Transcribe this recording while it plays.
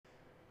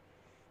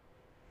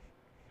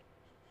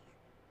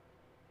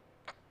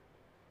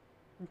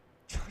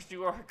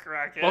You are a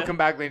crackhead. Welcome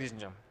back, ladies and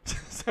gentlemen. to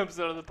this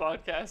episode of the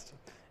podcast.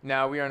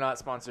 Now, we are not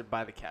sponsored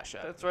by the Cash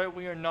App. That's right.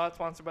 We are not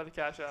sponsored by the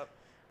Cash App.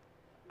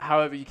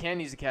 However, you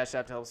can use the Cash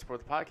App to help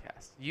support the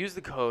podcast. Use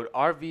the code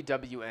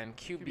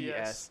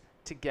RVWNQBS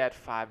to get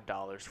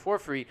 $5 for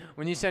free.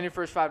 When you send your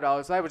first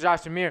 $5, like with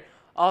Josh Amir,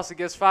 also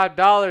gets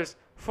 $5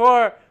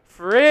 for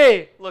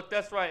free. Look,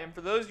 that's right. And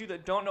for those of you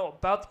that don't know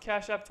about the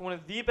Cash App, it's one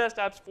of the best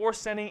apps for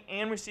sending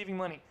and receiving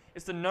money.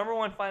 It's the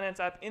 #1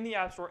 finance app in the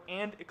App Store,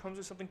 and it comes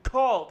with something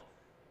called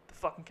the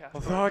fucking Cash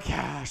Card. The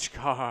Cash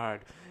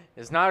Card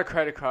is not a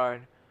credit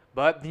card,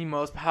 but the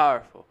most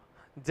powerful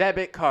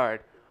debit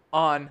card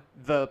on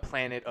the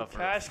planet of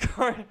Cash Earth.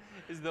 Card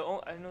is the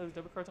only... I know there's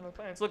debit cards on other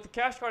planets. Look, the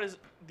Cash Card is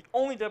the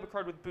only debit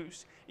card with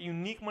Boost, a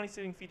unique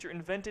money-saving feature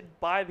invented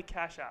by the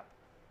Cash App.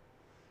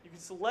 You can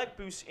select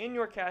Boost in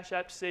your Cash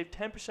App to save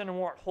 10% or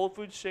more at Whole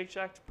Foods, Shake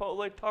Shack,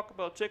 Chipotle, Taco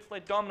Bell,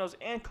 Chick-fil-A, Domino's,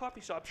 and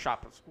coffee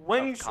shops.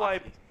 When you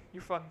swipe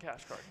your fucking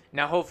Cash Card.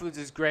 Now, Whole Foods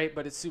is great,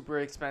 but it's super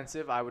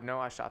expensive. I would know.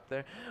 I shop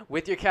there.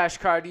 With your Cash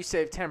Card, you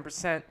save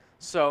 10%.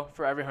 So,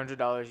 for every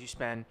 $100 you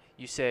spend,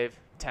 you save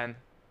 10.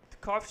 The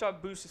coffee shop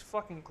Boost is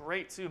fucking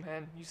great, too,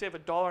 man. You save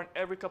 $1 on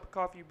every cup of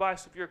coffee you buy.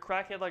 So, if you're a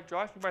crackhead like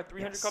Josh, you buy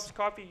 300 cups of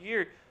coffee a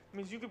year. It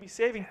means you could be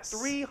saving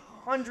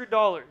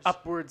 $300.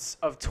 Upwards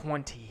of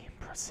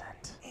 20%.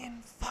 In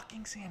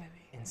fucking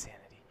sanity.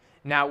 Insanity.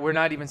 Now, we're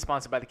not even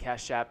sponsored by the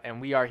Cash App, and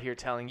we are here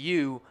telling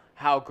you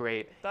how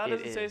great That it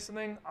doesn't say is.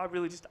 something. I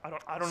really just, I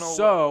don't know.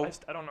 So-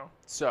 I don't know.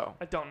 So,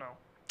 I don't know.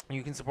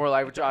 you can support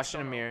Live with I Josh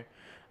don't and know. Amir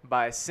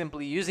by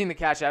simply using the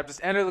Cash App. Just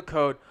enter the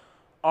code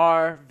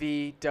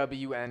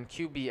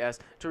RVWNQBS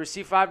to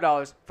receive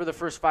 $5 for the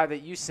first 5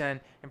 that you send,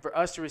 and for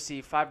us to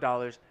receive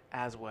 $5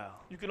 as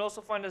well. You can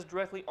also find us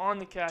directly on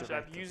the Cash App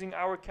Directly. using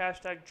our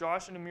hashtag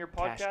Josh and Amir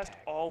podcast, Hashtag.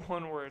 all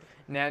one word.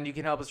 And you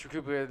can help us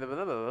recuperate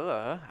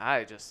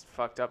I just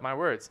fucked up my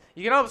words.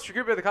 You can help us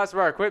recuperate the cost of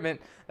our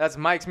equipment. That's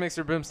mics,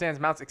 mixer, boom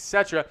stands, mounts,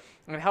 etc.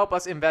 And help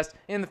us invest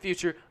in the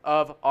future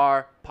of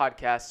our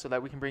podcast so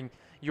that we can bring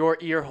your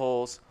ear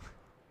holes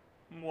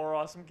More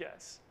awesome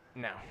guests.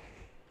 now.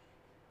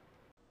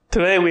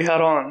 Today we had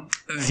on.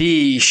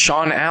 The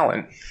Sean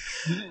Allen.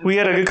 We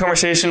had a good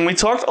conversation. We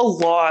talked a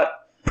lot.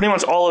 Pretty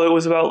much all of it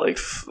was about like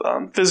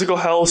physical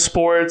health,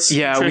 sports.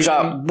 Yeah, we nutrition.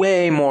 got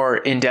way more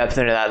in depth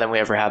into that than we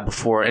ever had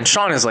before. And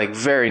Sean is like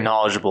very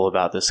knowledgeable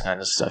about this kind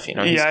of stuff. You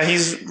know,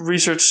 He's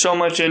researched so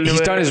much into it.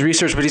 he's done his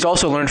research, but he's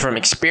also learned from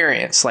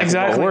experience, like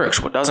Exactly. what works,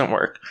 what doesn't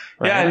work.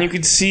 Right? Yeah, and you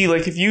could see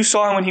like if you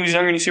saw him when he was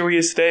younger and you see where he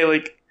is today,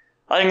 like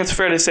I think it's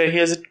fair to say he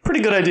has a pretty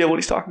good idea what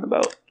he's talking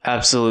about.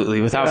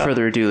 Absolutely. Without Yeah.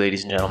 further ado,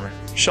 ladies and gentlemen,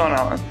 Sean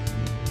Allen.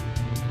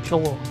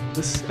 Hello.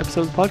 This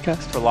episode of the podcast.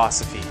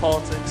 Philosophy.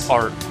 Politics.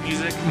 Art.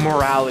 Music.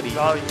 Morality.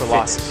 Values.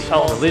 Philosophy.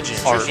 Health. Religion.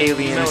 Art.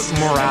 Aliens.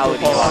 Military.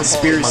 Morality. Politics.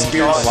 Conspiracy.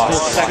 Philosophy.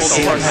 Philosophy. Sex.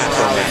 Aliens.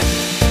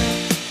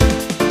 Morality.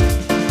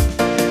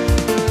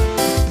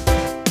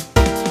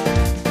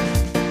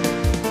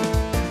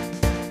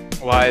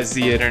 Why is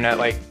the internet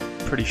like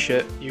pretty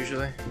shit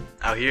usually?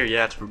 Out here,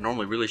 yeah, it's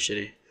normally really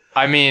shitty.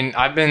 I mean,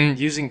 I've been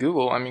using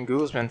Google. I mean,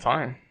 Google's been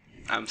fine.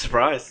 I'm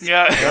surprised.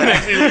 Yeah, it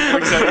makes me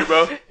look excited,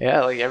 bro.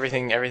 Yeah, like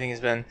everything has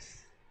been.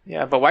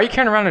 Yeah, but why are you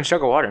carrying around a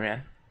jug of water,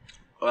 man?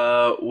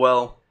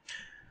 Well,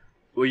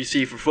 you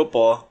see, for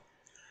football,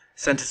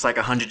 since it's like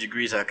 100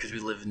 degrees out because we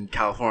live in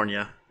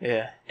California,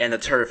 Yeah. and the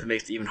turf, it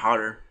makes it even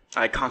hotter,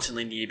 I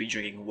constantly need to be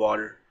drinking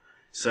water.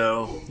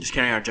 So, just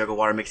carrying out a jug of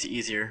water makes it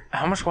easier.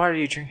 How much water do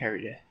you drink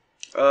every day?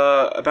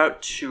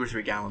 About 2 or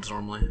 3 gallons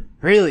normally.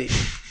 Really?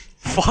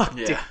 Fuck,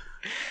 Yeah. dude.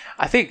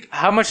 I think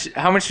how much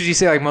would you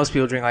say like most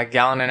people drink, like $1.5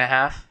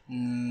 gallons?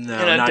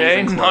 No, In a not day?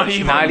 even Not close.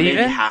 even? Not Maybe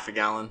even? half a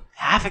gallon.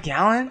 Half a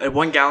gallon?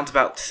 1 gallon's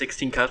about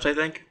 16 cups, I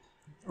think.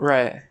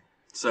 Right.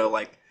 So,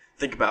 like,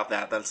 think about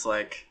that. That's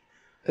like...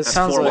 It That's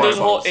sounds 4 like There's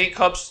a whole bottles. 8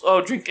 cups.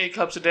 Oh, drink 8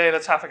 cups a day.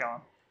 That's half a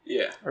gallon.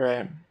 Yeah.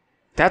 right.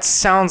 That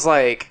sounds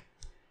like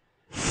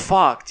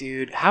fuck,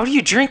 dude. How do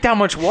you drink that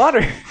much water?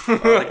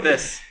 Like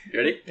this. You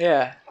ready?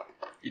 Yeah.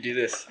 You do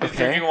this. He's Okay.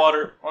 drinking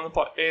water on the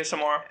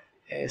ASMR.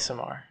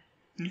 ASMR.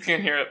 You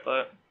can't hear it,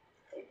 but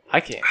I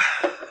can't.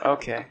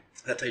 Okay.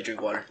 That's how you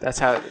drink water. That's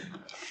how.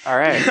 All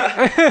right.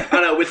 I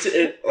don't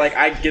know. Like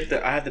I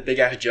have the big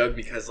ass jug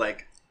because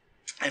like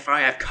if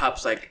I have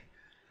cups, like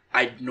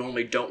I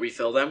normally don't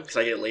refill them because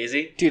I get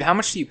lazy. Dude, how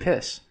much do you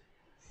piss?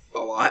 A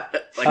lot.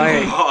 Like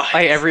Like, a lot.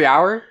 like every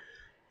hour?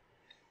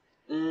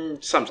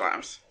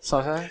 Sometimes.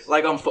 Sometimes.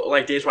 Like on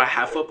like days where I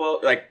have football.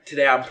 Like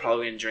today, I'm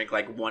probably gonna drink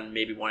like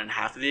maybe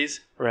 1.5 of these.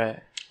 Right.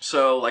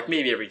 So like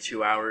maybe every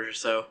 2 hours or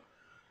so.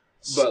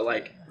 But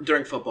like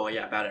during football,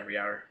 yeah, about every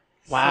hour.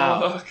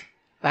 Wow. fuck.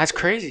 That's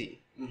crazy.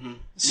 Mm-hmm.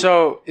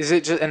 So is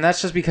it just, and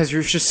that's just because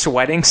you're just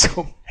sweating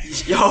so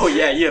Oh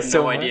yeah, you have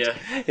So no much. idea.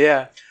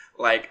 Yeah.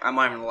 Like I'm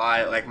not even gonna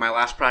lie. Like my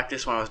last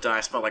practice when I was done,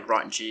 I smelled like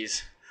rotten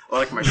cheese. Or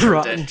like my shirt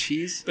Rotten did.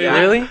 cheese? Yeah.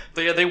 Really?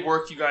 But yeah, they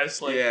work you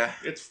guys like Yeah.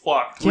 it's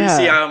fucked. Yeah.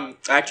 Well, you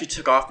see, I actually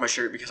took off my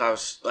shirt because I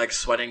was like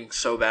sweating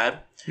so bad,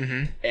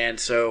 Mm-hmm. and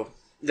so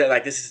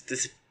like this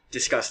is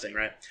disgusting,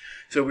 right?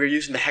 So we were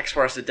using the hex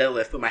bars to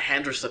deadlift, but my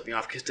hands were slipping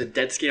off because the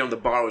dead skin on the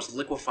bar was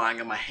liquefying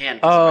on my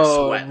hand because of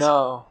my Oh, sweat.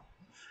 no.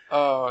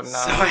 Oh no.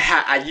 So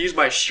I used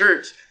my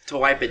shirt to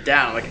wipe it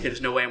down. Like, okay,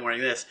 there's no way I'm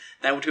wearing this.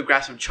 Then I went to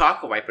grab some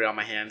chalk to wipe it on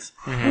my hands,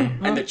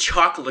 and the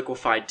chalk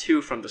liquefied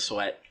too from the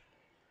sweat.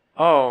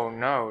 Oh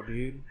no,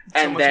 dude.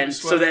 And much then, of the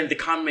so sweat. then the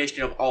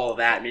combination of all of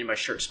that made my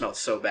shirt smell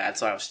so bad,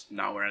 so I was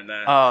not wearing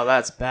that. Oh,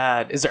 that's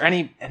bad. Is there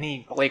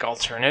any like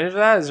alternative to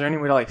that? Is there any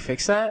way to like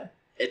fix that?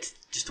 It's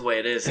just the way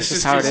it is. It's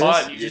It's just how it too is?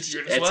 hot. You're just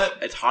It's sweat.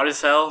 it's hot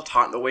as hell. It's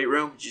hot in the weight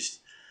room. Just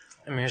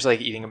I mean, it's like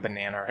eating a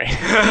banana,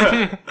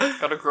 right?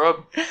 Gotta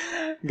grub.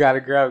 gotta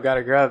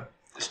grub.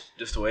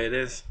 just the way it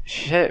is.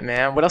 Shit,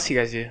 man. What else you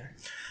guys do?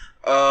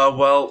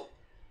 Well,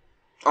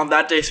 on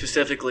that day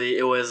specifically,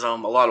 it was a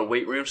lot of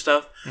weight room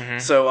stuff. Mm-hmm.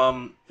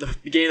 So the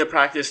beginning of the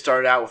practice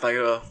started out with like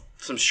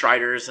some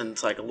striders and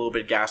it's like a little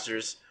bit of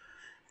gassers,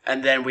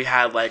 and then we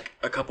had like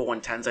a couple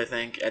 110s I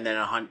think, and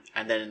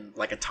then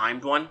like a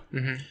timed one.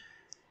 Mm-hmm.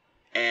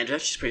 And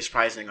that's just pretty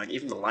surprising. Like,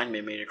 even the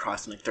lineman made it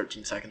across in like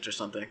 13 seconds or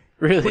something.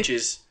 Really? Which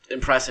is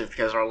impressive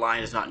because our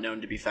line is not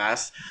known to be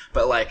fast.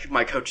 But like,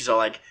 my coaches are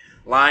like,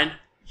 line.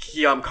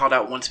 He called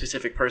out one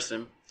specific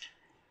person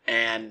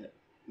and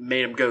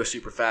made him go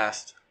super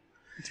fast.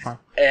 It's fine.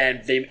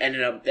 And they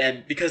ended up,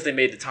 and because they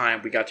made the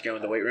time, we got to go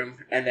in the weight room.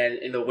 And then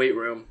in the weight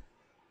room,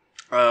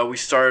 we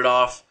started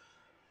off.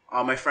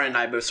 My friend and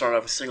I both started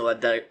off with single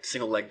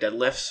leg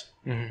deadlifts.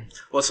 Mm-hmm.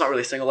 Well, it's not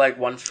really single leg.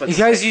 1 foot. You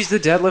guys use the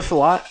deadlift a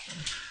lot?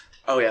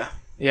 Oh yeah.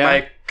 Yeah.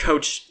 My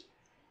coach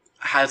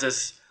has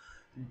this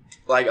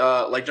like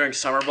during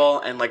summer ball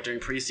and like during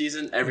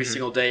preseason, every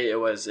single day it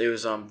was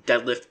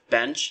deadlift,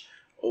 bench,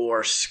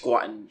 or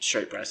squat and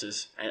straight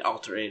presses, and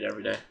alternated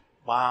every day.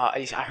 Wow.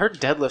 I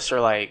heard deadlifts are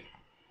like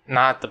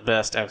not the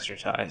best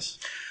exercise.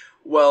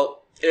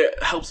 Well,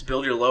 it helps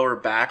build your lower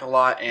back a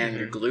lot and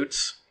your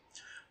glutes,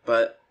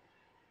 but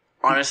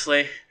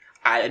honestly,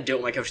 I do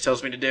what my coach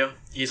tells me to do.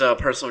 He's a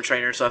personal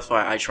trainer, so that's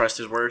why I trust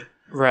his word.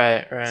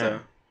 Right. So,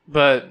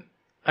 But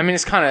I mean,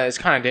 it's kind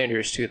of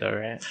dangerous too, though,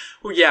 right?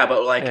 well, yeah,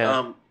 but like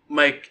Yeah.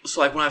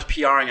 so like when I was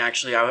PRing,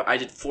 actually, I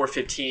did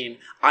 415.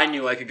 I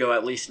knew I could go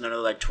at least another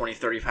like 20,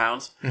 30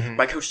 pounds. Mhm.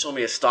 My coach told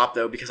me to stop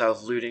though because I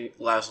was losing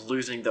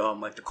the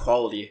like the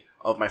quality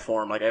of my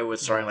form. Like I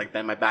was starting to like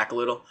bend my back a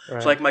little.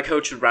 Right. So like my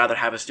coach would rather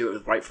have us do it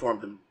with right form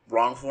than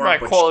wrong form.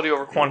 Right, which, quality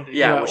over quantity.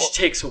 Yeah, Yeah, which well-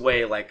 takes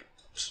away like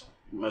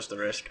most of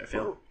the risk. I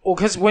feel. Well,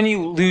 because when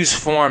you lose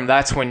form,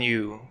 that's when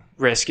you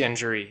risk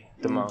injury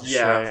the most.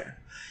 Yeah. Right?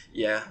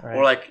 Yeah, Right.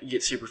 or like you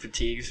get super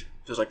fatigued.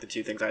 Those are like the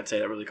two things I'd say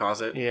that really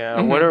cause it. Yeah.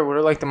 Mhm. What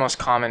are like the most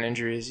common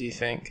injuries you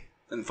think?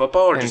 In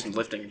football or And- just in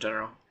lifting in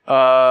general.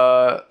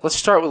 Let's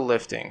start with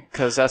lifting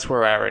because that's where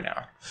we're at right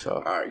now.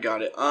 So. All right,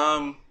 got it.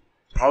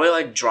 Probably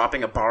like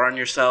dropping a bar on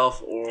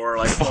yourself or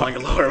like pulling a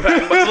lower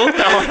back.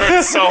 That one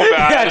hurts so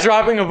bad. Yeah,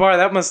 dropping a bar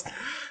that must.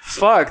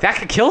 Fuck, that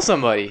could kill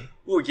somebody.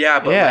 Well, yeah,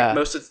 but Yeah.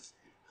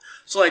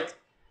 like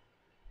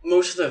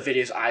most of the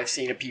videos I've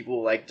seen of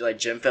people like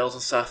gym fails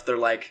and stuff, they're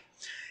like,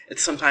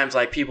 it's sometimes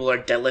like people are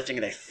deadlifting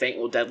and they faint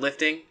while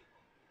deadlifting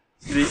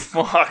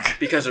Fuck.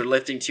 because they're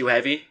lifting too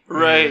heavy,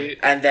 Right.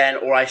 and then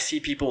or I see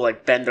people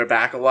like bend their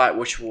back a lot,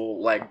 which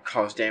will like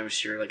cause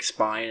damage to your like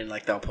spine and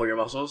like they'll pull your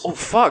muscles. Oh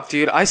fuck,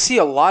 dude! I see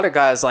a lot of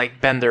guys like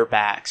bend their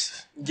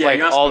backs, Yeah, like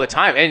you're not all the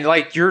time, and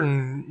like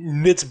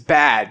it's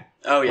bad,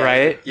 Oh yeah,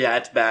 right? Yeah,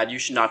 it's bad. You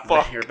should not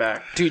Fuck. bend your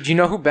back. dude. You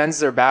know who bends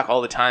their back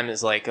all the time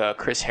is like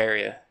Chris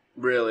Heria.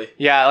 Really.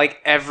 Yeah,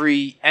 like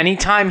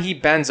anytime he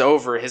bends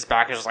over, his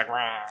back is just like.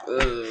 "Rah." Ugh,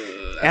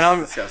 that's And I'm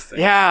disgusting.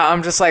 yeah,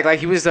 I'm just like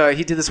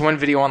he did this one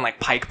video on like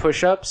pike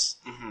push-ups,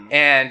 Mhm.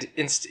 and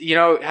you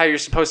know how you're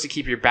supposed to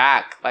keep your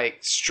back like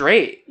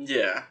straight.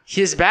 Yeah.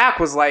 His back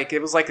was like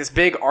this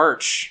big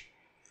arch.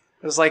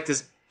 It was like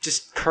this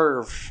just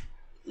curve,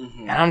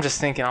 Hmm. and I'm just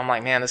thinking, I'm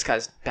like, man, this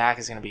guy's back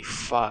is gonna be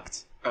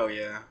fucked. Oh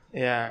yeah.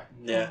 Yeah.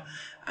 Yeah.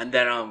 And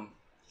then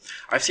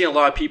I've seen a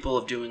lot of people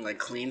of doing like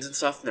cleans and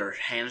stuff. Their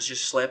hands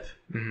just slip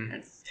Mhm.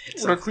 and hit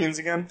What are some. cleans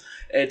again?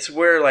 It's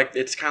where like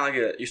it's kind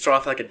of like you start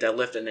off like a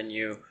deadlift and then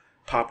you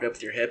pop it up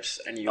with your hips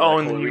and you Oh, like,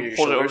 and then hold you your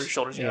hold it over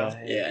shoulders. your shoulders.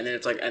 Yeah. Yeah, and then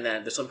it's like and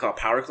then there's something called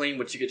power clean,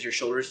 which you get to your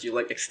shoulders. You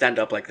like extend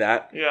up like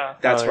that. Yeah.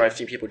 That's Oh, where yeah. I've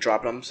seen people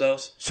drop it on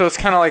themselves. So it's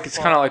kind of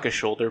like a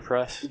shoulder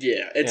press.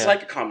 Yeah, it's Yeah.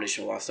 like a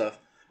combination of a lot of stuff.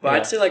 But Yeah.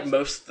 I'd say like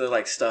most of the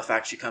like stuff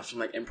actually comes from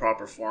like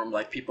improper form,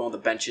 like people on the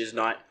benches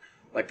not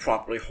like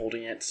properly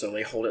holding it, so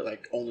they hold it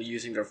like only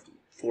using their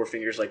four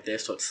fingers like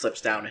this, so it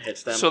slips down and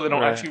hits them. So they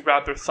don't Right. actually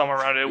wrap their thumb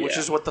around it, which Yeah.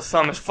 is what the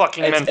thumb is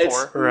fucking it's, meant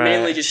it's for. Right.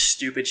 mainly just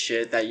stupid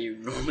shit that you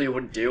normally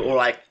wouldn't do, or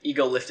like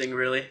ego lifting.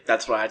 Really,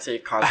 that's what I'd say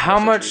causes How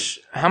most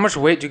much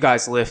weight do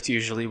guys lift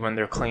usually when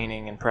they're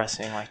cleaning and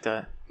pressing like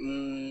that?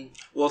 injuries.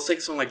 Well, let's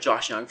take someone like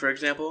Josh Young for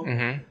example.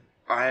 Mm-hmm.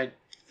 I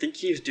think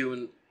he's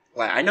doing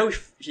like I know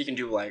he can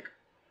do like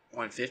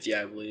 150,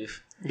 I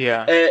believe.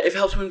 Yeah. If it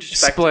helps him to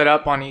perspective, Split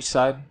up on each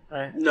side,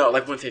 right? no,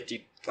 like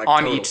 150 like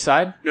On total. each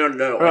side. No, like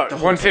the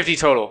whole 150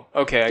 total.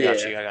 Okay, I got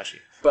Yeah. you. I got you.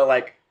 But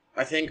like,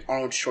 I think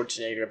Arnold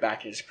Schwarzenegger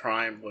back in his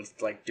prime was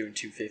like doing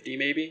 250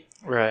 maybe.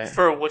 Right.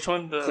 For which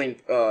one? The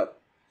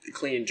The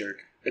clean and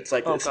jerk. It's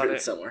like Oh, it's got really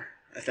it. similar,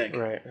 I think.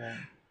 Right.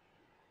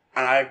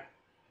 And I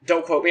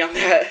don't quote me on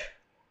that,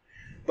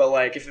 but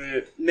like if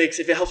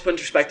it helps put in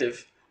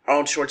perspective,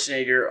 Arnold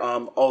Schwarzenegger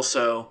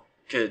also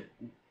could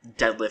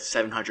deadlift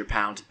 700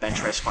 pounds, bench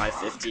press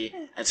 550,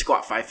 and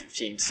squat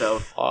 515. So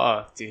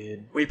Fuck,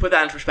 dude. when you put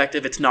that in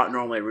perspective, it's not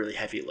normally a really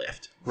heavy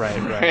lift.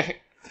 Right.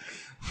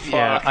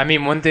 Yeah, Fuck. I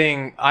mean, one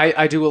thing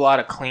I do a lot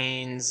of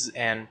cleans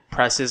and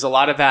presses, a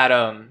lot of that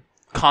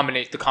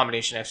the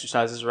combination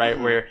exercises, right,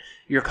 where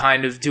you're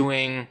kind of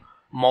doing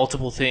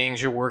multiple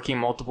things, you're working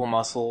multiple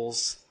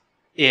muscles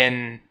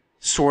in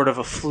sort of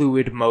a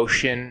fluid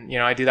motion. You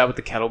know, I do that with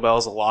the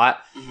kettlebells a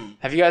lot.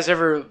 Have you guys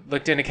ever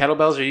looked into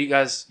kettlebells, or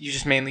you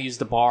just mainly use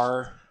the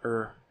bar,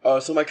 or?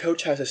 So my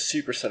coach has a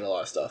superset of a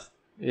lot of stuff.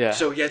 Yeah.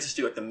 So he has to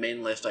do like the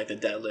main lift, like the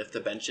deadlift,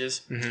 the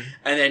benches, and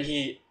then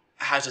he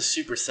has a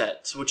superset,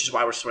 so which is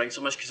why we're sweating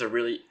so much because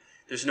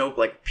there's no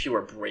like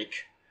pure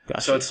break.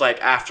 Gotcha. So it's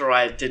like after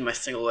I did my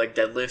single leg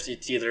deadlift,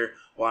 it's either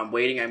while I'm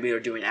waiting, I'm either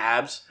doing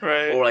abs,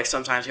 Right. or like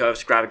sometimes he'll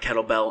always grab a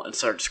kettlebell and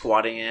start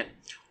squatting it,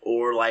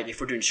 or like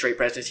if we're doing straight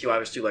presses, he'll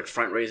always do like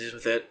front raises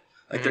with it.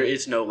 Like there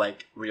is no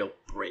like real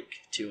break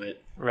to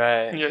it.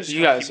 Right. Yeah, just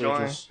You gotta guys keep are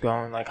going. just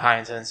going like high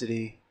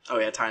intensity. Oh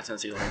yeah, time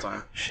intensity the whole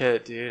time.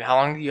 Shit, dude. How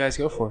long do you guys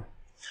go for?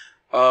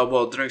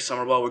 Well, during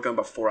summer ball, we're going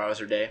about 4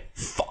 hours a day.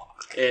 Fuck.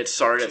 It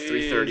started at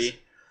Jeez.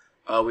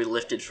 3:30. We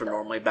lifted for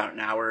normally about an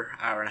hour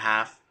and a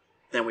half.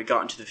 Then we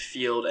got into the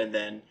field and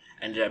then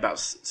ended at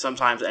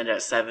sometimes ended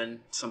at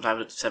 7,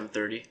 sometimes at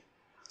 7:30.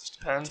 Just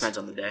depends. Depends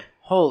on the day.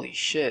 Holy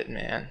shit,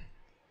 man.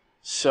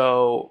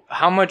 So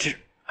how much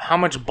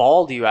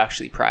ball do you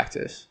actually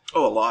practice?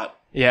 Oh, a lot.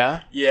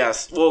 Yeah.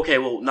 Yes. Well, okay.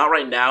 Well, not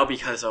right now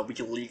because we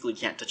legally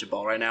can't touch a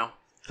ball right now.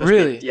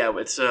 Really? Yeah.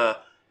 It's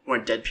we're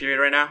in dead period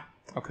right now.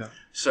 Okay.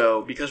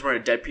 So because we're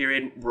in a dead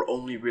period, we're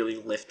only really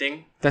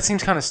lifting. That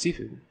seems kind of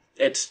stupid.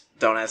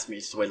 Don't ask me.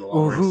 It's the way the law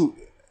Well, works. who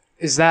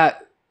is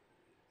that?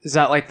 Is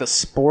that like the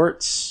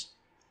sports,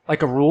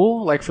 like a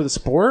rule, like for the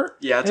sport?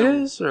 Yeah,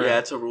 Or? yeah,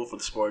 it's a rule for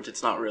the sports.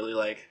 It's not really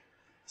like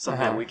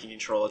something Uh-huh. that we can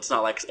control. It's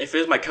not like if it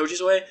was my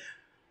coach's way,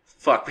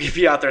 fuck, we'd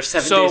be out there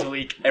 7 So- days a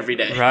week every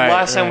day. Right.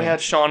 Last time we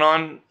had Sean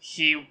on,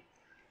 he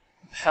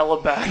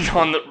hella bagged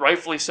on the,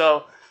 rightfully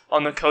so,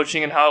 on the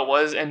coaching and how it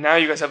was, and now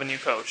you guys have a new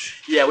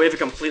coach. Yeah, we have a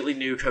completely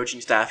new coaching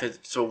staff.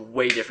 It's a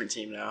way different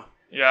team now.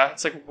 Yeah,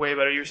 it's like way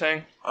better, you were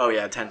saying? Oh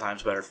yeah, 10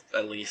 times better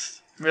at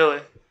least. Really?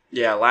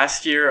 Yeah,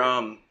 last year,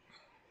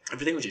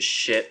 everything was just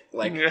shit.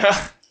 Like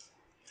Yeah.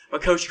 my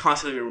coach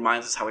constantly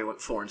reminds us how we went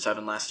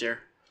 4-7 last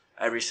year,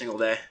 every single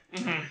day.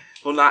 Mhm.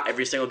 Well, not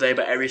every single day,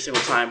 but every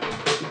single time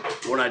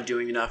we're not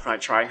doing enough, we're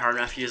not trying hard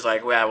enough. He's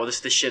like, "Yeah, well, this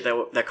is the shit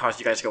that caused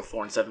you guys to go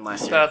 4-7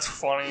 last year." That's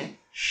funny.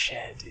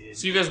 Shit, dude.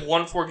 So you guys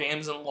won 4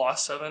 games and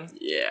lost 7?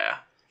 Yeah.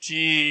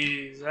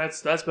 Jeez,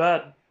 that's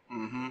bad.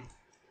 Mm-hmm.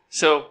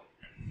 So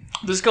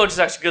this coach is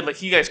actually good. Like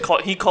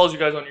he calls you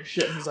guys on your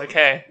shit. He's like,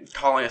 hey.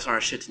 Calling us on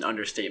our shit's an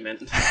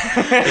understatement.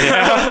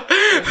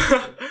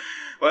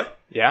 What?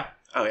 Yeah.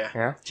 Oh yeah.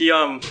 Yeah. He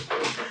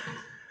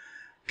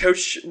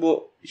coach.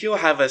 Well, he'll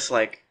have us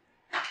like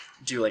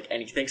do like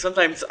anything.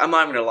 Sometimes I'm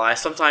not gonna lie.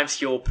 Sometimes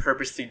he'll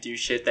purposely do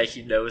shit that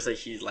he knows that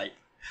he's like.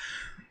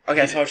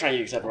 Okay, so I'm trying to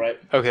use example, right?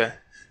 Okay.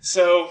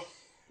 So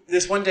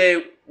this one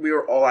day we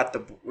were all at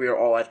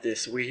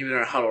this. He was in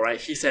our huddle, right?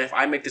 He said, if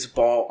I make this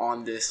ball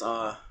on this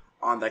on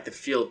like the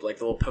field, like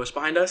the little post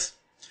behind us,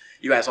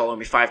 you guys all owe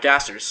me 5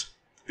 gassers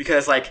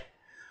because like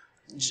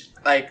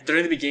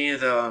during the beginning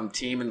of the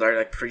team and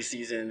like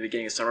preseason and the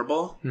beginning of summer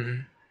ball,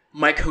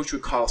 my coach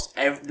would call us.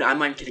 I'm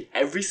not kidding.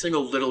 Every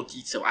single little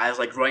detail, as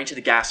like running to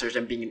the gassers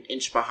and being an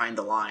inch behind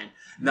the line,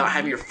 not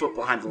having your foot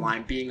behind the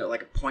line, being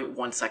like a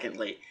 0.1 second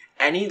late.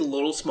 Any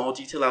little small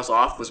detail that was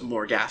off was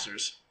more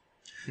gassers.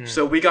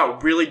 So we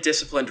got really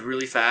disciplined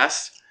really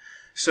fast.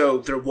 So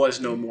there was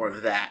no more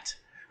of that,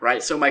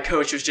 right? So my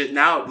coach was just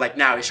now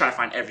he's trying to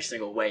find every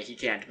single way he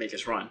can to make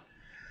us run,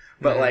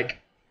 but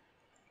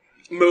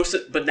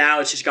but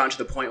now it's just gotten to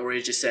the point where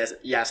he just says,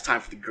 yeah, it's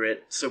time for the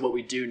grit. So what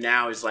we do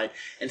now is like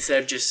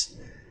instead of just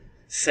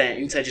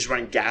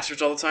running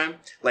gassers all the time,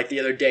 like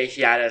the other day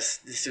he had us.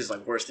 This is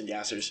like worse than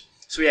gassers.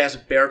 So he has a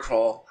bear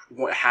crawl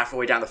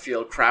halfway down the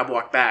field, crab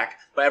walk back,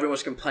 but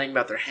everyone's complaining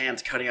about their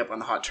hands cutting up on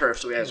the hot turf.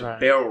 So he has a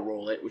barrel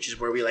roll it, which is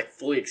where we like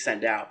fully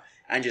extend out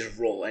and just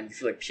roll, and you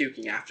feel like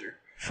puking after.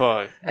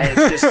 Fuck. And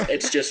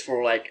it's just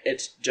for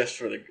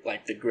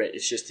the grit.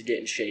 It's just to get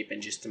in shape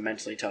and just to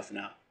mentally toughen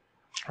up.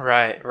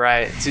 Right.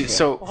 Dude,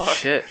 so Fuck.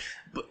 shit.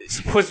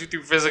 It puts you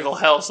through physical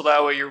hell, so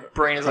that way your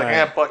brain is like,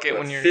 Right. fuck it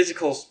when you're.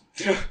 Physicals.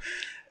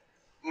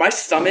 My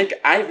stomach.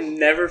 I've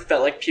never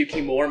felt like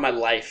puking more in my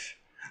life.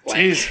 Like,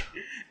 Jeez.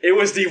 it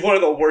was one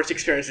of the worst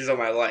experiences of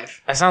my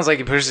life. That sounds like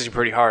it pushes you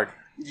pretty hard.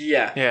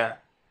 Yeah. Yeah.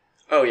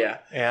 Oh yeah.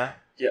 Yeah.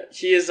 Yeah.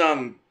 He is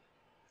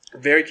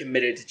very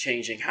committed to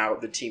changing how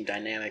the team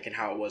dynamic and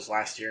how it was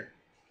last year,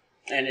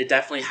 and it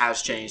definitely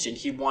has changed. And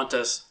he wants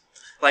us.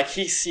 Like,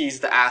 he sees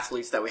the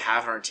athletes that we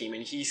have on our team,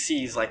 and he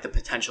sees, like, the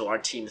potential our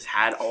team has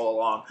had all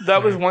along.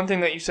 That was one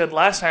thing that you said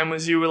last time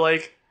was you were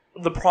like,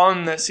 the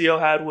problem that CO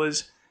had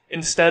was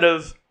instead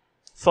of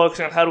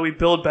focusing on how do we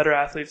build better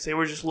athletes, they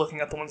were just looking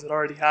at the ones that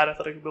already had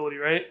athletic ability,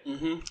 right?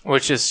 Mm-hmm.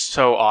 Which is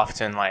so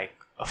often like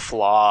a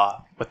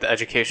flaw with the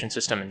education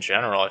system in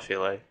general, I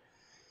feel like.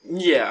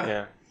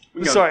 Yeah.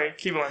 Sorry,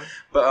 keep going.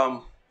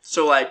 But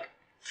so like,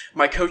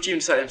 my coach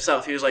even said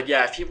himself, he was like,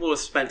 yeah, if people would have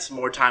spent some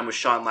more time with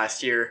Sean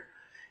last year,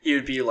 he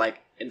would be like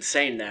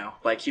insane now.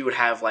 Like he would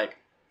have like,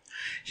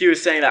 he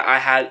was saying that I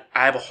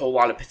have a whole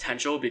lot of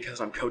potential because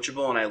I'm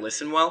coachable and I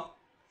listen well,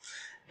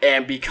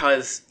 and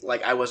because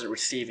like I wasn't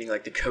receiving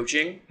like the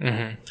coaching,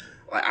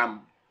 like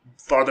I'm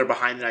farther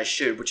behind than I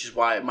should, which is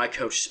why my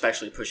coach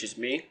especially pushes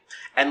me.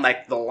 And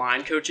like the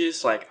line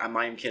coaches, like I'm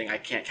not even kidding, I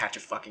can't catch a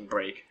fucking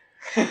break.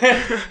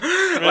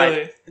 Really?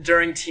 Like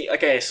during team,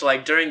 okay, so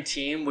like during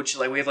team, which is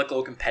like we have like a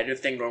little competitive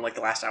thing during like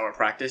the last hour of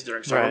practice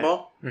during summer Right.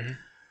 ball.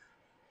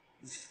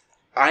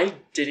 I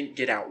didn't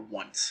get out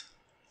once.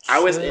 I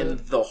was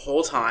in the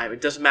whole time. It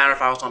doesn't matter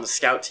if I was on the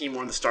scout team or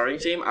on the starting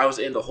team. I was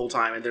in the whole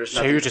time, and there's So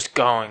nothing. you're just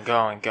going.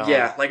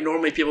 Yeah, like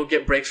normally people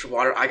get breaks for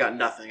water. I got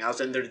nothing. I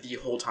was in there the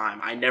whole time.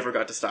 I never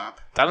got to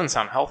stop. That doesn't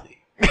sound healthy.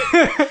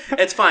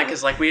 It's fine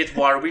because like we had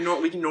water. We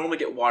can normally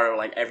get water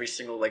like every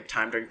single like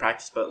time during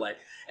practice, but like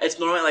it's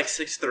normally like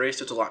 6:30,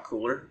 so it's a lot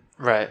cooler.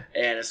 Right.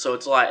 And so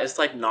it's a lot. It's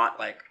like not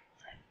like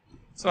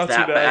It's not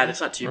that too bad. It's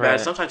not too Right.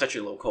 bad. Sometimes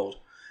actually a little cold.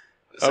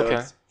 So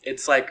Okay.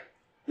 it's like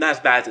not as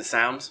bad as it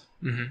sounds,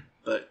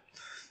 but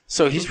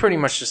So he's pretty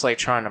much just like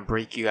trying to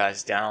break you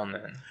guys down.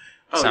 Then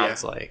Oh,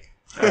 sounds like.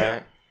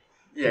 Right.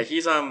 yeah,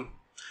 he's I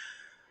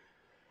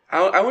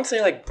wouldn't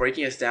say like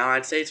breaking us down.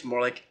 I'd say it's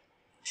more like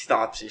he's the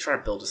opposite. He's trying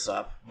to build us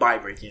up by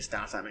breaking us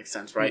down. If that makes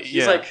sense, right?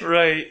 He's Yeah. like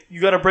Right.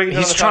 You got to break it down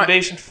He's on the try-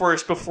 foundation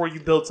first before you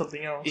build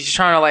something else. He's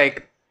trying to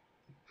like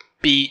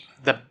beat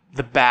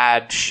the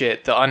bad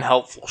shit, the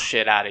unhelpful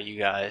shit out of you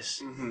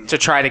guys to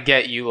try to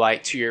get you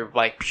like to your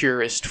like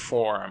purest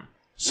form,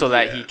 so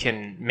that Yeah. he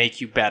can make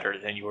you better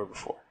than you were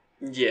before.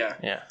 yeah.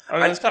 Yeah. I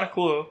mean, that's kind of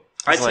cool, though.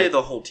 I'd He's say like-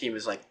 the whole team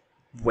is like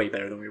way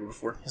better than we were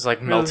before. He's like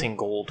melting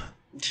gold.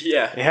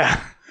 Yeah, Yeah.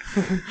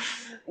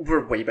 we're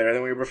way better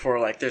than we were before.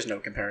 Like, there's no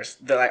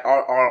comparison. They're like,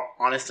 our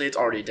honestly, it's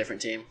already a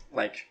different team.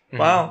 Like,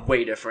 Wow.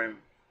 way different.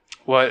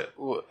 What?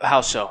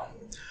 How so?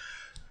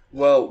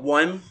 Well,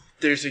 one,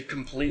 there's a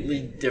completely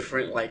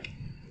different like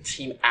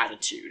team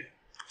attitude.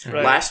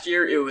 Right. Last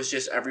year, it was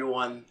just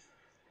everyone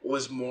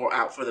was more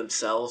out for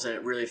themselves, and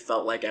it really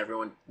felt like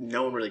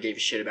no one really gave a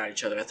shit about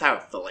each other. That's how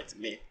it felt like to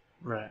me.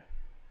 Right.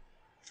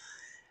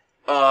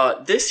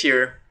 This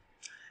year,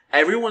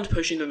 everyone's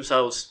pushing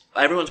themselves.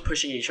 Everyone's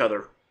pushing each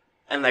other,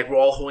 and like we're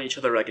all holding each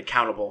other like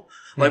accountable.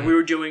 Like we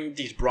were doing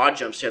these broad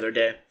jumps the other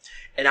day,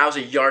 and I was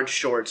a yard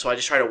short, so I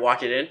just tried to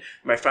walk it in.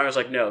 My friend was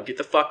like, "No, get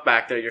the fuck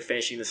back there! You're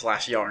finishing this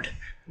last yard."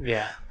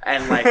 Yeah.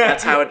 And like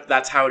that's how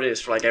it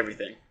is for like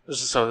everything.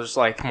 So there's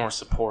like more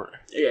support.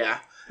 Yeah.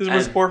 Because we're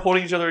And- sport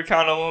holding each other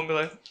accountable and be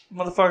like,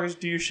 motherfuckers,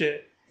 do your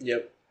shit.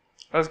 Yep.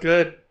 That's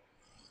good.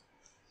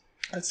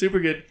 That's super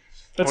good.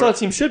 That's how a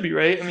team should be,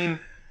 right? I mean,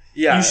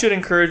 Yeah. you should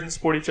encourage and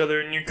support each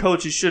other, and your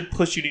coaches should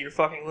push you to your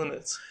fucking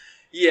limits.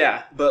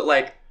 Yeah, but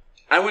like,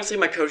 I wouldn't say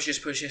my coach is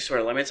pushing us to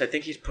our limits. I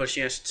think he's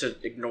pushing us to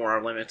ignore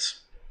our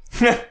limits.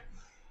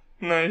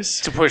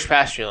 Nice. To push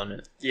past your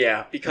limit.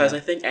 Yeah, because I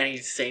think any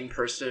sane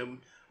person,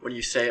 when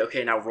you say,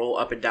 okay, now roll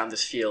up and down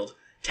this field,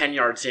 10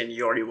 yards in,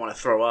 you already want to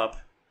throw up.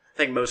 I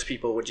think most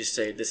people would just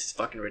say, this is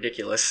fucking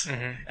ridiculous.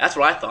 That's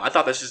what I thought. I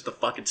thought this was the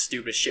fucking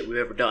stupidest shit we've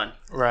ever done.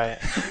 Right.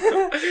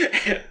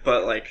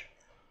 But, like,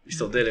 we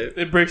still did it.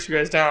 It breaks you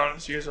guys down,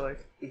 so you guys are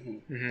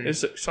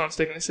like, Sean's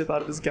taking a sip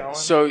out of his gallon.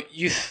 So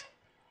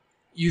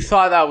you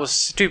thought that was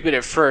stupid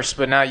at first,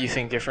 but now you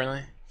think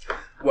differently.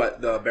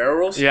 What, the barrel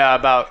rolls? Yeah,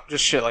 about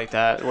just shit like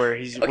that, where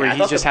he I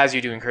thought just has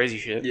you doing crazy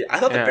shit. Yeah, I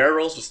thought Yeah. the barrel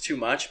rolls was too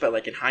much, but,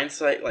 like, in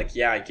hindsight, like,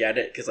 yeah, I get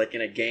it. Because, like,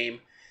 in a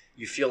game,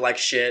 you feel like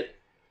shit,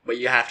 but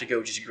you have to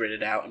go just grit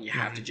it out, and you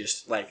have to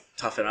just, like,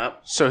 toughen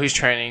up. So he's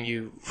training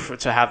you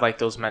to have like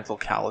those mental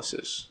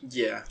calluses,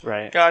 Yeah.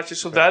 right? Gotcha.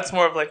 So that's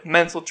more of like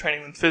mental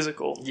training than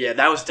physical. Yeah,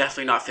 that was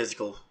definitely not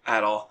physical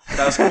at all.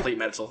 That was complete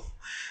mental.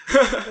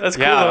 That's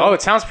cool. Yeah. though. Oh,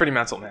 it sounds pretty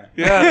mental, man.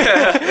 Yeah.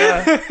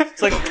 Yeah.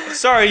 It's like,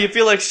 sorry, you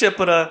feel like shit,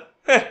 but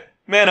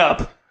man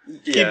up.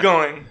 Yeah. Keep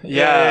going.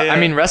 Yeah. I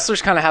mean,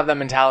 wrestlers kind of have that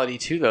mentality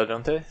too, though,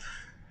 don't they?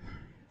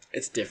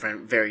 It's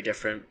different, very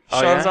different.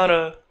 Oh, Sean's yeah? not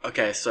a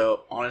Okay,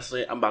 so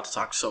honestly, I'm about to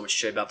talk so much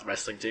shit about the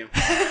wrestling team.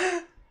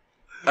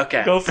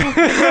 Okay. go for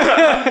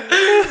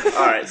it.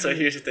 Alright, so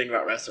here's the thing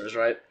about wrestlers,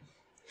 right?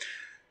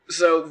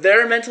 So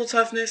their mental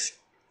toughness,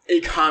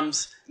 it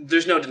comes,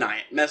 there's no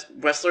denying it.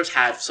 Wrestlers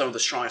have some of the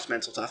strongest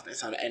mental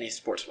toughness out of any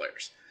sports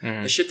players.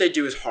 The shit they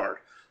do is hard,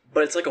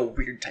 but it's like a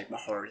weird type of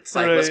hard. It's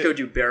like, let's Right. go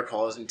do bear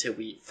calls until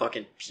we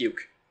fucking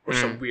puke or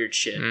some weird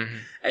shit. And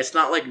it's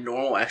not like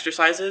normal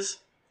exercises,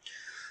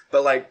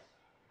 but like,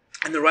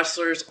 and the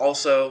wrestlers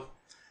also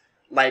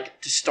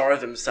like to starve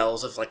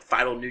themselves of like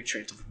vital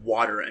nutrients of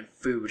water and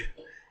food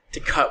to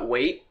cut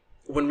weight,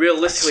 when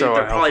realistically So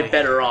they're probably unhealthy.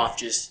 better off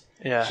just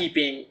Yeah.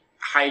 keeping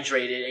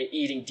hydrated and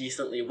eating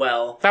decently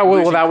well. That way,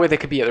 losing- that way they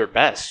could be at their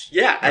best.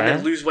 yeah, and then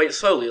Right. lose weight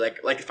slowly. Like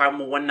if I'm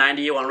a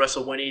 190, I want to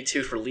wrestle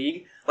 182 for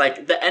league.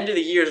 Like the end of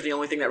the year is the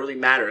only thing that really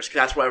matters because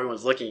that's what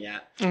everyone's looking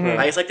at.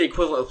 Like it's like the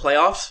equivalent of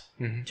playoffs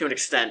to an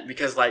extent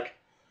because like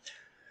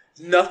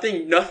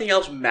nothing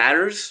else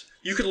matters.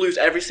 You could lose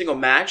every single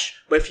match,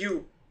 but if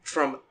you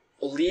from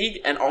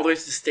league and all the way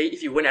to the state,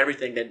 if you win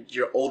everything, then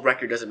your old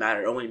record doesn't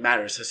matter. It only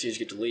matters as soon as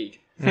you get to league.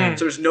 Hmm.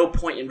 So there's no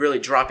point in really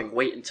dropping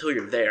weight until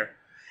you're there.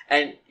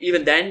 And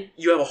even then,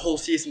 you have a whole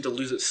season to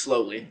lose it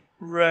slowly.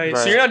 Right.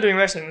 So Right. you're not doing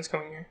wrestling this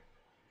coming year.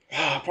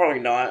 Probably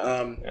not.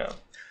 Yeah.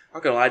 I'm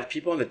not gonna lie, the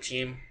people on the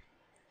team,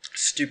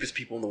 stupidest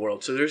people in the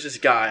world. So there's this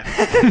guy,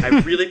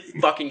 I really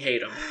fucking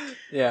hate him.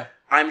 Yeah.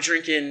 I'm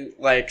drinking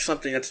like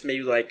something that's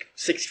maybe like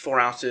 64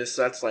 ounces,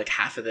 so that's like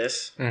half of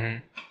this. Mm-hmm.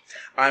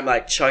 I'm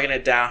like chugging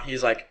it down.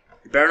 He's like,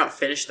 "You better not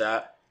finish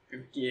that.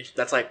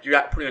 That's like you're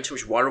not putting on too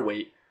much water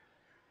weight."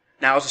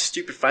 Now I was a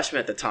stupid freshman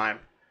at the time,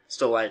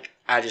 so like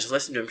I just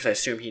listened to him because I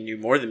assumed he knew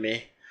more than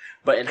me.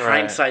 But in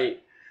Right.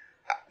 hindsight,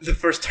 the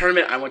first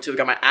tournament I went to, I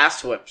got my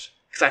ass whipped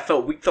because I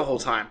felt weak the whole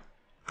time.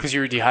 Because you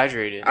were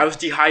dehydrated. I was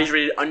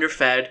dehydrated,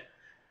 underfed,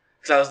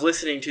 because I was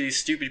listening to these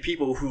stupid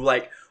people who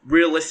like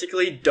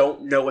realistically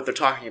don't know what they're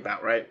talking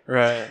about, right?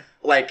 Right.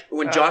 Like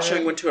when Josh and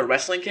I went to a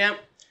wrestling camp,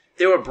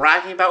 they were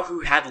bragging about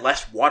who had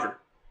less water.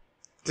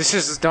 This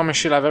is the dumbest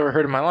shit I've ever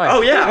heard in my life.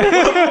 Oh yeah,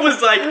 it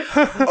was like,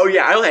 oh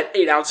yeah, I only had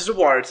 8 ounces of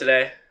water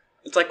today.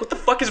 It's like, what the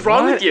fuck is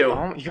wrong What? with you?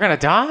 Oh, you're gonna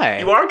die.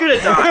 You are gonna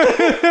die.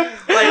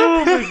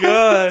 Oh Like, my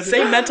god.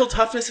 say mental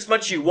toughness as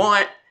much as you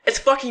want. It's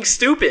fucking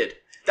stupid.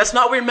 That's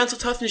not where your mental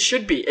toughness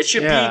should be. It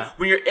should Yeah. be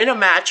when you're in a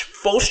match,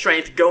 full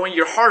strength, going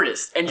your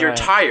hardest, and you're Right.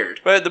 tired.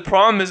 But the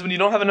problem is when you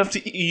don't have enough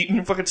to eat and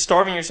you're fucking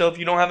starving yourself,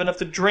 you don't have enough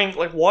to drink,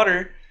 like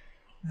water,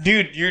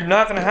 dude, you're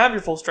not gonna have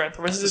your full strength.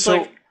 For instance, it's So,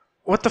 like,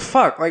 what the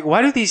fuck? Like,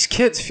 why do these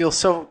kids feel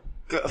so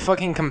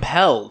fucking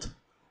compelled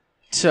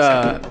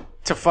to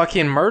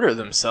fucking murder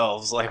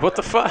themselves? Like, what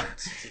the fuck?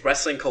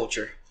 Wrestling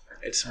culture.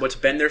 It's what's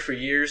been there for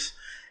years,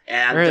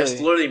 and Really? there's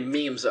literally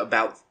memes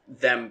about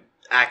them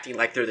acting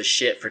like they're the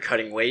shit for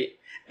cutting weight,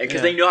 and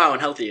because Yeah. they know how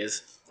unhealthy it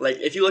is. Like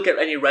if you look at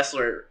any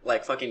wrestler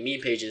like fucking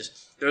meme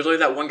pages, there's always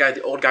that one guy,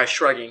 the old guy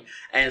shrugging,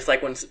 and it's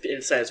like when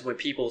it says when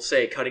people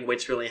say cutting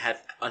weight's really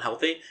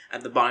unhealthy,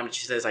 at the bottom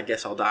she says, "I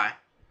guess I'll die."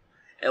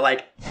 And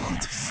like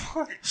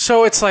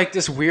So it's like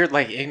this weird,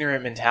 like,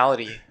 ignorant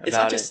mentality it's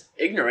not about it. just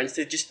ignorance;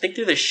 they just think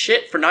they're the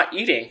shit for not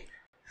eating.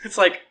 It's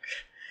like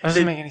That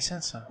doesn't make any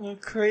sense, though. you're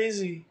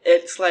crazy.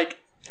 it's like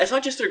it's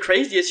not just they're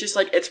crazy; it's just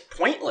like it's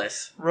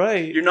pointless.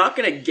 Right. You're not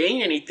gonna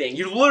gain anything.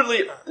 You're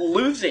literally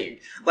losing.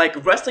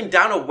 Like wrestling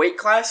down a weight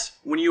class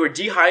when you are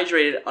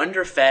dehydrated,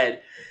 underfed,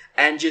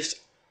 and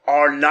just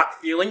are not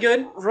feeling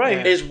good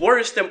Right. is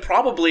worse than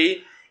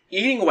probably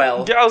eating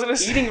well, Yeah, I was gonna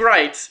say. eating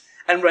right,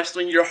 and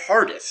wrestling your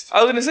hardest.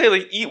 I was gonna say,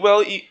 like, eat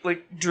well, eat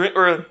like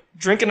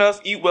drink enough,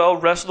 eat well,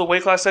 wrestle the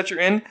weight class that you're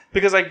in,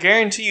 because I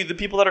guarantee you, the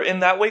people that are in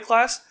that weight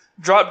class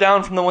drop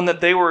down from the one that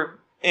they were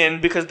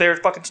in because they're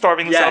fucking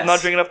starving themselves, Yes. not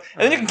drinking enough,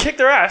 and then you can kick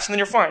their ass, and then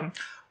you're fine.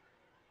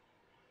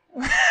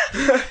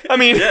 I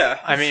mean, Yeah.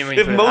 I mean, when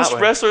you if put it most that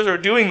way. wrestlers are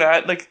doing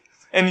that, like,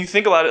 and you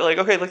think about it, like,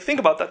 okay, like think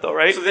about that though,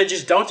 right? So then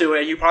just don't do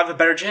it. You probably have a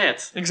better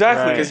chance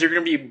Exactly. Right. because you're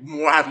gonna be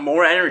have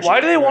more energy.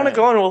 Why do they want to Right.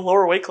 go into a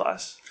lower weight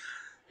class?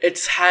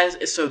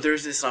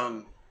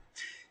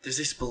 There's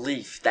this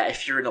belief that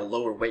if you're in a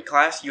lower weight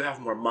class, you have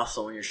more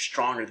muscle and you're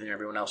stronger than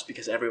everyone else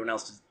because everyone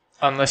else is.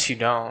 Unless you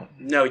don't.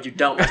 No, you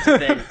don't. That's the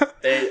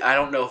thing. I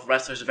don't know if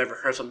wrestlers have ever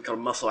heard something called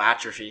muscle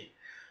atrophy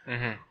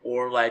Mm-hmm.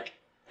 or like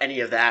any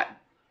of that,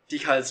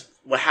 because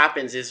what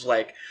happens is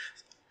like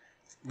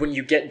when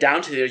you get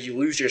down to there, you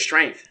lose your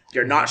strength.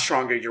 You're not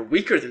stronger. You're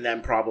weaker than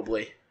them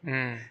probably.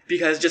 Mm.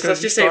 Because Because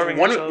let's you're just say starving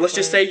yourself, let's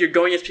just right? say you're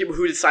going against people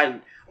who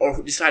decide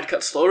to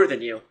cut slower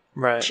than you.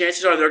 Right.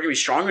 Chances are they're going to be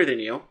stronger than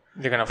you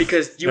They're gonna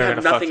because you they're have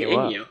gonna fuck nothing you in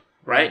up. you,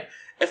 right?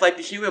 If like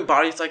the human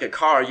body's like a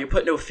car, you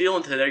put no fuel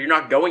into there, you're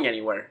not going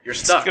anywhere. You're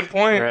stuck. Good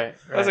point. Right.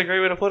 That's a great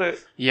way to put it.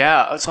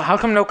 Yeah. So how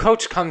come no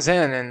coach comes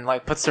in and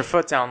like puts their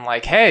foot down,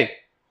 like, "Hey,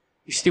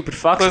 you stupid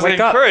fucks, Because they wake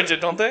up"? encourage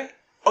it, don't they?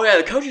 Oh yeah,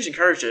 the coaches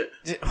encourage it.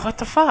 What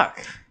the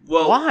fuck?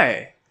 Well,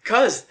 Why?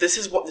 Because this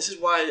is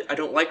why I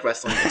don't like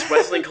wrestling. It's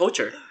wrestling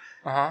culture.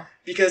 Uh huh.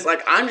 Because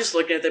like I'm just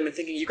looking at them and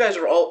thinking, you guys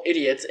are all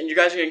idiots, and you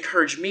guys are gonna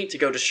encourage me to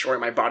go destroy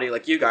my body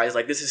like you guys.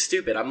 Like this is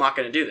stupid. I'm not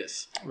gonna do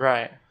this.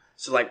 Right.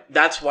 So like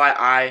that's why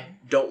I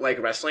don't like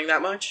wrestling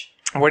that much.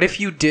 What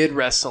if you did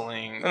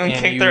wrestling And then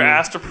kick their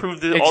ass to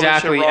prove that all this shit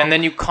exactly, wrong. and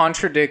then you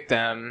contradict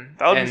them?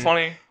 That would and be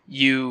funny.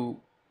 You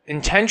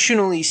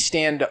intentionally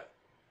stand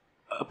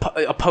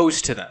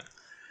opposed to them.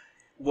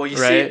 Well, you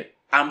Right. see,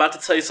 I'm about to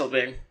tell you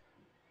something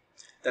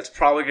that's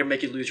probably gonna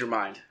make you lose your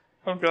mind.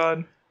 Oh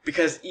god.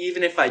 Because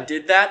even if I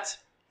did that,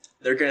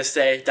 they're gonna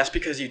say that's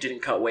because you didn't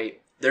cut weight.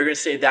 They're gonna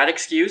say that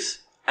excuse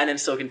and then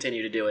still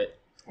continue to do it.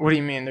 What do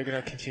you mean they're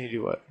gonna continue to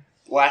do what?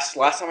 Last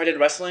time I did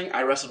wrestling,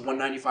 I wrestled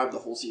 195 the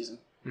whole season.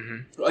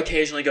 Mm-hmm.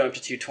 Occasionally going up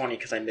to 220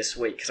 because I missed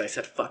weight because I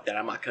said fuck that,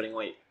 I'm not cutting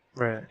weight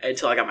Right.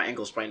 until I got my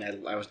ankle sprained.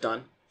 I was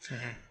done.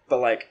 Mm-hmm. But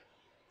like,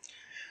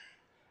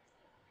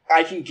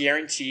 I can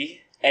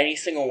guarantee any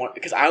single one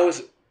because I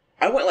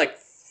went like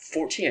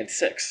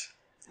 14-6.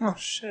 Oh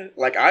shit.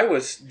 Like I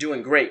was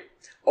doing great.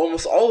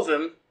 Almost all of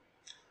them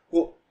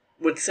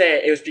would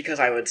say it was because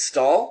I would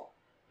stall,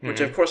 which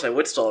Mhm. of course I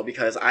would stall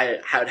because I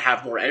would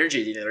have more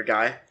energy than the other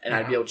guy, and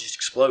I'd be able to just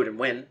explode and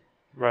win.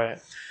 Right.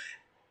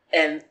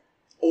 And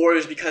or it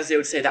was because they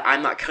would say that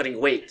I'm not cutting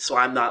weight, so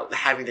I'm not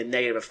having the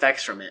negative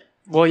effects from it.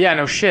 Well, yeah,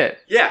 no shit.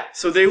 Yeah,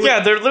 so they would. Yeah,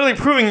 they're literally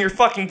proving your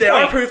fucking They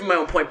point. are proving my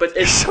own point, but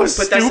it's So but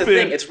that's the stupid.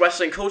 thing. It's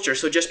wrestling culture.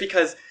 So just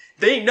because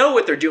they know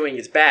what they're doing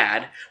is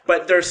bad,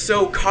 but they're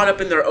so caught up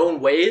in their own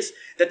ways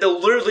that they'll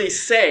literally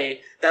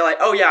say that, like,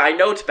 "Oh yeah, I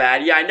know it's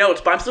bad. Yeah, I know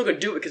it's, but I'm still gonna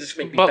do it because it's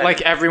gonna make me But better."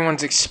 like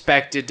everyone's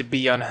expected to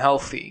be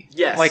unhealthy.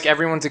 Yes. Like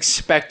everyone's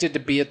expected to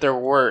be at their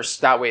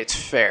worst. That way it's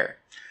fair.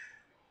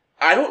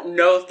 I don't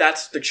know if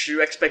that's the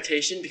true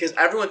expectation because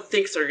everyone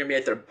thinks they're gonna be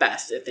at their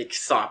best if they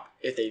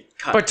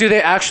cut. But do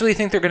they actually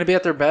think they're going to be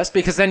at their best?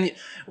 Because then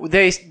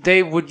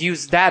they would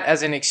use that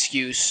as an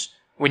excuse.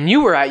 When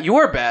you were at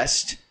your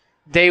best,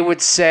 they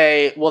would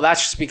say, well,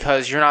 that's just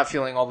because you're not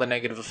feeling all the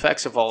negative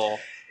effects of all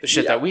the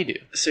shit Yeah. that we do.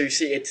 So you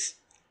see, it's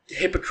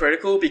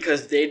hypocritical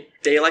because they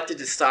like to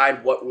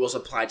decide what rules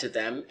apply to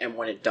them and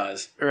when it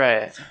does.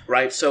 Right.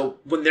 Right? So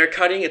when they're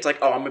cutting, it's like,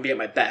 oh, I'm gonna be at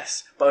my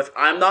best. But if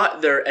I'm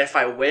not there, if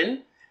I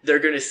win, they're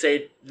gonna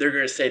say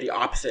the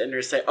opposite, and they're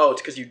gonna say, oh,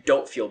 it's because you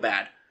don't feel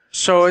bad.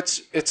 So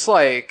it's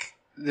like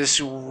this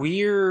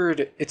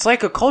weird. It's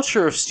like a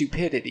culture of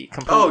stupidity.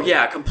 Completely. Oh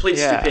yeah, complete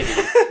Yeah.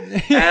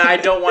 stupidity. And I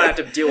don't want to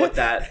have to deal with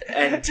that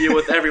and deal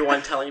with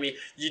everyone telling me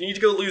you need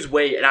to go lose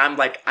weight, and I'm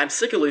like, I'm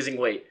sick of losing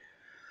weight.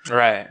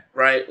 Right.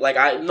 Right? Like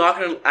I'm not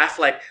gonna act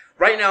like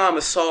right now. I'm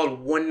a solid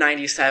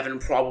 197,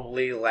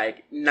 probably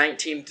like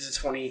 19 to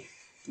 20,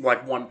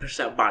 like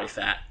 1% body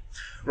fat.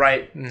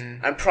 Right?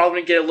 Mm-hmm. I'm probably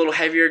gonna get a little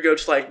heavier, go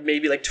to like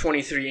maybe like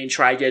 23 and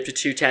try to get to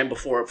 210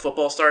 before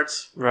football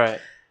starts. Right.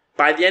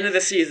 By the end of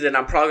the season,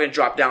 I'm probably gonna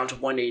drop down to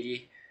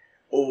 180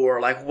 or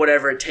like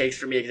whatever it takes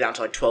for me to get down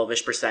to like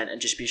 12-ish% and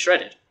just be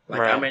shredded.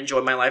 Like Right. I'm gonna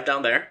enjoy my life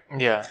down there,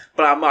 Yeah.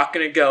 but I'm not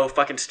gonna go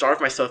fucking starve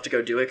myself to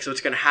go do it. Because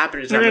what's gonna happen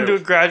is They're I'm gonna do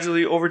it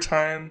gradually over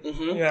time.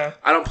 Mhm. Yeah,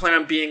 I don't plan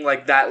on being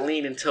like that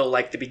lean until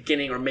like the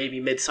beginning or maybe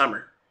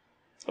midsummer.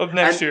 of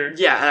next And- year.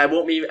 Yeah, and I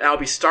won't be. I'll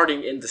be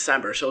starting in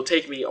December, so it'll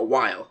take me a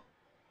while.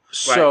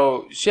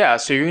 So yeah.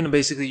 So you're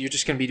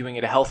just gonna be doing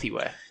it a healthy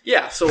way.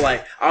 Yeah, so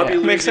like I'll be Yeah.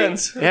 losing. Makes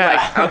sense. Yeah.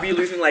 Like, I'll be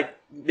losing like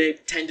maybe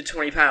 10 to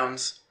 20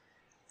 pounds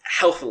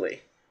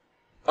healthily.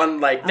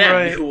 Unlike them,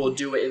 Right. who will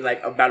do it in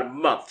like about a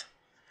month.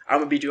 I'm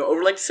gonna be doing it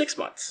over like 6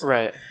 months.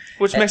 Right.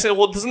 Which makes it.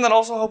 Well, doesn't that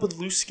also help with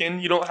loose skin?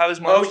 You don't have as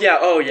much.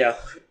 Oh yeah.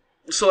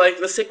 So like,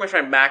 let's take my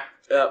friend Mac,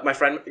 my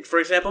friend for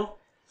example.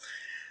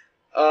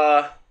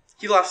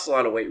 He lost a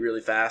lot of weight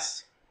really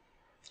fast.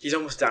 He's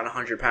almost down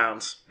 100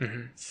 pounds.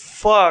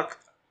 Fuck.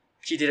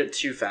 He did it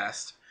too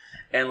fast,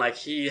 and like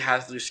he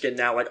has loose skin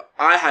now. Like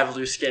I have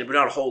loose skin, but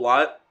not a whole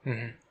lot.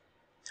 Mm-hmm.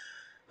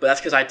 But that's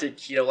because I did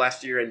keto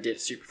last year and did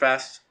it super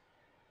fast.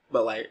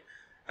 But like,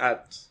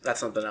 that's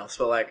something else.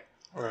 But like,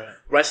 Right.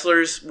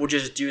 wrestlers will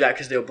just do that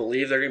because they'll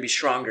believe they're gonna be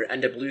stronger,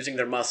 end up losing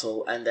their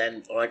muscle, and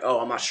then like, oh,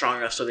 I'm not strong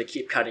enough, so they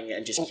keep cutting it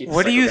and just keep.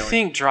 What the do you cycle going.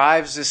 think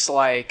drives this?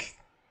 Like,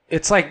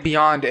 it's like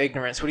beyond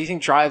ignorance. What do you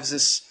think drives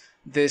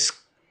this?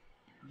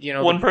 You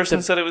know, One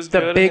person said it was the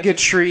good. and it's-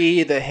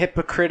 bigotry, the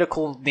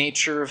hypocritical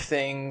nature of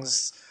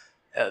things,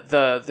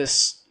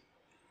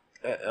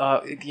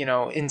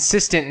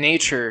 insistent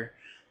nature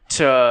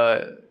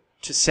to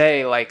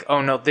say like,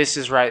 oh no, this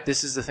is right,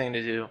 this is the thing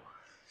to do.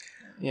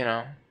 You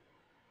know.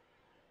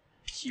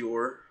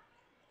 Pure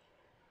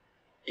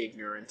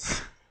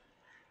ignorance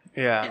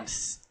Yeah. and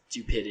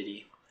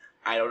stupidity.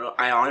 I don't know.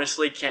 I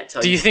honestly can't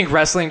tell Do you think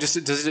wrestling does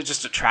it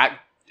just attract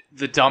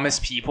the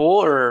dumbest people,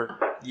 or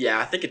Yeah,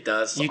 I think it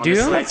does. You do?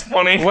 honestly. That's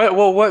funny.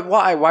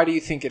 why do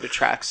you think it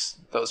attracts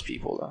those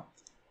people though?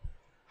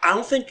 I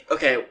don't think.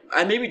 Okay,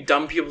 maybe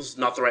dumb people's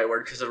not the right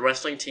word because the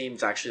wrestling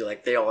teams actually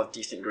like they all have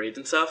decent grades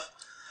and stuff.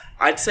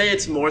 I'd say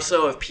it's more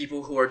so of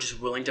people who are just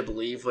willing to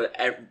believe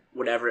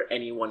whatever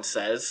anyone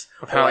says.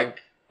 Or Kinda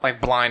like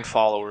blind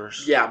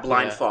followers. yeah,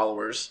 blind Yeah.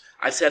 followers.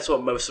 I'd say that's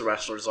what most of the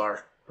wrestlers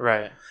are.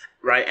 Right.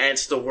 Right, and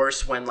it's the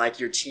worst when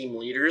like your team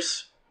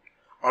leaders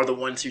are the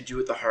ones who do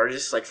it the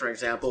hardest. Like for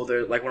example,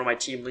 they're like one of my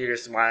team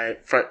leaders my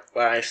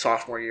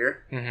sophomore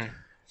year. Mm-hmm.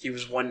 He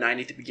was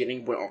 190 at the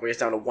beginning, went always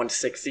down to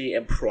 160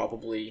 in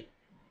probably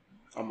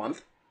a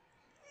month.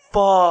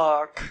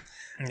 Fuck.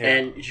 Yeah.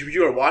 And if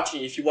you are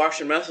watching, if you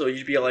watch him wrestle,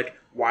 you'd be like,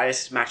 "Why is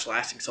this match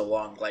lasting so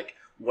long? Like,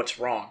 what's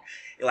wrong?"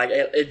 Like,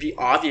 it'd be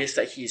obvious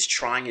that he's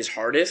trying his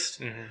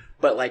hardest, Mm-hmm.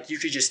 but like you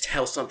could just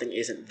tell something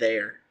isn't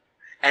there,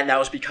 and that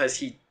was because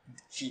he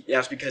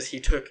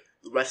took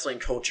the wrestling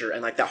culture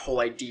and like that whole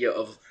idea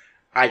of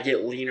I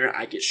get leaner,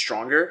 I get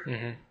stronger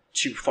Mm-hmm.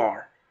 too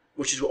far,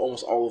 which is what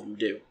almost all of them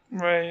do.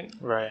 Right.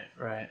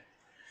 Right.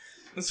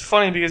 It's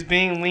funny because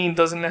being lean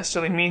doesn't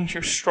necessarily mean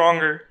you're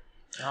stronger.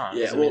 Oh,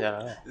 Yeah, doesn't mean well,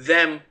 that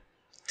at all.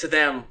 To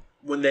them,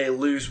 when they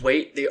lose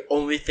weight, the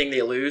only thing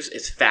they lose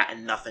is fat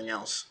and nothing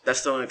else.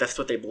 That's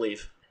what they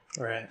believe.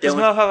 Right. The That's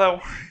only- not how that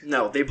works.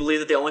 no, they believe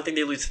that the only thing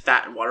they lose is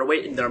fat and water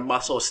weight, and their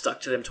muscle is stuck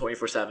to them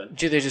 24/7.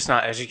 Do they just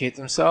not educate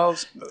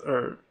themselves,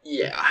 or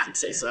Yeah, I'd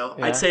say so.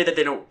 Yeah. I'd say that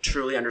they don't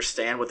truly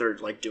understand what they're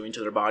like doing to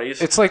their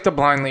bodies. it's like the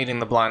blind leading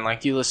the blind?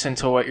 Like you listen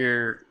to what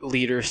your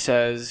leader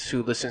says,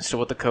 who listens to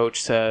what the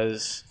coach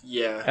says,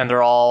 Yeah. and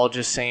they're all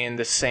just saying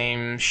the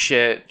same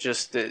shit.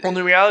 Just that. Well,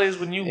 the reality is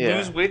when you Yeah.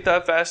 lose weight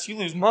that fast, you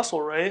lose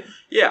muscle, right?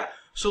 Yeah.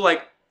 So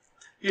like,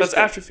 here's That's the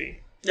thing. atrophy.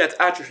 Yeah, it's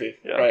atrophy.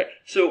 Yeah. Right.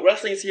 So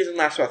wrestling season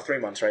lasts about 3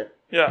 months, right?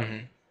 Yeah.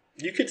 Mhm.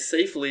 You could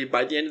safely,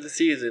 by the end of the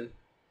season,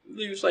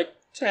 lose like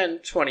 10,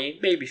 20,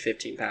 maybe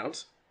 15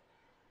 pounds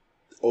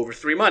over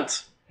 3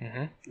 months.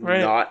 Mhm.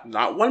 Right.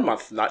 Not 1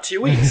 month, not 2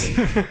 weeks.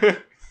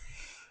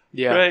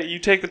 Yeah. Right. You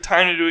take the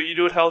time to do it. You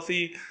do it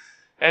healthy,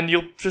 and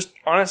you'll just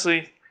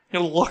honestly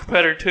you'll look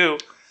better too.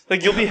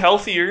 Like you'll be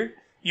healthier.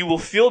 You will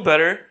feel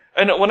better.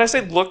 And when I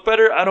say look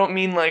better, I don't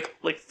mean like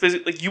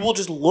physically. Like you will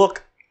just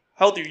look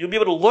healthier. You'll be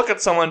able to look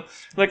at someone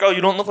like, oh,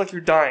 you don't look like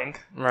you're dying.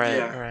 Right.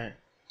 Yeah. Right.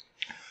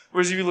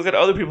 Whereas if you look at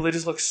other people, they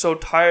just look so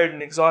tired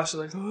and exhausted.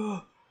 Like,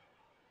 oh.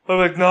 I'm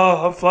like,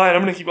 no, I'm fine.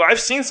 I'm gonna keep going. I've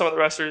seen some of the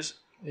wrestlers.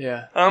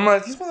 Yeah. And I'm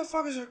like, these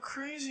motherfuckers are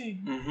crazy.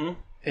 Mm-hmm.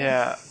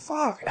 Yeah.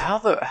 Fuck. How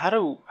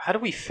do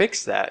we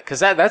fix that? Because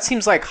that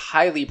seems like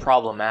highly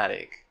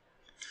problematic.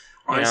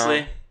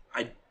 Honestly, know?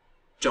 I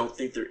don't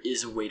think there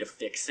is a way to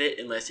fix it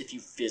unless if you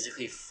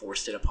physically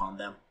forced it upon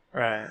them,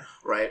 Right.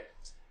 right?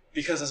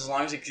 Because as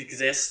long as it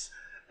exists,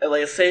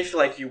 like say if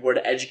like you were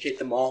to educate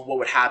them all, what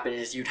would happen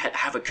is you'd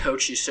have a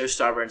coach who's so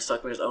stubborn and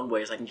stuck in his own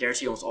ways. I can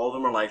guarantee almost all of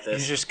them are like You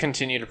this. just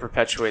continue to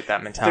perpetuate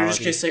that mentality. They're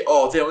just gonna say,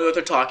 "Oh, they don't know what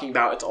they're talking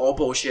about. It's all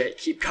bullshit.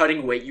 Keep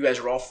cutting weight. You guys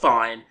are all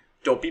fine.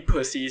 Don't be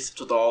pussies."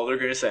 That's all they're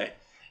gonna say.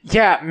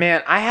 Yeah,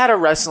 man, I had a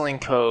wrestling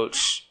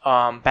coach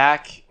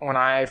back when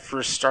I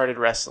first started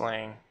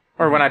wrestling,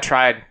 or when I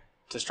tried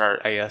to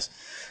start, I guess,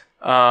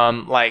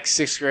 like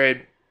 6th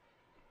grade.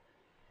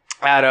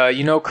 At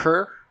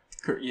Kerr?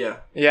 Yeah.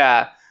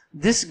 Yeah,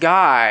 this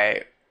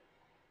guy,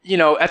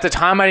 at the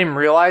time I didn't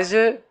realize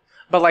it,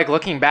 but like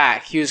looking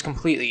back, he was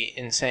completely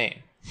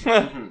insane.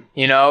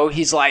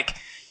 He's like,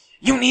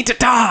 you need to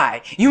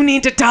die. You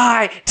need to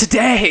die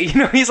today.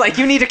 He's like,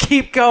 you need to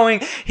keep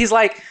going. He's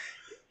like,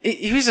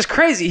 he was just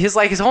crazy. His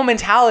whole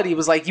mentality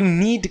was like, you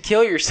need to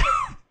kill yourself.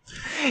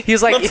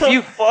 He's like,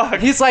 Fuck?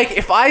 he's like,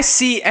 if I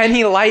see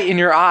any light in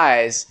your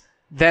eyes,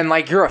 then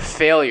like you're a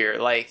failure.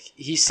 Like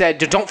he said,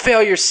 don't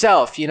fail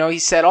yourself. He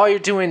said, all you're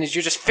doing is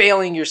you're just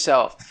failing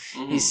yourself.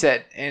 He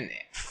said, and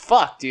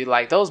fuck, dude,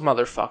 like those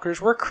motherfuckers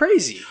were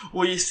crazy.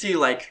 Well, you see,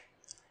 like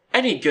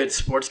any good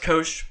sports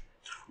coach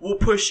will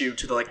push you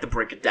to the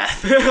brink of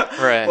death.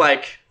 Right.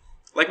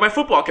 Like my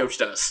football coach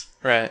does.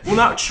 Right. Well,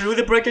 not truly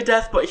the brink of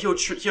death, but he'll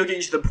get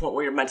you to the point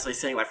where you're mentally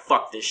saying like,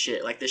 "Fuck this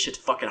shit! Like this shit's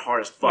fucking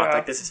hard as fuck! Yeah.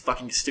 Like this is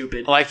fucking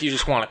stupid." Like you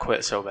just want to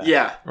quit so bad.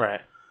 Yeah,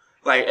 Right.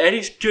 like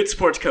any good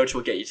sports coach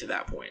will get you to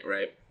that point,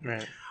 right?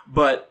 Right.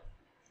 But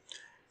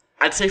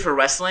I'd say for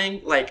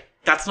wrestling, like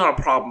that's not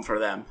a problem for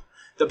them.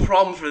 The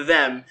problem for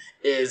them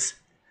is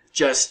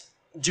just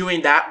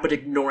doing that, but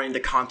ignoring the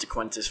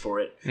consequences for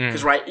it.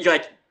 Because right, you're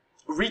like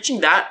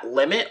reaching that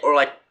limit, or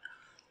like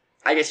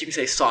I guess you can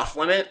say soft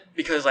limit,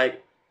 because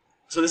like.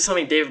 So this is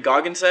something David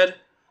Goggins said. I'm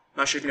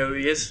not sure if you know who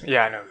he is.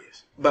 Yeah, I know he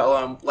is. But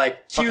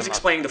he was him up.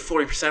 explaining the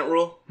 40%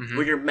 rule,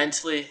 where you're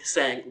mentally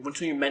saying,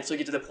 once you mentally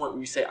get to the point where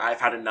you say, I've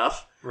had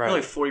enough, Right. you're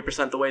only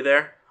 40% the way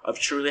there of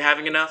truly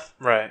having enough.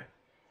 Right.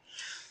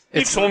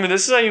 He told me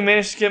this is how you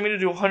managed to get me to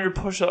do 100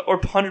 push-ups or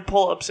 100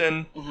 pull-ups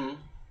in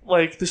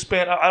like the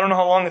span. I don't know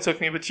how long it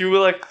took me, but you were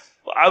like,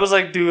 I was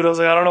like, dude, I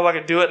don't know if I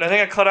could do it. And I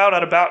think I cut out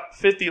at about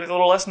 50, like a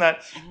little less than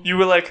that. You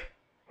were like,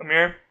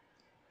 Amir,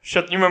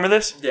 you remember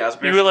this? Yeah, I was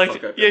You were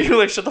like, you were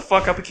like, shut the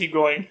fuck up and keep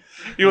going.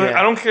 You were like, Yeah.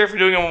 I don't care if you're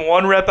doing them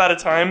 1 rep at a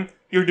time.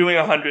 You're doing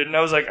 100. And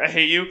I was like, I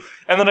hate you.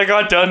 And then I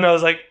got done and I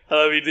was like, I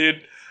love you,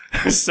 dude.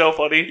 It was so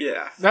funny.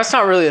 Yeah. That's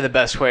not really the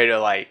best way to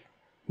like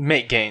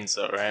make gains,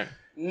 though, right?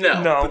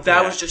 No, No. but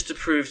that Yeah. was just to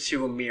prove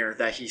to Amir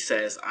that he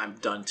says, I'm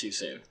done too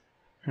soon.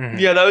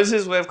 Yeah, that was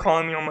his way of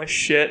calling me on my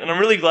shit. And I'm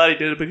really glad he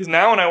did it because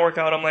now when I work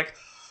out, I'm like,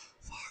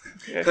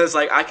 Because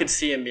I could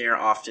see Amir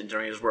often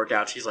during his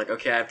workouts. He's like,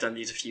 okay, I've done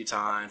these a few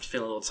times,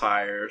 feeling a little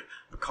tired,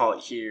 but call it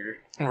here.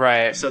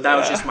 Right. So that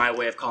was just my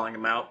way of calling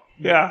him out.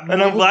 yeah.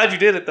 And I'm glad you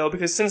did it though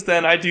because since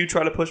then I do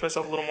try to push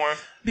myself a little more.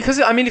 Because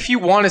I mean, if you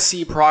want to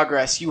see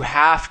progress, you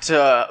have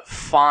to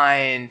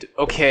find,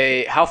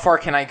 okay, how far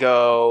can I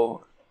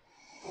go?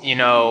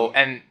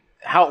 And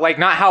how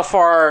not how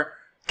far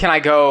can I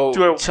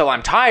go till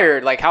I'm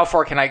tired? Like how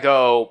far can I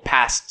go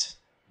past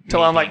Till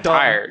me I'm, like, being done.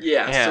 tired?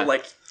 Yeah,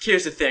 so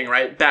here's the thing,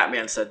 right?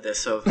 Batman said this,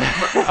 so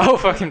Oh,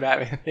 fucking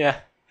Batman. Yeah.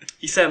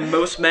 he said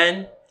most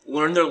men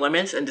learn their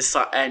limits and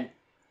decide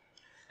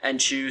and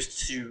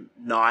choose to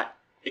not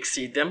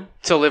exceed them.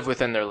 To live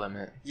within their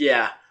limit.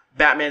 Yeah,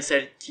 Batman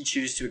said he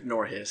chooses to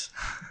ignore his.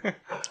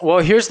 Well,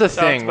 here's the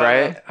thing,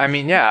 Batman. right? I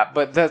mean, yeah,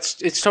 but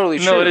it's totally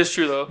true. No, it is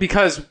true though.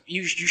 Because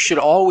you should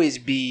always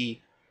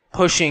be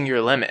pushing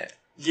your limit.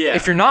 Yeah.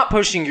 If you're not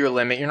pushing your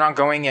limit, you're not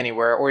going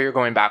anywhere, or you're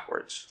going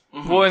backwards.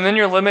 Well, and then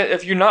your limit,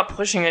 if you're not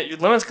pushing it, your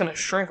limit's going to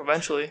shrink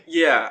eventually.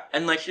 Yeah,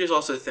 and like here's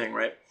also the thing,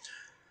 right?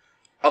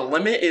 A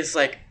limit is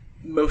like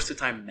most of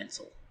the time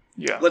mental.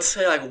 Yeah. Let's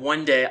say like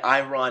one day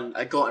I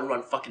go out and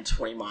run fucking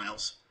 20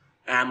 miles,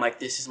 and I'm like,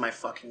 this is my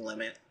fucking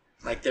limit.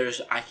 Like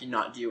I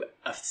cannot do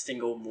a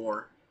single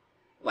more.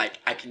 Like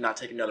I cannot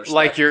take another step.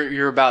 Like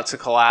you're about to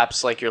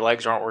collapse, like your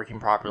legs aren't working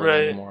properly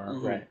Right. anymore.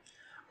 Mhm. Right.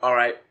 All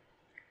right,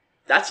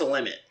 that's a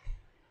limit,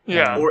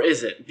 Yeah. or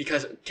is it?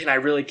 Because can I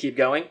really keep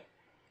going?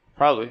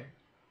 Probably.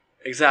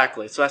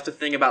 Exactly. So that's the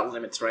thing about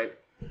limits, right?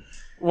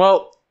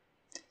 Well,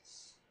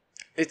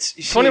 it's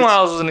you see, 20 it's-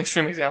 miles was an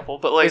extreme example,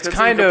 but like it's that's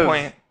kind a good of-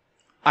 point.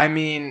 I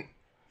mean,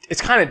 it's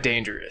kind of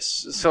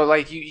dangerous. So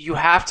like you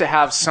have to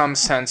have some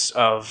sense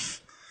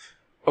of,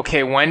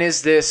 okay, when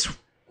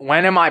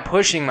am I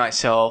pushing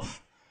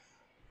myself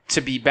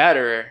to be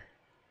better?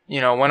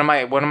 You know, when am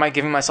I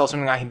giving myself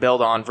something I can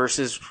build on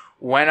versus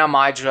when am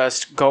I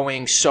just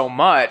going so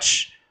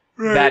much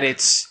that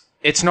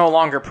it's no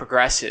longer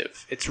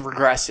progressive. It's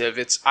regressive.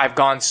 I've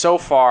gone so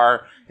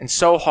far and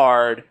so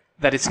hard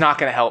that it's not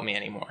going to help me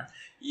anymore.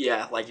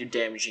 Yeah, like you're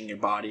damaging your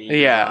body.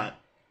 Yeah.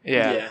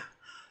 Yeah. Yeah.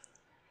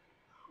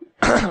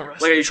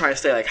 Like, are you trying to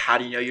say like, how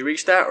do you know you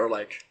reached that, or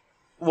like?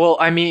 Well,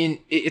 I mean,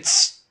 it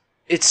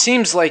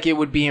seems like it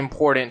would be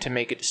important to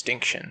make a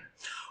distinction.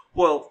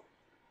 Well,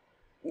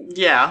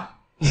 yeah.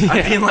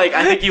 I mean, like,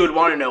 I think you would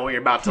want to know when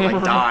you're about to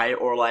like die,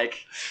 or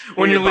like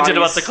When you're your legit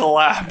about body's to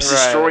collapse. Right.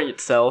 destroying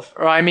itself.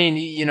 Or I mean,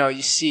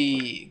 you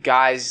see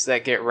guys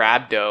that get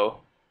rhabdo,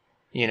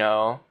 you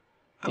know,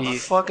 What the You-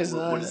 fuck is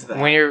that? What is that?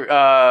 when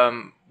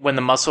you're when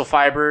the muscle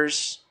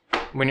fibers,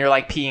 when you're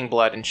like peeing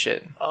blood and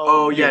shit.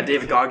 Oh yeah,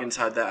 David Goggins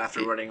had that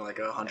after running like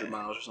 100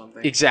 miles or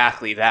something.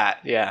 Exactly that.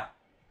 Yeah.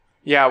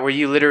 Yeah, where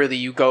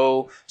you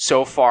go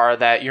so far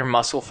that your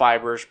muscle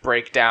fibers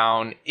break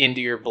down into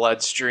your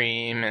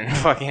bloodstream and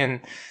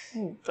fucking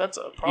Ooh, that's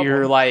a problem.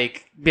 you're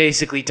like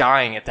basically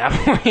dying at that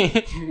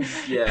point.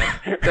 Yeah.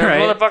 That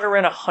right? motherfucker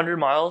ran 100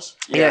 miles.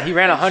 Yeah, he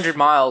ran 100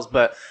 miles,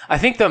 but I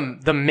think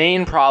the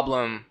main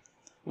problem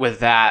with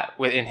that,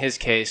 in his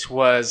case,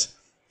 was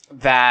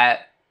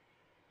that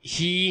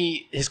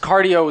his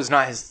cardio was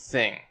not his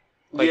thing.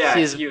 Like yeah,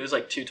 his, he was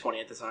like 220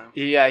 at the time.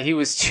 yeah, he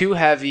was too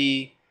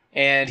heavy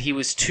and he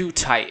was too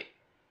tight.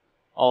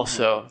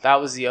 Also, that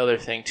was the other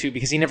thing too,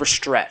 because he never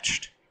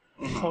stretched.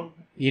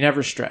 He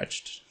never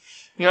stretched.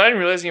 You know, I didn't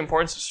realize the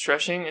importance of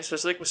stretching,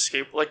 especially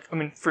like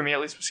with for me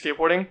at least with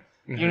skateboarding.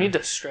 You need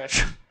to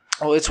stretch.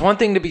 Well, it's one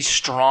thing to be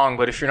strong,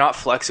 but if you're not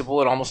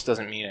flexible, it almost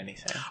doesn't mean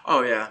anything.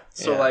 Oh yeah.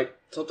 So Yeah. like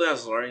something I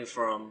was learning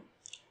from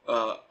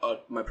one of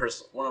my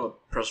personal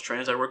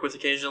trainers I work with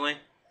occasionally.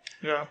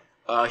 Yeah.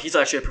 He's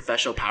actually a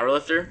professional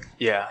powerlifter,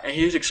 Yeah. and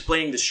he was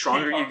explaining the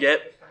stronger you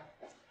get,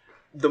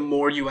 the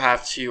more you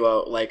have to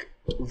like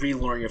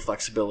relearn your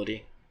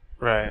flexibility.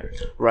 Right.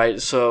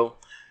 Right. So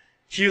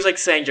he was like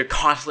saying you're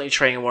constantly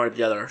training one or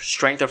the other,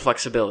 strength or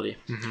flexibility.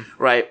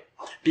 Right.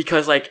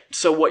 Because like,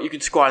 so what, you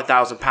can squat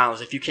 1,000 pounds.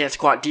 If you can't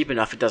squat deep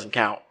enough, it doesn't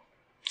count.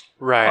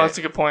 Right. Oh, that's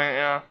a good point.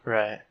 Yeah.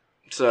 Right.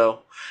 So,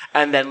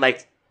 and then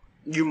like,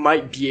 you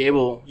might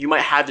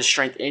have the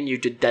strength in you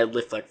to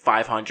deadlift like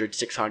 500,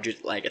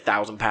 600, like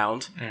 1,000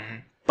 pounds.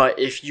 But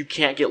if you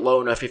can't get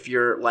low enough, if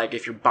your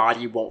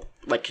body won't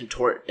like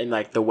contort in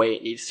like the way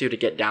it needs to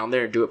get down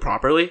there and do it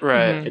properly,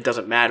 Right. it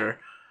doesn't matter.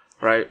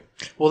 Right.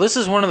 Well, this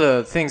is one of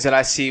the things that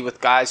I see with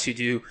guys who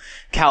do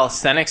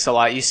calisthenics a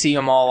lot. You see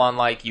them all on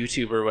like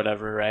YouTube or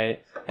whatever,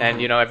 right?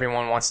 And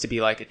everyone wants to be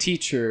like a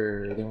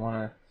teacher. They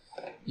want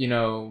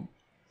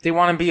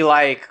to, be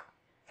like,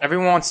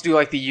 everyone wants to do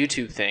like the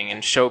YouTube thing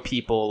and show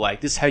people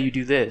like this is how you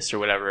do this or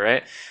whatever,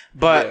 right?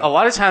 But Yeah. a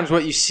lot of times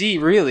what you see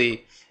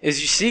really is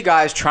you see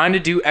guys trying to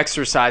do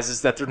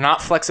exercises that they're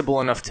not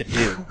flexible enough to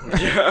do,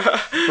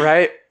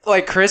 right?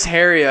 Like Chris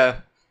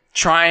Heria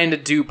trying to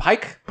do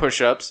pike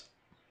push-ups,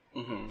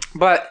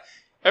 but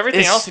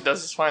Everything It's- else he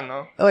does is fine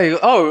though. like,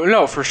 oh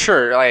no, for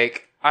sure.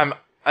 Like, I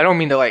don't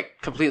mean to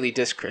like completely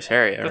diss Chris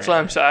Heria. That's right? why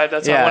I'm sad.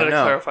 That's why I wanted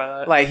to clarify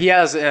that. Like, he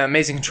has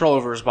amazing control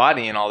over his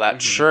body and all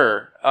that,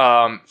 sure.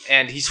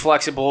 And he's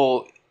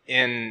flexible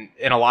in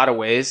a lot of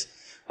ways.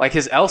 Like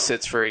his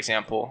L-sits, for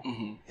example.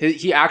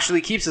 He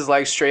actually keeps his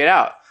legs straight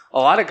out. A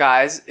lot of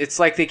guys, it's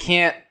like they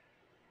can't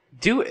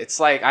do it. It's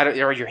like,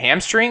 or your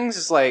hamstrings?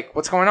 It's like,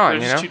 what's going on,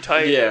 They're just too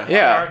tight. Yeah.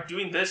 Yeah. I'm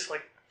doing this,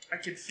 like, I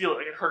can feel it.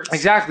 Like, it hurts.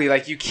 Exactly.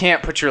 Like, you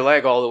can't put your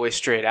leg all the way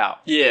straight out.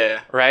 Yeah.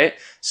 Right?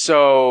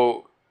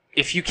 So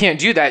if you can't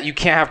do that, you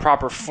can't have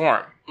proper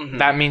form. Mhm.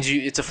 That means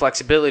it's a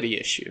flexibility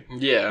issue.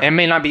 Yeah. It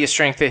may not be a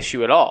strength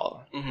issue at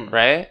all,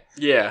 right?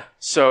 Yeah.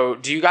 So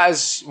do you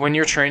guys, when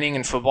you're training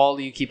in football,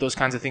 do you keep those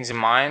kinds of things in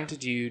mind?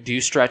 Do you do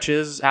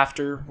stretches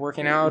after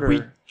working out? Or?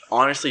 We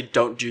honestly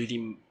don't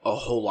do a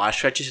whole lot of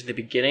stretches in the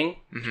beginning.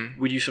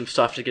 We do some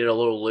stuff to get it a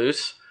little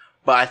loose.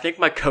 But I think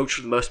my coach,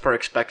 for the most part,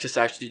 expects us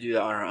to actually do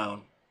that on our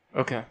own.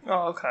 Okay.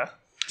 Oh, okay.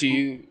 Do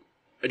you...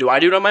 Do I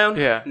do it on my own?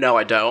 Yeah. No,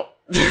 I don't.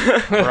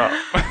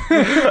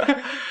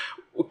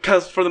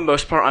 Because for the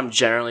most part, I'm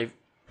generally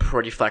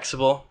pretty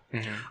flexible.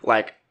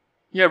 Like,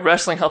 Yeah,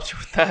 wrestling helps you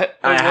with that.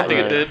 I That's one thing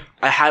it have- did.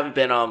 I haven't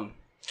been I'm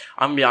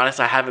gonna be honest,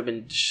 I haven't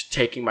been just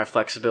taking my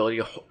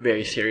flexibility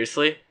very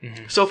seriously.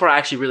 So far,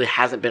 actually, really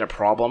hasn't been a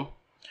problem.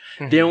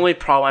 The only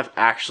problem I've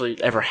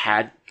actually ever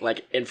had,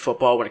 like in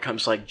football, when it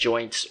comes to like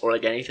joints or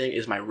like anything,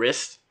 is my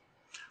wrist,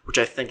 which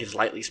I think is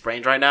lightly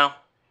sprained right now.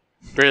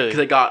 Really? Because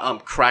it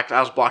got cracked. I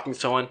was blocking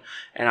someone,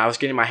 and I was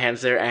getting my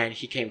hands there, and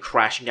he came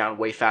crashing down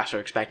way faster,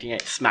 expecting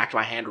it. Smacked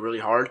my hand really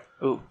hard.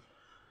 Ooh.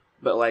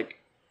 But like,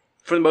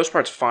 for the most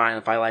part, it's fine.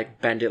 If I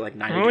like bend it like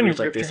 90 Remember when you degrees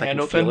like ripped this, your I hand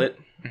can open? feel it.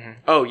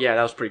 Oh yeah,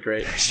 that was pretty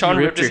great. Sean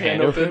You ripped his ripped your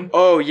hand hand open.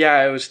 Oh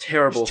yeah, it was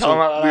terrible. Just tell him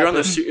how that we were on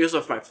the happened. it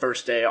was my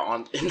first day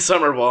in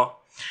summer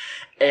ball,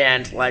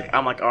 and like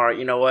I'm like, all right,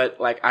 you know what?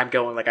 Like I'm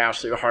going like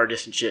absolutely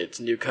hardest and shit. It's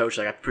a new coach.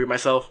 Like I have to prove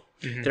myself.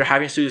 They're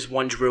having us do this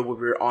one drill where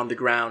we were on the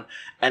ground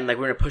and like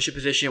we're in a push-up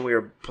position. We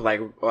were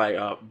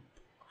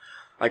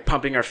like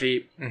pumping our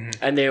feet,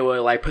 and they would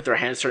like put their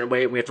hands a certain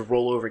way, and we have to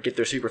roll over and get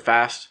there super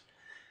fast.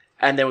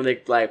 And then when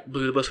they like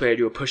blew the bus, we had to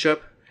do a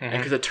push-up, and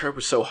because the turf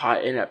was so hot,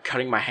 it ended up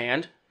cutting my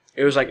hand.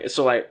 It was like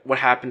so like what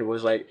happened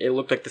was like it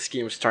looked like the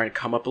skin was starting to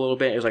come up a little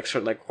bit. It was like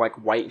certain like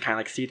white and kind of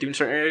like see through in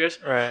certain areas.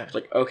 Right. It's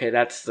like okay,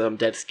 that's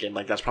dead skin.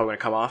 Like that's probably gonna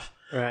come off.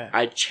 Right.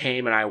 I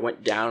came and I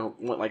went down,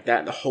 went like that,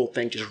 and the whole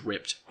thing just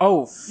ripped.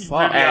 Oh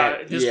fuck.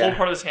 Yeah, this Yeah. whole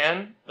part of his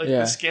hand, like Yeah.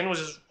 the skin was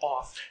just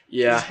off.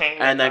 Yeah, Just hanging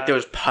and like like there that.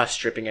 was pus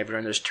dripping everywhere,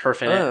 and there's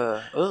turf in it.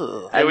 Ugh.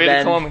 Yeah, And we had to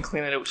then- come home and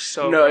clean it. It was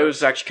so. No, it gross.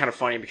 was actually kind of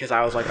funny because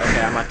I was like, okay,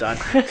 I'm not done.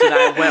 So then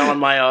I went on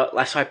my,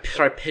 so I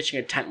started pitching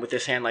a tent with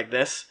this hand like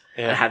this,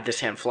 and I Yeah. had this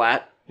hand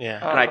flat,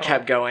 Yeah. and I Oh.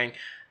 kept going,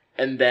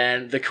 and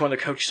then when the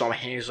coach saw my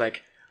hand, he was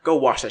like, go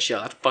wash that shit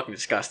out. That's fucking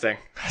disgusting.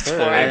 That's Yeah.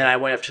 funny. And then I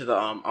went up to the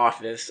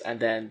office, and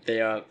then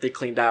they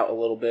cleaned out a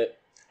little bit.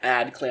 I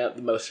had to clean out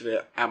the most of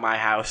it at my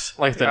house.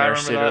 Like the Yeah, I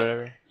nurse did or remember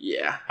whatever.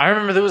 Yeah. I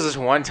remember there was this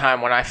one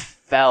time when I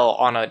fell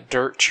on a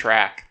dirt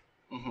track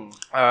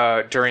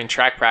during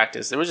track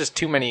practice. There was just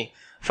too many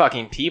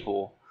fucking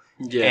people,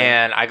 Yeah.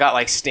 and I got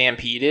like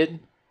stampeded.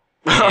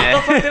 What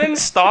the fuck? They didn't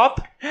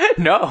stop.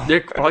 No. They're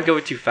probably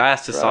going too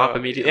fast to stop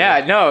immediately.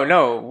 Yeah, no,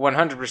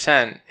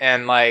 100%.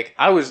 And like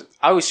I was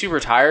super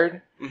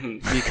tired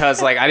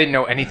because like I didn't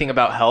know anything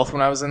about health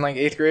when I was in like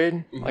 8th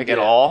grade, like at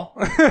Yeah. all.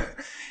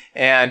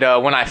 And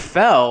when I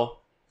fell,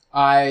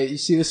 you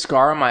see the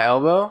scar on my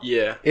elbow?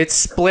 Yeah. It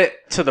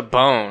split to the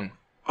bone.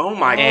 Oh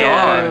my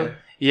And god.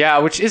 yeah,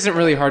 which isn't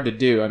really hard to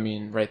do. I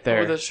mean, right there.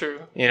 Oh, that's true.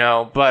 You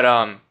know, but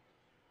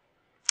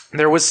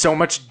there was so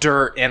much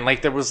dirt, and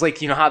like there was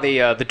like, you know how they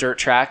the dirt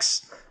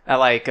tracks at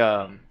like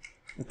at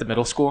the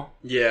middle school,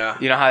 Yeah.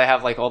 you know how they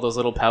have like all those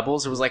little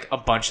pebbles. There was like a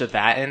bunch of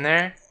that in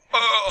there,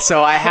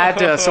 so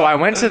I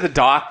went to the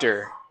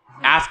doctor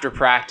after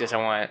practice.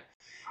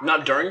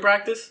 Not during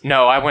practice?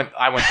 I went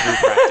through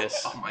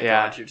practice. Oh my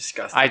Yeah. god, you're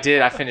disgusting.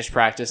 I finished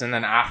practice, and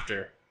then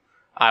after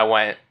I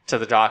went to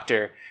the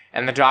doctor,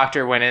 and the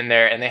doctor went in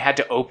there, and they had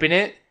to open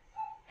it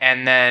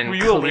and then Were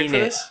you awake clean for it.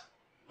 this?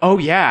 Oh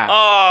yeah.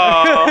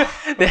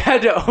 Oh. They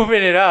had to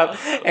open it up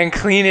and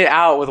clean it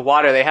out with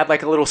water. They had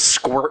like a little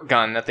squirt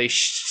gun that they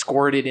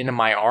squirted into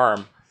my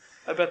arm.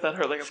 I bet that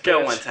hurt like a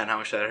Scale bitch. 1 to 10, how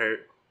much did that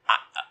hurt?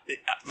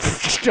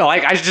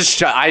 Like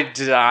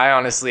I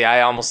honestly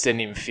almost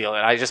didn't even feel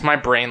it. My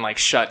brain like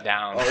shut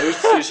down.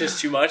 It was just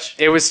too much?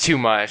 It was too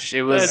much.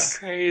 It was That's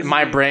crazy.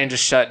 my brain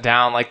just shut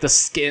down. Like the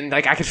skin,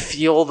 like I could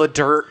feel the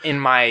dirt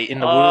in the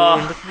Oh.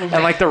 wound,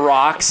 and like the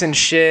rocks and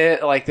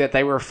shit. Like that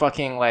they were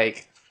fucking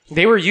like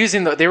they were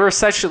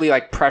essentially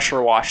like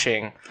pressure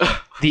washing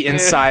the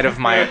inside of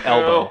my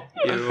elbow.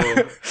 When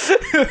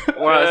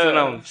I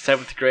was in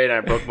 7th grade and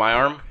I broke my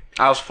arm,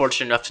 I was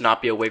fortunate enough to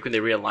not be awake when they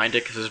realigned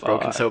it because it was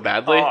broken so Oh,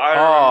 badly. I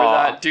remember Oh.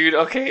 that, dude.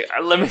 Okay,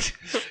 let me.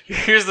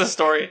 Here's the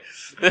story.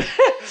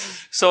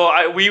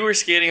 So we were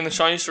skating, and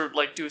Sean used to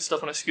like do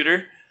stuff on a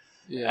scooter,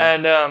 Yeah.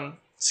 and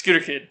scooter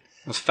kid.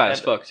 I was fat as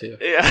fuck too.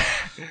 Yeah,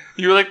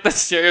 you were like the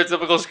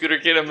stereotypical scooter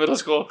kid in middle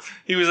school.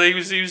 He was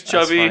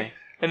chubby, funny.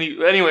 and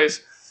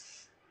anyways.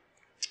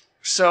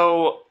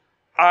 So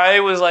I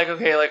was like,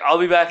 okay, like I'll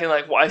be back in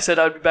I said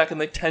I'd be back in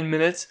like 10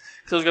 minutes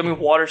because I was gonna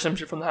be water some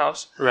shit from the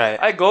house. Right.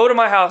 I go to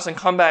my house and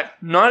come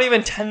back not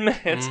even 10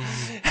 minutes.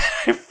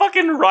 I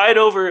fucking ride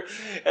over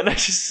and I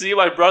just see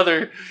my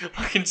brother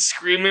fucking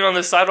screaming on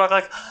the sidewalk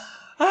like,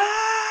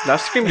 ah! Now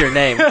scream your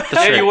name.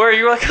 Yeah, you were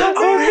like, I'm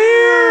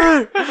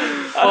here!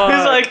 I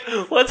was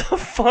like, what the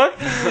fuck?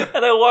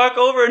 And I walk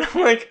over and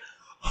I'm like,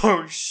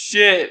 oh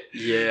shit.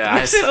 Yeah.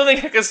 I said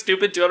something like a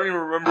stupid too, I don't even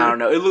remember. I don't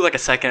know. It looked like a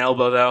second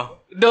elbow though.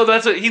 No,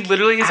 that's what he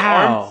literally his Ow.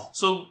 arm.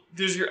 So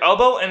there's your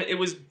elbow, and it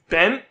was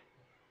bent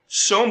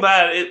so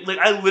bad.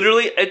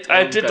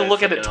 I did to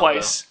look at it Fucking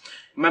twice.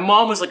 My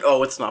mom was like,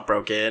 "Oh, it's not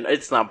broken.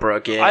 It's not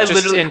broken." I Just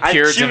literally- in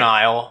pure she-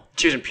 denial.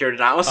 She was in pure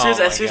denial. As Oh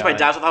soon as my my God.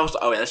 dad was, I was,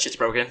 oh yeah, that shit's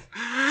broken.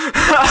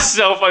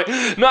 So funny.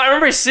 No, I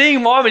remember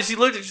seeing mom, and she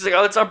looked at. She's like,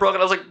 "Oh, it's not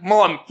broken." I was like,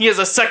 "Mom, he has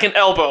a second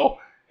elbow.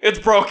 It's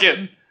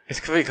broken." It's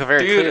very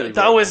clearly. Dude, that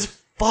broken. was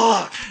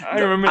fuck. I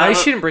remember I that.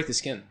 shouldn't break the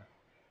skin.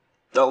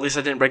 At least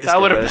I didn't break the That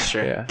skin. would've but been- that's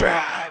true. Yeah.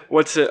 bad.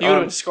 What's it? You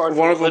would've been scarred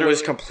One for of them was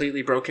literally-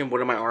 completely broken. One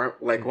of my arm,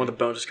 like one of the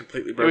bones, was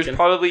completely It was broken.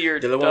 probably your.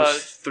 The other one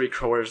was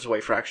 3/4 way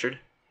fractured.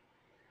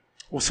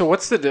 So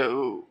what's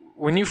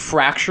when you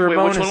fracture a Wait,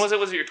 bone? which one was it?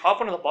 Was it your top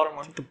one or the bottom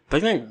one? I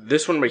think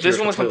this one right This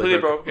here one was completely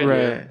broken.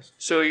 Right.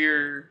 So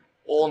your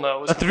ulna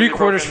was A completely 3/4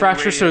 broken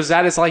fracture. and So is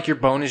that like your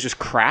bone is just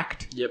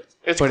cracked? Yep.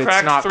 it's but it's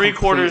cracked not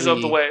 3/4 of the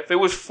completely- way. If it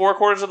was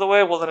 4/4 of the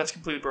way, well then it's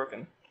completely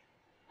broken.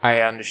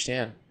 I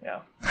understand. Yeah.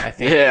 I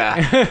think.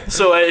 Yeah.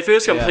 So if it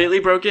was Yeah. completely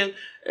broken,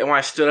 and when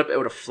I stood up, it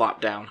would have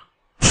flopped down.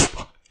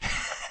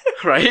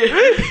 Right?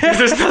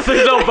 There's nothing,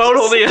 no bone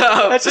holding it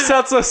up. That just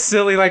sounds so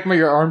silly. Like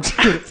your arms,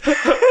 But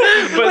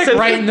like since-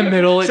 right in the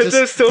middle. It Since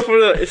just it's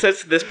still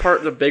since this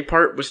part, the big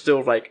part was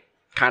still like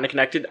kind of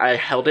connected. I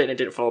held it and it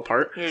didn't fall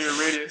apart. Yeah, your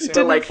radius. Yeah.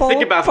 But, like,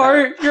 think about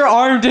apart. Your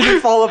arm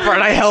didn't fall apart.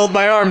 I held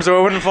my arm so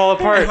it wouldn't fall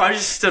apart. If I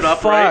just stood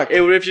up right, Fuck. it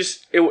would have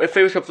if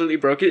it was completely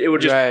broken, it would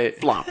just Right.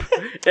 flop.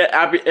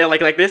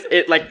 Like this,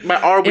 like my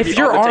arm would be If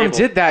your on the arm table.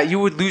 did that, you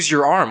would lose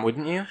your arm,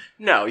 wouldn't you?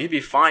 No, you'd be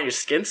fine. Your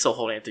skin's still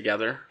holding it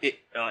together.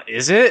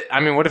 Is it? I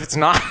mean, what if it's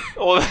not?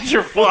 Well, that's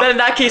your Well, fault. then in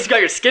that case, you got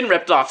your skin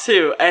ripped off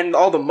too, and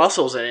all the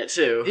muscles in it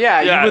too.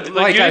 Yeah, Yeah, you would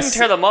like you I didn't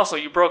tear the muscle,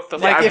 you broke the.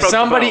 like I if broke the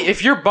somebody, bone.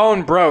 if your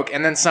bone broke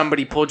and then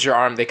somebody pulled your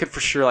arm, they could for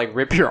sure like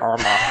rip your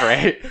arm off,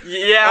 right?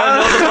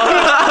 Yeah.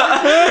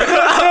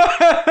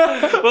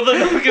 well,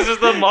 because there's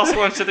the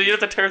muscle and shit that you have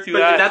to tear through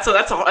But that.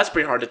 that's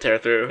pretty hard to tear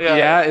through.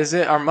 Yeah. Is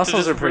it? Our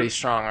muscles just are pretty rip-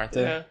 strong, aren't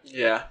they? Yeah.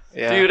 Yeah.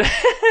 Yeah.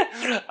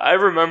 Dude, I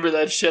remember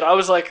that shit. I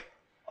was like,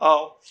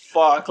 oh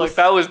fuck, like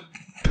that was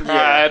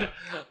bad.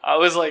 I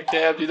was like,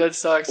 damn, dude, that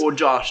sucks. Well,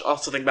 Josh,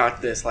 also think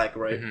about this, like,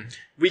 right? Mm-hmm.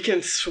 We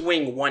can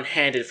swing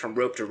one-handed from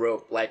rope to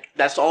rope. Like,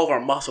 that's all of our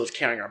muscles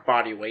carrying our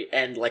body weight,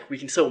 and like we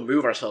can still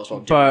move ourselves while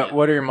doing But it.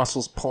 what are your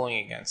muscles pulling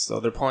against though?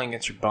 They're pulling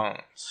against your bones.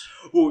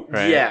 Well,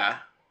 Right. yeah,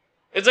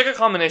 It's like a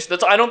combination.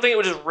 That's. I don't think it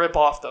would just rip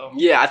off though.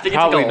 yeah. I think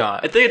Probably it'd take not.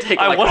 I think it'd take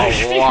I like wonder a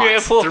if lot you'd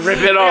be able to rip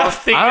it I gotta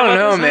off. think I don't about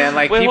know, this. man,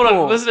 like, wait, hold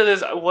people- on. Listen to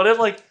this. What if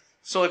like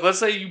so like let's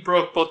say you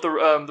broke both the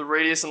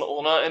radius and the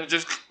ulna and it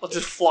just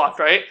flopped,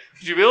 right?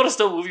 Would you be able to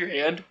still move your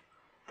hand?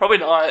 Probably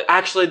not.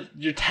 Actually,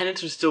 your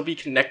tendons would still be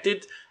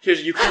connected.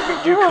 Here's you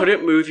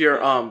couldn't move your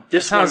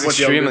this one Sounds would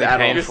be able to move extremely at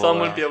all. Your painful. thumb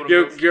wouldn't be able to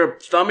Your move. your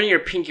thumb and your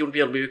pinky would be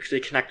able to move because they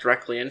connect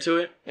directly into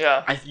it.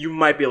 Yeah. You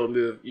might be able to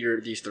move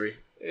these three.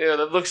 Yeah,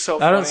 that looks so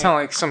That funny. doesn't sound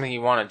like something you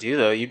want to do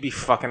though. You'd be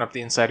fucking up the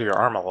inside of your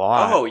arm a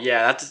lot. Oh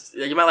yeah, that's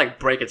you might like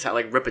break a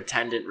like rip a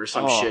tendon or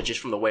some Oh. shit just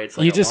from the way it's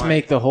like. you just aligned.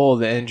 make the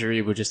injury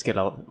would just get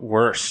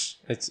worse.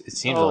 It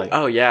seems Oh. like.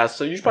 Oh yeah,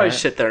 so you should probably Right.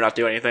 sit there and not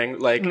do anything.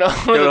 Like No,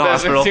 go to the the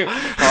best hospital. thing too.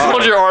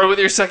 Hold your arm with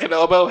your second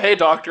elbow. Hey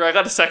doctor, I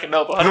got a second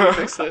elbow. How do we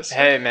fix this?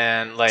 Hey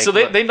man, like. So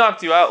they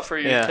knocked you out for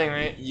your Yeah. thing,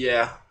 right?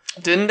 Yeah.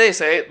 Didn't they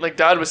say like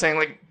Dad was saying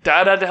like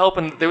Dad had to help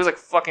and there was like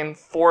fucking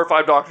 4 or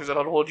 5 doctors that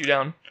had to hold you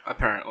down.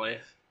 Apparently.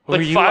 were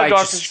like you 5 like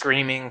doctors- just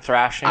screaming,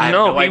 thrashing? I have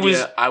No, no he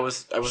idea. I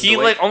was. He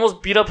awake. like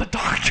almost beat up a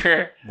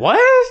doctor. What?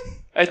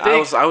 I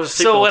think. I was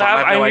sick So the whole what time.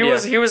 happened? I have no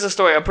idea. Here was the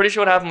story. I'm pretty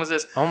sure what happened was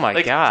this. Oh my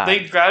Like god. they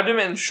grabbed him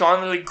and Sean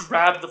literally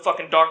grabbed the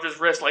fucking doctor's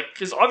wrist, like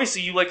because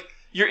obviously you like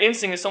your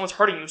instinct if someone's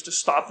hurting you is to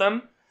stop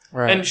them,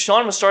 right. and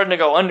Sean was starting to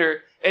go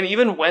under, and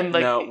even when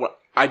like No,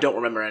 I don't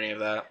remember any of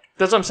that.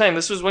 that's what I'm saying.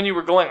 This was when you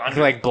were going He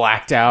under. like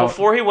blacked out.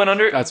 Before he went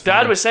under, That's Dad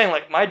funny. was saying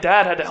like my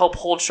dad had to help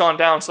hold Sean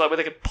down so that way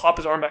they could pop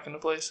his arm back into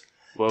place.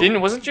 Whoa.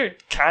 Wasn't your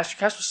cast? Your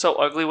cast was so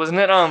ugly, wasn't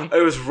it?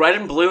 It was red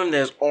and blue, and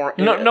there's orange.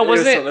 No,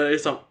 wasn't it-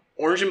 There's some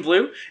orange and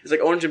blue. It's like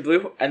orange and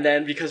blue, and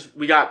then because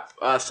we got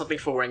something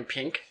for wearing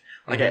pink,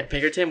 like Mm-hmm. at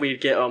Pinkerton, we'd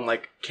get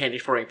like candy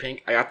for wearing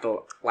pink. I got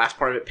the last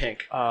part of it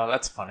pink. Oh,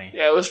 that's funny.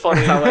 Yeah, it was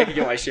funny. I like to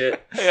get my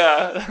shit.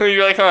 Yeah,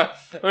 you're like, huh?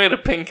 We had a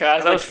pink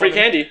cast. That was free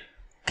funny. candy.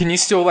 Can you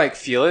still like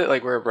feel it,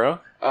 like where it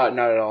broke? Not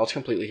at all. It's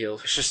completely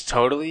healed. It's just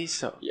totally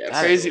so. Yeah,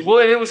 that's Crazy. Well,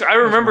 and it was. I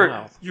remember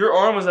wild. your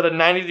arm was at a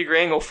 90-degree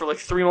angle for like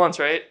 3 months,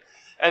 right?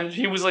 And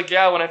he was like,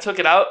 "Yeah, when I took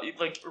it out,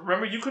 like,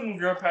 remember you couldn't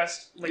move your arm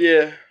past, like,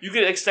 Yeah. you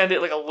could extend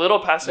it like a little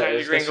past the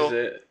 90-degree This angle,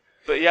 is it.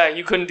 but yeah,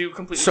 you couldn't do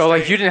completely. So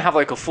like straight. you didn't have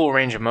like a full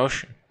range of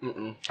motion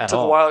Mm-mm. at took a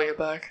all. while to get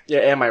back.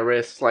 Yeah, and my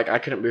wrist. Like I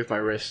couldn't move my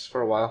wrist for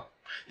a while.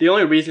 The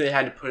only reason they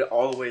had to put it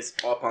all the way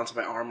up onto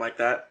my arm like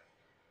that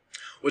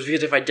was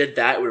because if I did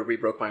that, it would have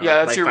re-broke my arm. Yeah,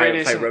 that's like your if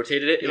radius I and-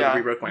 rotated it, it yeah. would have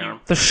re-broke my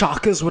arm. The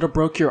shakas would have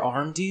broke your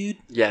arm, dude.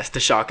 Yes, the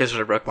shockers would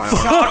have broke my arm.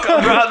 Fuck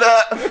about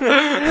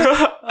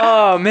that.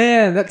 Oh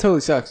man, that totally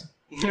sucks.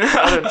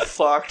 I'd been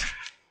fucked.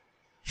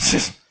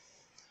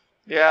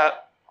 Yeah.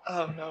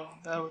 Oh no,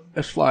 that would.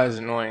 This fly is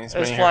annoying. It's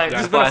flying.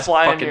 There's been a Fly's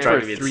fly in fucking here.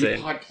 driving me For 3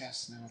 insane.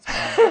 podcasts now. It's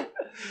fine.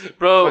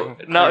 Bro,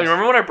 Fucking no, crazy. you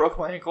remember when I broke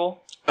my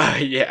ankle?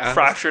 Yeah.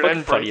 Fractured Fucking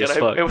and broke funny it. as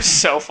fuck. It was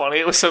so funny.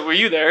 It was so. Were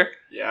you there?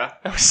 Yeah.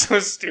 That was so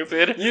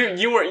stupid.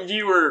 You were.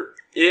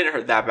 It didn't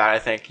hurt that bad. I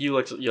think you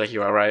looked like you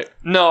were alright.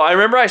 No, I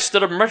remember I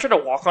stood up. Remember I tried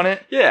to walk on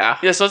it? Yeah.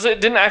 Yeah, so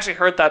it didn't actually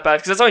hurt that bad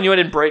because that's how I knew I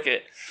didn't break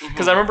it.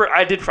 Because I remember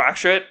I did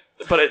fracture it,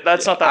 but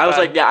that's not that bad. I was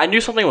like, yeah, I knew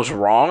something was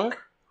wrong.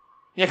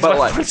 yeah, but because my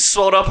like- foot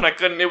swelled up and I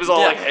couldn't. It was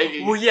all yeah. like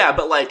hanging. Well, yeah,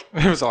 but like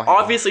It was all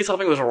obviously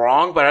something was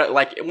wrong. But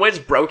like when it's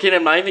broken,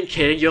 I'm not even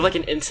kidding. You have like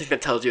an instinct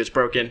that tells you it's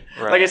broken.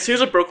 Right. Like as soon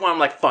as it broke one, I'm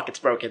like, fuck, it's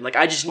broken. Like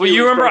I just. Well, knew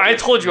you it was remember I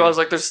broken. told you I was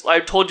like, I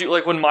told you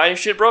like when my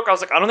shit broke, I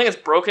was like, I don't think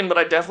it's broken, but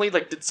I definitely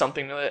like did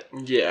something to it.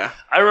 Yeah.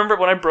 I remember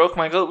when I broke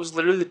my ankle, it was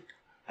literally,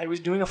 I was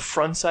doing a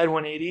frontside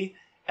 180,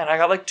 and I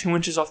got like 2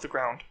 inches off the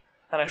ground,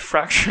 and I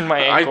fractured my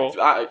ankle.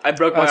 I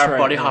broke my That's arm right,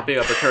 bunny yeah. hopping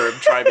up a curb.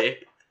 Try me.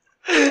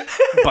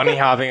 Bunny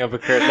hopping up a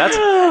curb.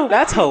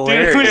 That's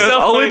hilarious. it was It was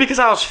so only funny. because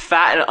I was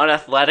fat and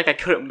unathletic. I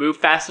couldn't move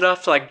fast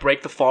enough to like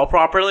break the fall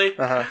properly.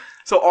 Uh-huh.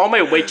 So all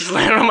my weight just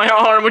landed on my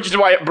arm, which is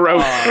why it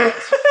broke.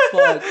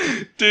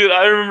 Dude,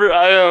 I remember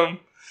I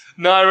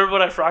remember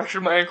when I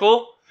fractured my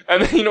ankle,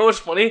 and then you know what's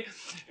funny?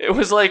 It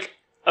was like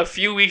a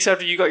few weeks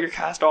after you got your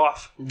cast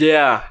off,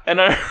 Yeah.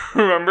 and I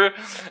remember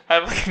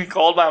I fucking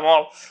called my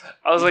mom.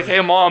 I was like, "Hey,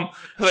 mom."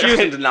 She was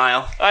in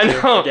denial. I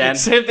know. Again.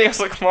 Same thing. I was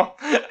like, Mom,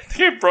 I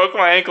think I broke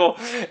my ankle.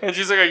 And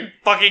she's like, are you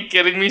fucking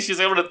kidding me?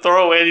 She's able to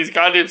throw away these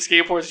goddamn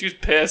skateboards. She was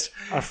pissed.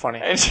 That's funny.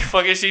 And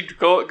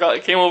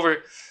came over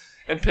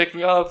and picked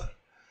me up.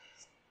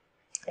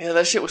 Yeah,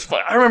 that shit was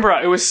fun. I remember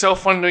it was so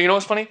fun. You know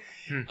what's funny?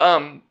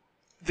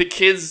 The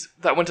kids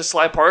that went to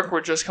Sly Park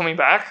were just coming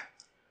back.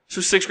 So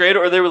 6th grade,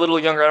 or they were a little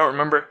younger. I don't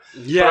remember.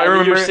 Yeah, But I I remember you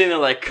were remember- sitting there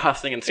like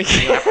cussing and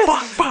screaming. Like,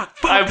 fuck.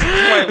 When I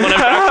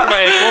fractured my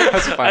ankle,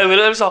 That's fine. I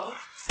literally was all,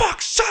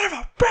 fuck, son of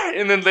a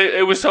bitch. And then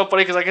it was so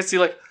funny because I could see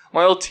like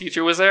my old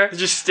teacher was there.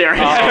 Just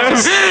staring And at he was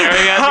us.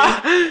 staring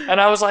at me,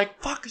 and I was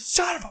like, "Fuck,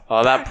 son of a."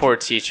 Oh, that poor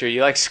teacher.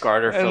 You like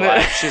scarred her for And then-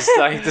 life. She's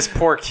like this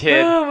poor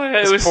kid. Oh my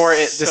God, it was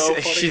so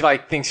funny. She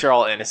like thinks you're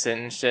all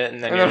innocent and shit,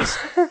 and then you're just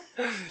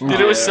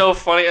Dude, it was so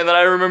funny. And then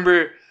I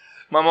remember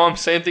my mom,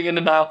 same thing in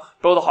denial.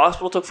 Bro, the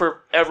hospital took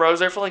forever. I was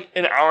there for like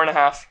an hour and a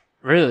half.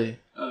 really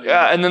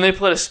Yeah, and then they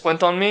put a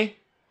splint on me.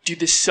 Dude,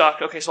 this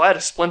sucked. Okay, so I had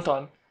a splint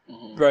on,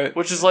 right.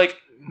 which is like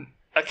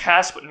a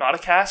cast, but not a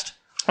cast.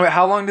 Wait,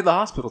 how long did the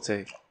hospital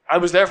take? I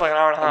was there for like an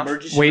hour and a half.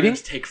 Emergency Waiting?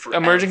 rooms take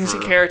forever. Emergency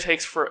care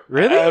takes forever.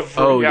 Really?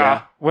 Oh,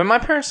 yeah. When my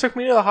parents took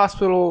me to the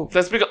hospital,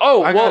 That's because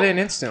I got in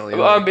instantly.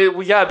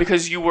 yeah,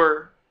 because you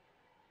were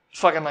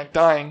fucking like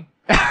dying.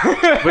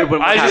 Wait,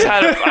 when I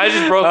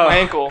just broke my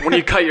ankle. When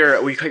you cut your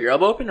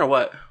elbow open or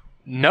what?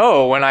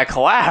 No, when I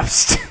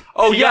collapsed.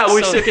 Oh Yeah,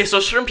 yeah, so- okay. So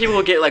certain people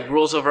will get like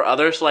rules over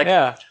others. Like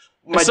Yeah.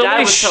 my So dad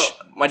many was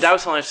my dad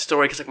was telling a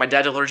story because like my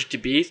dad's allergic to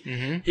bees.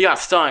 Mm-hmm. He got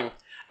stung,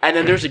 and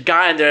then there's a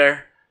guy in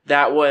there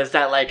that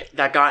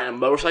got in a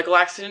motorcycle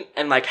accident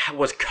and like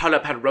was cut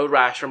up, had road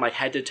rash from like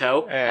head to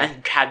toe, Yeah.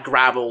 and had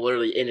gravel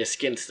literally in his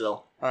skin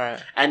still. All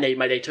right. And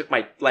they took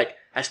my like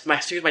as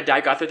soon as my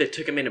dad got there, they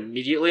took him in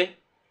immediately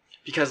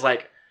because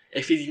like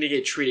if he didn't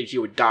get treated, he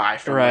would die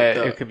from Right.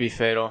 like, It could be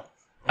fatal.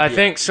 I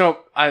think so.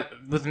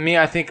 With me,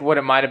 I think what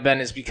it might have been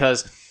is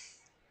because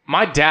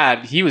my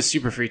dad, he was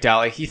super freaked out.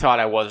 Like he thought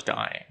I was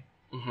dying,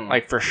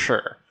 like for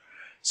sure.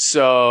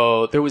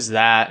 So there was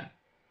that,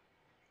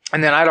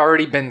 and then I'd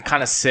already been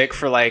kind of sick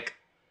for like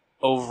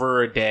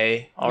over a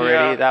day already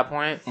Yeah. at that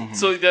point.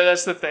 So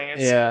that's the thing.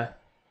 It's, Yeah.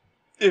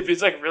 If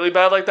it's like really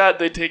bad like that,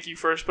 they take you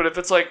first. But if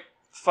it's like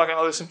fucking,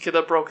 oh, there's some kid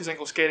that broke his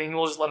ankle skating,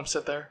 we'll just let him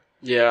sit there.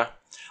 Yeah.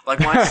 Like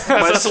when That's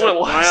what it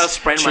was. when I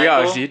sprained my Triage,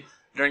 ankle dude.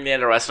 during the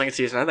end of wrestling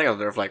season, I think I was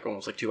there for like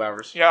almost like 2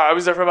 hours. Yeah, I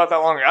was there for about that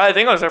long. I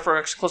think I was there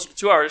for close to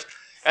 2 hours.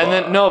 And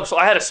then no, so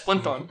I had a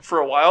splint on for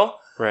a while.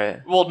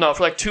 Right. Well, no,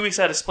 for like 2 weeks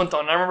I had a splint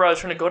on. And I remember I was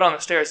trying to go down the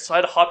stairs, so I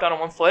had to hop down on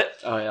one foot.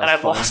 Oh yeah. And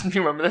I lost. Do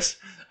you remember this?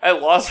 I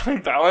lost my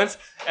balance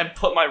and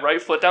put my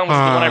right foot down, which is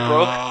the one I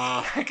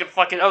broke. I could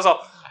fucking. I was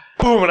all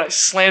boom, and I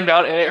slammed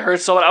down, and it hurt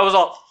so bad. I was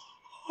all.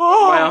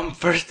 My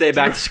first day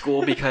back to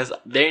school because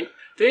they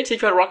didn't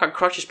teach me how to walk on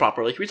crutches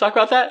properly. Can we talk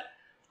about that?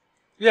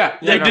 Yeah.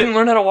 They didn't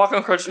learn how to walk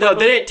on crutches. No,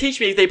 they didn't teach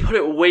me. They put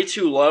it way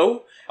too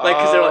low. Like,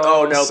 because they're like,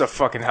 oh no. It's a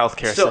fucking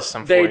healthcare So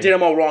system. they for did you.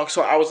 them all wrong.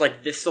 So I was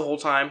like this the whole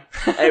time,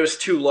 and it was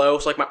too low.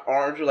 So like my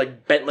arms were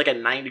like bent like at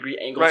 90-degree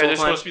angles Right, the they're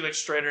whole time. supposed to be like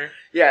straighter.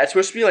 Yeah, it's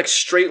supposed to be like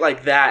straight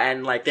like that,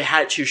 and like they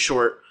had it too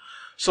short.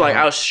 So like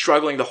I was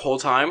struggling the whole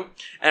time,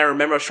 and I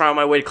remember I was trying on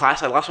my way to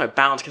class. I lost my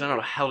balance because I don't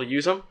know how to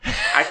use them.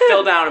 I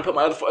fell down and put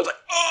my other foot. I was like,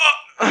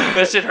 oh.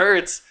 That shit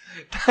hurts.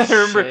 I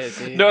remember. Shit,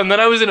 dude. No, and then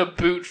I was in a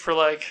boot for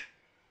like.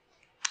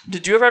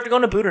 Did you ever have to go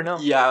in a boot or no?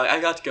 Yeah, I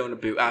got to go in a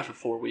boot after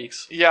 4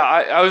 weeks. Yeah,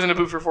 I was in a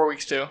boot for 4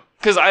 weeks too.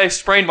 Because I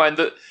sprained mine.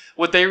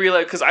 What they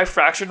realized, because I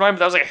fractured mine, but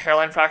that was like a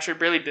hairline fracture,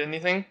 barely did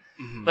anything.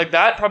 Like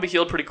that probably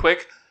healed pretty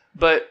quick.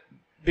 But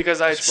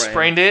because I had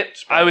sprained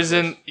it, I was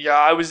in.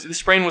 Yeah, the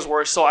sprain was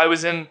worse. So I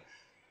was in.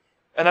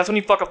 And that's when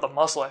you fuck up the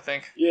muscle, I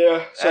think.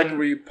 Yeah, so And like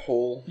where you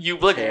pull. You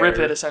like Tear. rip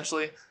it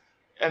essentially.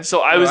 And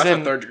so I was that's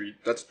in. a third degree.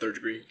 That's third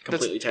degree.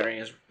 Completely tearing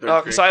is third Okay,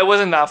 degree. so I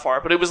wasn't that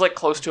far, but it was like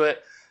close to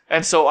it.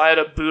 And so I had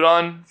a boot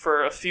on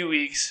for a few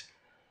weeks,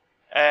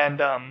 and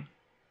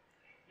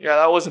yeah,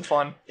 that wasn't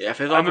fun. Yeah,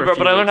 if it's on for a few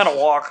But I learned how to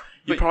weeks, walk.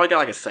 You But probably got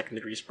like a second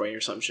degree sprain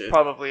or some shit.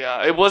 probably,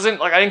 yeah. It wasn't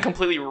like I didn't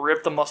completely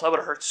rip the muscle. That would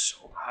have hurt so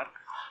bad.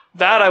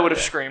 That I would have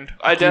screamed.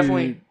 I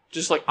definitely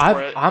just like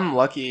tore it. I'm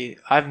lucky.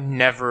 I've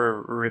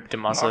never ripped a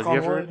muscle. Knock Have you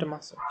on ever wood. ripped a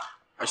muscle?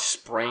 I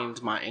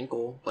sprained my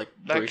ankle like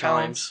That 3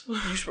 counts.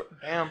 times.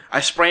 Damn. I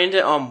sprained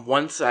it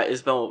once at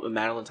Isabel and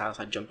Madeline's house.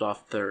 I jumped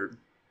off their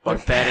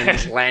bunk bed and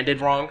just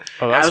landed wrong.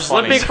 Oh, And that's I was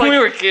funny. limping for we like,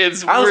 were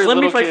kids. I was we were limping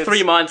little for like kids.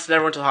 3 months.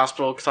 Never went to the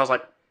hospital because I was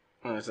like,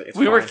 oh, it's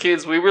We were fine.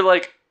 kids. We were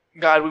like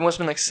God, we must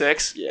have been like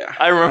 6. Yeah.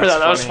 I remember That's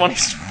that. That was funny.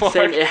 funny as fuck.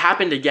 Same, it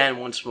happened again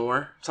once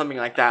more, something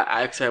like that.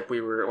 Except we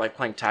were like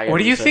playing tag.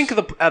 What at do you recess. think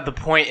the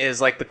point is,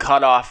 like the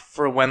cutoff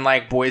for when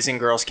like boys and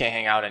girls can't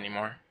hang out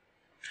anymore?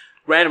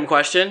 Random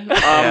question.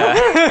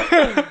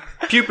 Yeah.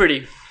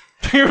 Puberty.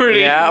 Puberty.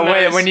 Yeah.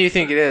 Nice. When do you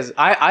think it is?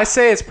 I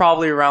say it's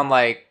probably around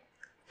like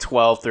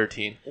 12,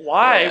 13.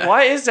 Why? Yeah.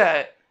 Why is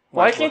that?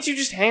 Why Why- can't you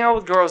just hang out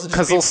with girls? And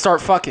Because just they'll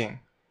start fucking.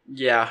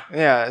 Yeah.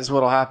 Yeah, is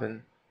what'll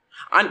happen.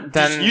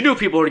 Then- You knew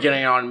people were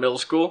getting out in middle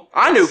school.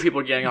 I knew people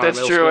were getting out That's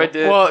in middle true. school. I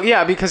did. Well,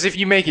 yeah, because if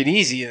you make it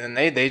easy, then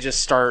they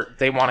just start.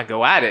 They want to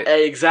go at it.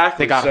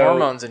 Exactly. They got so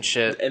hormones and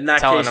shit In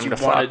that telling case, them you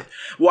to wanted. fuck.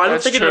 Well, I don't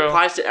That's think it true.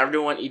 applies to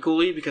everyone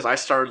equally because I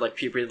started like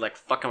puberty like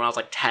fucking when I was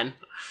like 10.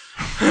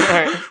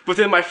 Right. But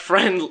then my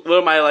friend, one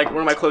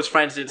of my close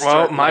friends did Well,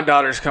 start. my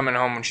daughter's coming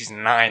home when she's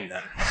 9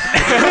 then.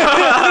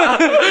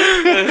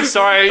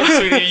 Sorry,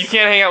 sweetie, you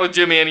can't hang out with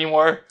Jimmy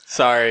anymore.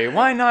 Sorry.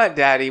 Why not,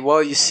 Daddy?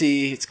 Well, you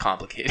see, it's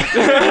complicated.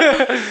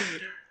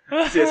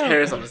 See his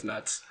hairs on his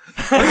nuts.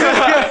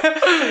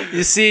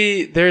 You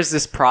see, there's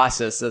this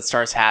process that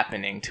starts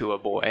happening to a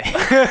boy.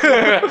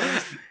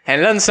 And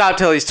it doesn't stop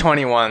till he's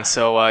 21,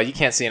 so you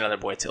can't see another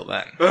boy till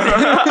then.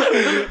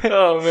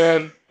 Oh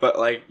man. But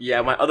like,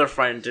 yeah, my other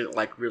friend didn't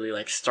like really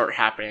like start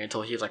happening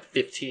until he was like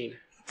 15.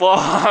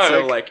 Fuck.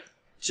 So like,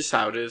 it's just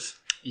how it is.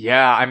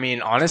 Yeah, I mean,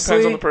 Depends on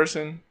honestly, the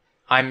person.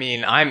 I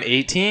mean, I'm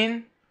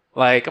 18.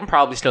 Like, I'm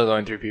probably still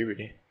going through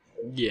puberty.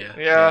 Yeah.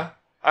 Yeah.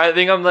 I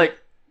think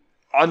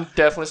I'm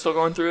definitely still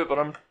going through it, but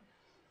I'm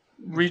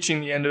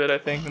reaching the end of it, I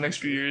think, the next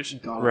few years.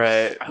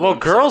 Right. I Well,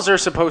 hope so. girls are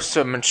supposed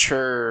to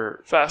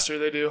mature Faster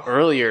they do.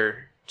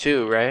 earlier,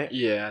 too, right?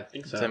 Yeah, I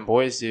think so. Than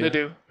boys do. They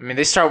do. I mean,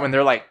 they start when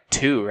they're like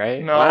 2,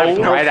 right? No. I have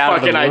no Right out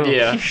of the fucking womb.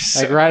 idea.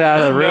 Like, right out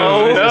of the room.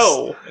 No, they're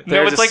no. just- No,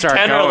 they're it's just like start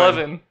 10 or going.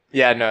 11.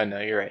 Yeah, no,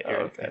 you're right. Oh, You're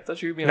okay. I right.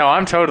 thought you were being No,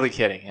 I'm totally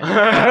kidding. you were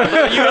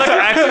like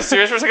actually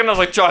serious for a second. I was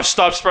like, Josh,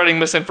 stop spreading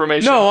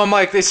misinformation. No, I'm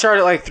like, they start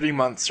at like 3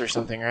 months or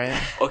something, right?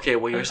 Okay,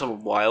 well, here's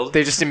something wild.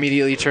 They just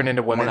immediately turn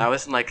into women. When I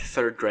was in like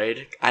 3rd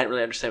grade, I didn't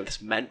really understand what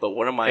this meant, but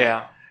one of my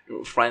Yeah.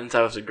 friends that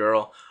was a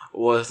girl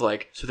was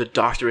like, so the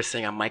doctor was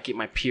saying I might get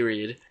my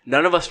period.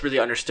 None of us really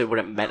understood what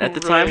it meant at the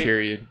time. Right.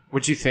 Period.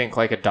 What'd you think?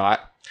 Like a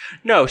dot?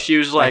 No, she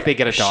was like, they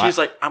get a dot? She's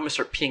like, I'm gonna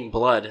start peeing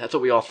blood. That's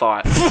what we all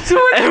thought.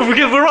 And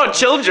because we're all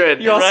children.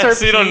 You all Right, start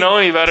so you don't know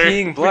any better.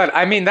 Peeing blood.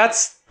 I mean,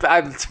 that's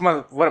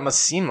what it must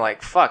seem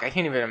like. Fuck, I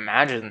can't even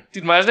imagine.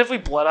 Dude, imagine if we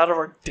bled out of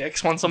our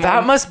dicks once a That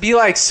month. must be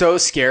like so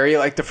scary.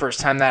 Like the first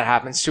time that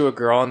happens to a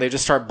girl and they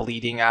just start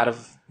bleeding out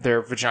of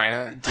their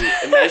vagina. Dude,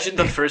 imagine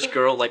the first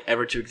girl like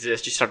ever to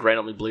exist. She started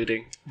randomly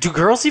bleeding. Do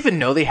girls even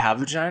know they have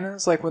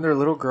vaginas? Like when they're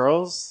little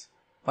girls?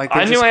 Like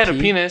they I knew just I had a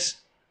pee? penis.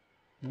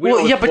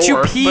 Well, yeah, but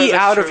you pee but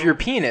out that's of true. your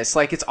penis.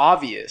 Like it's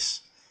obvious.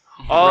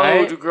 Oh,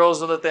 Right? do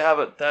girls know that they have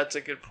it? That's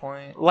a good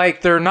point.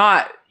 Like they're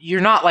not.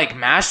 You're not like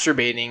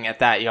masturbating at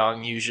that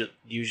young.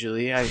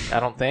 Usually, I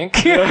don't think.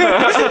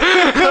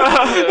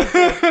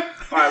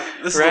 Alright,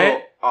 this is a Right?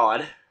 little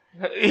odd.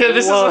 Yeah,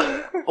 this is.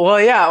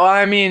 Well, yeah. Well,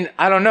 I mean,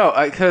 I don't know,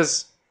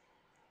 because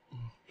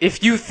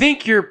if you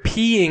think you're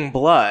peeing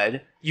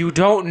blood, you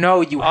don't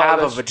know you have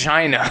a that's-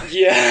 vagina.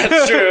 Yeah,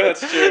 that's true.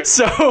 That's true.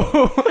 So,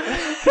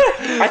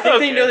 I think they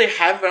Okay. know they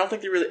have, but I don't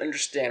think they really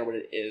understand what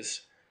it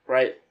is.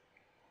 Right?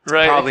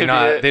 Right, it probably could be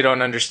not. it. They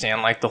don't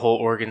understand like the whole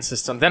organ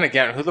system. Then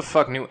again, who the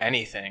fuck knew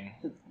anything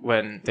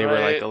when they were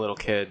like Right. a little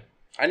kid?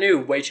 I knew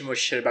way too much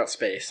shit about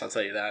space. I'll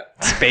tell you that.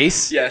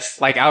 Space? Yes.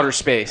 Like outer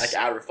space. Like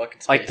outer fucking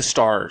space. Like the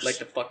stars. Like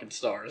the fucking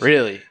stars.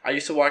 Really? I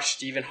used to watch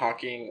Stephen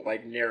Hawking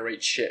like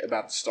narrate shit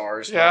about the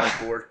stars. Yeah. When I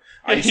was bored.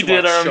 I Yeah, used he to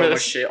did, watch I so remember much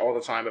this. shit all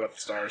the time about the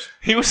stars.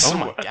 He was. Oh so,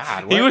 my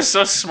god. He what? was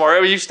so smart.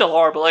 I mean, you still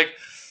are, but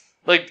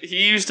like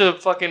he used to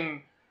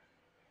fucking.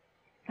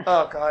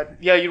 Oh god,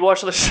 yeah, you'd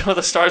watch the show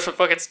The Stars with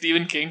fucking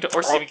Stephen King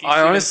or Stephen King.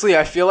 I honestly,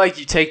 I feel like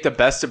you take the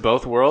best of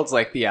both worlds,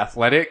 like the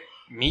athletic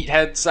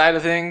meathead side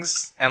of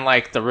things, and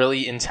like the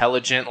really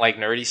intelligent, like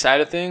nerdy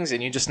side of things,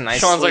 and you just nicely.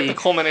 Sean's like the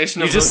culmination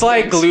you of just those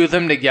like things. glue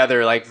them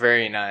together, like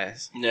very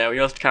nice. Yeah, you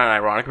know what's kind of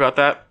ironic about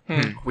that?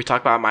 Hmm. We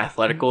talk about my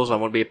athletic goals. I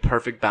want to be a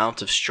perfect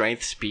balance of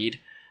strength, speed,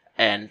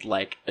 and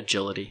like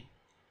agility.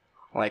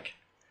 Like,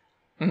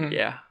 Mhm.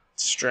 yeah.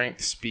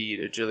 Strength, speed,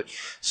 agility.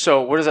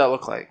 So, what does that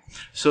look like?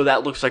 So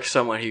that looks like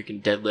someone who can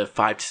deadlift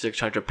 500 to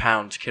 600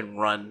 pounds can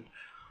run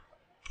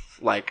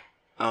like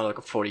I don't know, like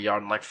a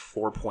 40-yard in like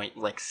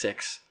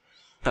 4.6.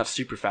 Not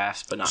super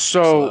fast, but not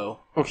So, slow.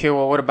 okay,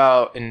 well, what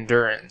about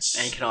endurance?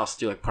 And you can also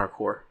do like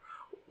parkour.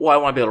 Well, I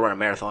want to be able to run a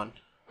marathon.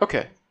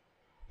 Okay.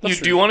 You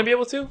do want to be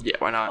able to? Yeah,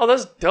 why not? Oh,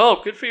 that's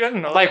dope. Good for you. I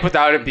didn't know. Like that.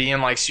 without it being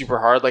like super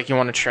hard, like you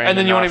want to train, and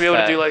then you want to enough be able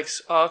that- to do like.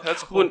 Oh,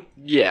 that's cool. Well,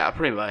 yeah,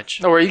 pretty much.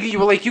 No, where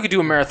you could do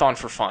a marathon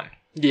for fun.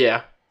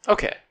 Yeah.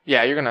 Okay.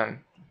 Yeah, you're gonna.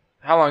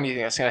 How long do you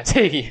think that's gonna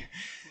take you?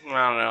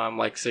 I don't know. I'm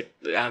like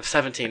I'm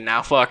 17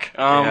 now. Fuck.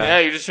 Yeah,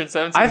 you just turned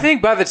 17. I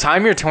think by the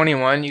time you're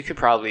 21, you could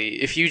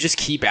probably, if you just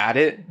keep at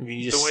it, if you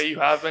the just way you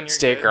have been, you're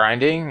stay good.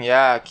 grinding,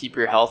 yeah, keep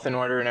your health in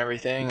order and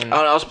everything. And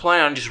I was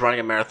planning on just running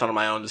a marathon on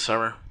my own this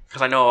summer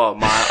because I know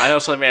I know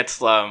something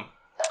that's I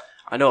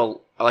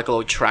know like a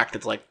little track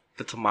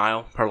that's a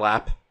mile per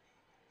lap.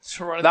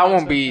 So run That as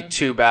won't fast be as I can.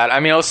 too bad. I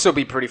mean, it'll still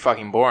be pretty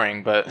fucking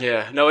boring, but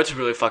Yeah, no, it's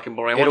really fucking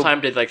boring. It'll- One time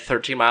I did like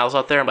 13 miles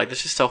out there. I'm like,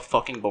 this is so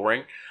fucking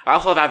boring. I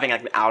also was having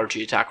like an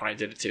allergy attack when I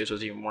did it too, so it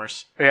was even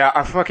worse. yeah,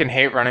 I fucking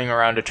hate running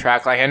around a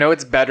track. Like, I know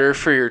it's better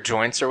for your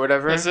joints or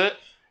whatever. Is it?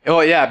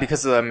 Well, yeah,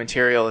 because of the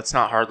material, it's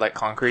not hard like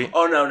concrete.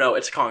 Oh no,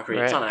 it's concrete.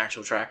 It's Right. not an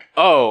actual track.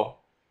 Oh,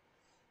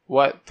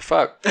 what the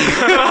fuck?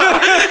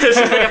 This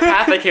is like a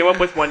path I came up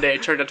with one day.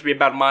 It turned out to be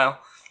about a mile.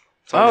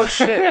 Oh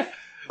shit.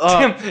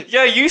 Damn.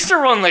 Yeah, you used to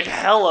run like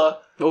hella.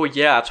 Oh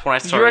yeah, that's when I You're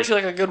started.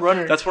 actually like a good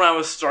runner. That's when I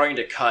was starting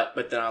to cut,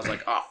 but then I was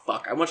like, oh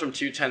fuck. I went from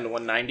 210 to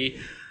 190,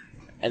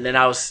 and then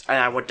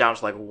I went down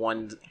to like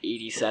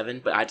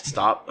 187, but I had to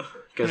stop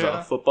because Yeah.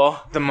 of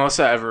football. The most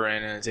I ever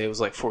ran in a day was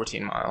like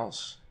 14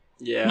 miles.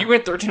 Yeah. You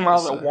went 13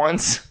 miles So- at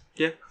once.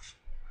 Yeah.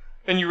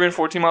 And you ran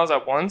 14 miles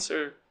at once,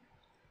 or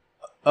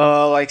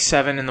Like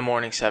 7 in the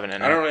morning, 7 at I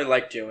night. don't really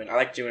like doing. I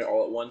like doing it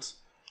all at once.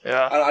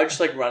 yeah, I just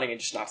like running and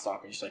just not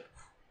stopping. Just like,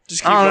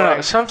 just keep I don't going.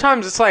 know.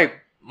 Sometimes it's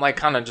like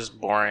kind of just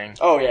boring.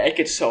 oh yeah, it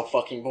gets so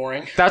fucking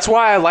boring. That's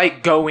why I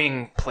like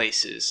going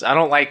places. I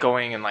don't like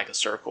going in like a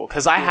circle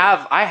because I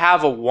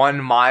have a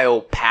 1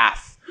 mile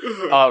path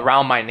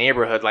around my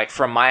neighborhood, like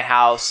from my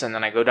house, and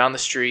then I go down the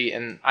street,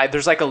 and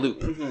there's like a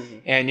loop,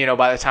 and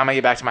by the time I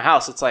get back to my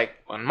house, it's like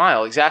 1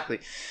 mile exactly.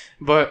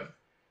 But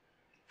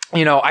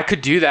I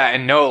could do that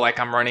and know like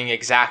I'm running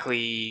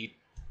exactly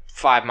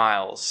 5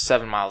 miles,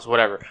 7 miles,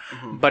 whatever.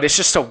 But it's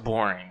just so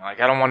boring.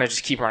 Like I don't want to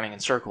just keep running in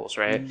circles,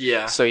 right?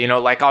 Yeah. So,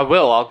 like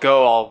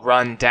I'll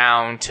run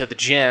down to the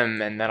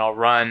gym and then I'll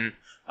run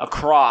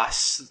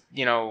across,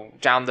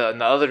 down in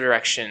the other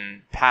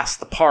direction past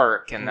the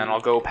park, and then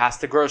I'll go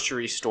past the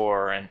grocery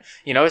store, and,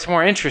 it's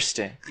more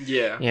interesting,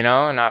 Yeah. and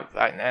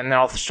then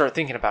I'll start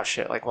thinking about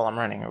shit like while I'm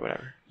running or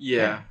whatever.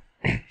 Yeah.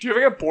 Do you ever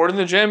get bored in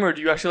the gym, or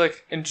do you actually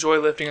like enjoy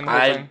lifting in the whole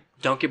I thing?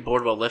 don't get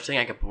bored while lifting.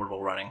 I get bored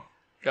while running.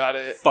 Got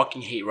it.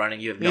 Fucking hate running.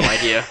 You have no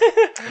idea.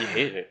 You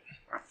hate it.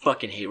 I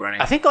fucking hate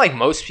running. I think like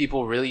most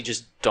people really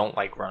just don't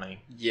like running.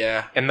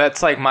 Yeah. And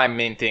that's like my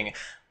main thing.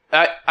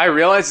 I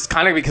realize it's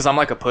kind of because I'm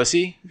like a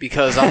pussy,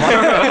 because I'm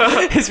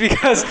like,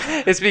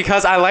 it's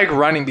because I like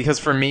running, because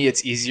for me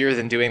it's easier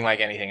than doing like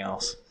anything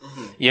else.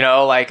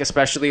 Like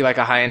especially like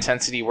a high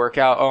intensity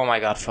workout. Oh my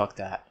god, fuck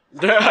that.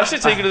 I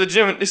should take you to the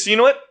gym. So you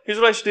know what? Here's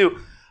what I should do.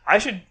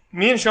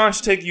 Me and Sean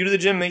should take you to the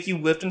gym, make you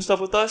lift and stuff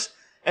with us,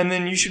 and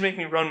then you should make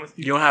me run with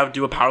you. You don't have to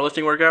do a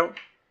powerlifting workout?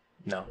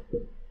 No,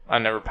 I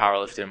never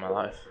powerlifted in my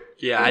life.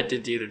 Yeah, I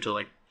didn't either until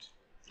like.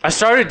 I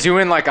started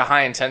doing like a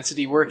high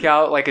intensity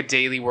workout, like a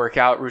daily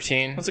workout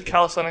routine. What's a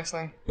calisthenics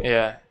thing?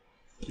 Yeah,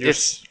 You're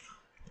it's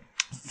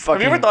fucking.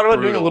 Have you ever thought about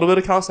doing a brutal. little bit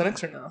of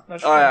calisthenics or no?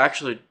 Not sure.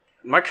 Actually,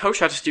 my coach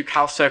had us do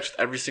calisthenics with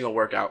every single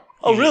workout.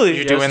 Oh, really? You're He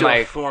has doing to do a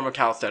like form of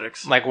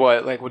calisthenics.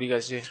 what do you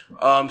guys do?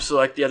 So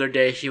like the other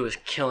day he was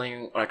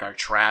killing like our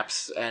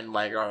traps and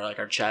like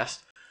our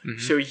chest. Mm-hmm.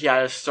 So he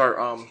had to start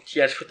he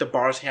had to put the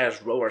bars, he had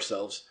to row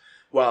ourselves.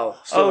 Well,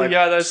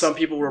 that's some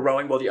people were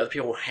rowing while the other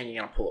people were hanging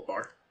on a pull-up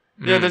bar.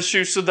 Yeah, that's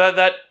true. So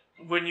that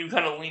when you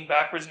kind of lean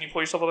backwards and you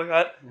pull yourself up like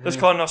that, that's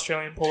called an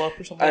Australian pull-up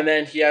or something. And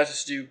then he has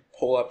us do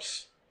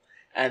pull-ups,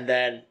 and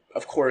then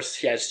of course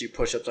he has to do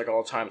push-ups like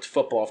all the time. It's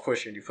football, of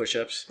course you're gonna do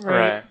push-ups.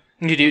 Right.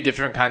 You do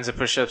different kinds of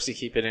push-ups to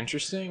keep it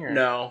interesting, or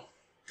No.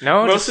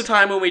 no? Most of the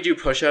time when we do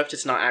push-ups,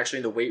 it's not actually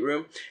in the weight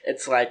room.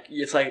 It's like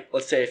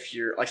let's say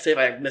if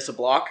I miss a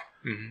block,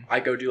 Mhm. I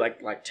go do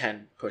like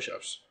 10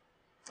 push-ups.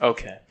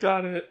 Okay,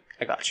 Got it.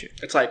 I got you.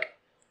 It's like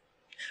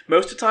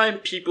most of the time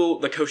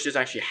the coach doesn't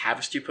actually have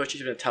us do push-ups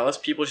to tell us.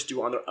 People just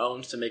do it on their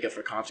own to make up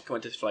for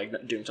consequences for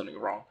like doing something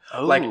wrong.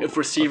 Like if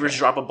receivers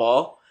drop a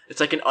ball, it's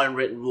like an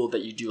unwritten rule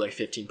that you do like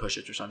 15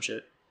 push-ups or some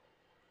shit.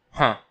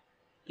 Huh?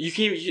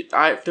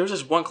 There was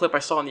this one clip I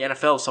saw in the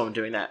NFL of someone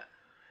doing that.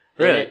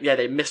 Really?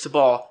 They missed the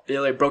ball. They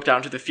like broke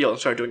down to the field and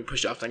started doing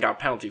push-ups and got a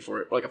penalty for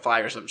it, like a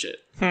flag or some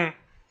shit.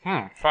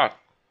 Fuck.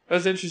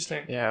 That's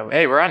interesting. Yeah.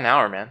 Hey, we're at an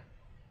hour, man.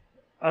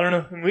 I don't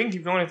know. We can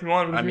keep going if you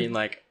want. I mean,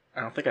 like,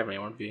 I don't think I have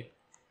anyone to be.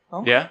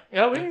 Oh. Yeah.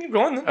 Yeah, we can keep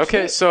going then.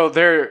 Okay, so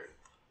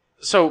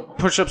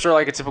push-ups are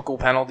like a typical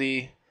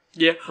penalty,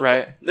 Yeah,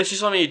 right? that's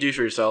just something you do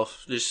for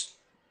yourself. Just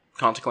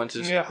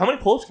consequences. Yeah, how many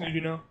pull-ups can you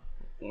do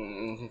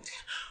now?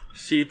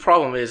 See, the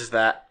problem is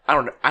that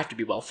I have to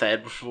be well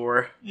fed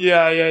before.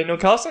 Yeah. No,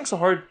 calisthenics are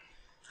hard.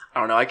 I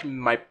don't know. I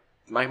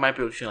might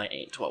be able to feel like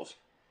 8, 12.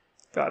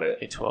 Got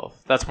it. 8-12.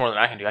 That's more than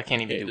I can do. I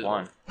can't even do 8-12.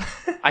 one.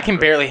 I can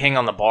barely hang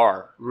on the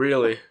bar.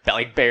 Really?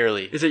 Like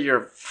barely. Is it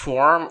your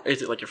forearm?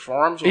 Is it like your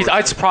forearms? Or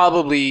It's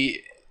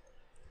probably.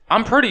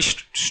 I'm pretty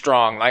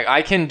strong. Like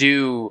I can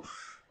do,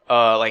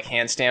 like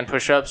handstand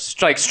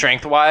push-ups, like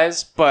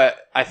strength-wise,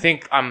 but I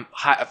think I'm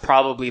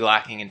probably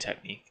lacking in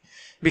technique.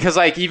 Because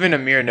like even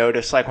Amir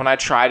noticed, like when I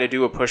try to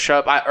do a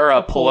push-up or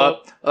a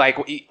pull-up, like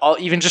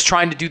even just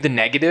trying to do the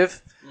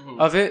negative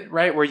of it,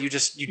 right, where you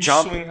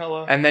jump swing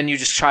hella. and then you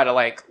just try to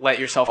like let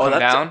yourself Oh, come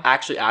that's down.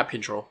 actually ab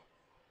control.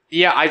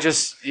 Yeah,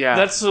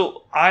 That's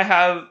so I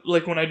have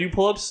like when I do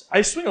pull-ups,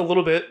 I swing a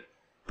little bit,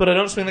 but I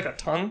don't swing like a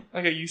ton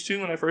like I used to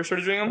when I first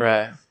started doing them.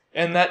 right.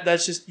 And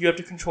that's just, you have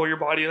to control your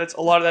body. That's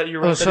a lot of that.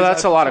 You're Oh, right. so that is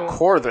that's a out lot of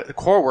control.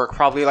 core work,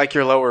 probably like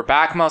your lower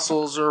back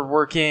muscles are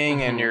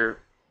working and your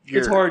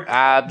It's hard.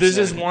 abs. There's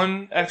this and-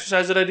 one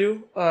exercise that I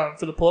do for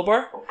the pull-up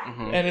bar,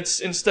 Mhm. and it's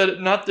it's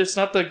not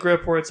the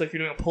grip where it's like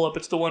you're doing a pull-up.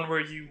 It's the one where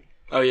you,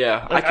 Oh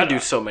yeah, Like, I can I- do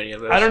so many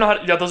of those. I don't know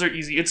how. Yeah, those are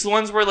easy. It's the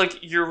ones where like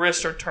your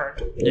wrists are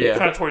turned, Yeah.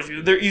 kind of towards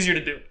you. They're easier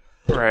to do.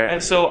 right.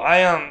 And so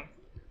I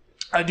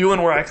do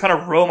one where I kind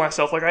of row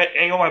myself, like I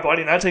angle my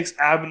body, and that takes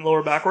ab and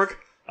lower back work.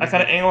 I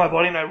kind of angle my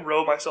body and I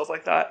row myself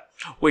like that.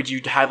 Wait, do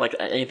you have like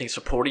anything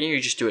supporting you? Or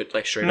you just do it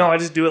like straight No, up? I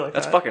just do it like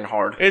That's that. fucking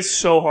hard. It's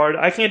so hard.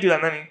 I can't do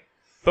that many.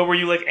 But where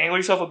you like angle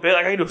yourself a bit,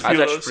 like I can do a few That's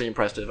of actually those. pretty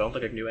impressive. I don't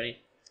think I can do any.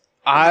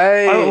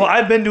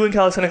 I've been doing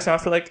calisthenics now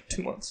for like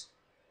 2 months.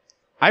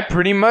 I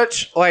pretty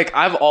much like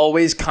I've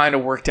always kind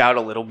of worked out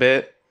a little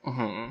bit,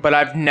 Mm-hmm. but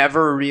I've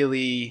never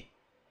really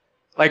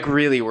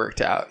worked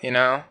out, you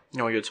know? You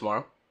know what you do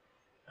tomorrow?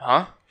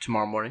 Huh?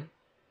 Tomorrow morning?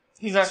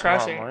 He's not Tomorrow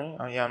crashing. morning?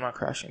 Oh yeah, I'm not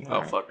crashing.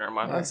 Oh fuck, never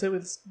mind. I'd say do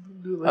it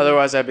later.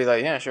 Otherwise, I'd be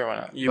like, yeah, sure, why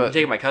not? You But can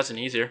take my cousin.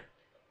 He's here.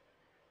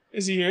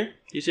 Is he here?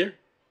 He's here.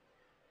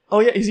 Oh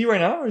yeah, is he right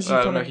now or is he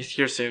No, coming? he's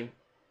here soon.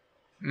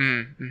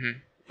 mm-hmm.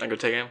 I go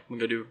take him. We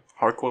go do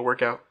hardcore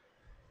workout.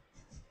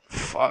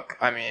 Fuck.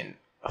 I mean,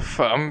 I'm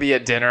gonna be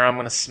at dinner. I'm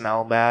gonna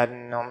smell bad,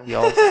 and I'm gonna be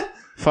all.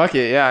 Fuck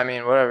it. Yeah. I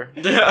mean, whatever.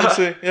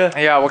 Actually, yeah.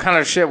 Yeah. What kind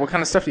of shit? What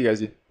kind of stuff do you guys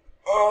do?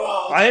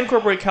 I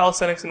incorporate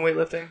calisthenics and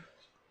weightlifting.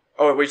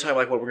 Oh, wait, what are you talking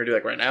like what we're gonna do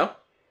like right now?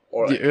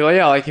 Or like,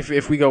 Yeah. Like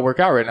if we go work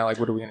out right now, like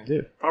what are we gonna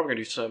do? probably gonna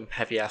do some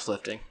heavy ass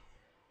lifting.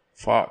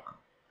 Fuck.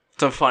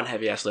 Some fun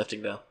heavy ass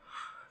lifting though.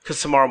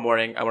 Cause tomorrow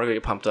morning I want to go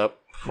get pumped up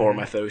for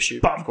my photo shoot.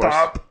 Of Bump course.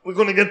 up. We're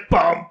gonna get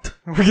bumped.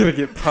 We're gonna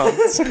get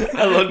pumped.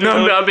 I love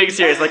No, I'm being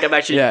serious. Like I'm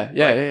actually.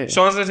 yeah.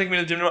 Sean's gonna take me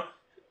to the gym tomorrow.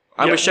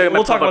 I'm Yeah, gonna show you my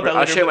we'll talk pump up. about that I'll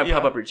later, show you my but yeah.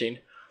 pump up routine.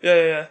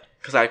 Yeah.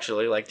 Cause I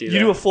actually like do You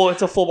that. do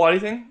it's a full body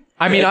thing?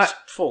 I mean, It's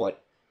full like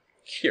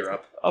here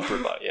up. Upper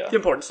body, yeah. The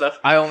important stuff.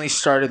 I only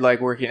started like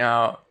working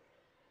out.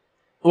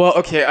 Well,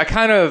 okay,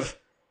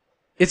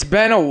 it's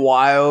been a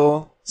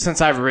while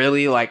since I've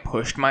really like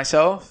pushed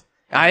myself.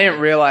 I didn't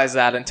realize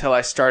that until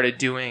I started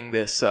doing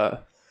this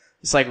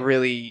like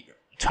really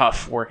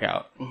tough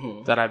workout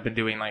Mm-hmm. that I've been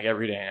doing like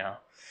every day now.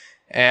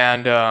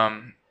 And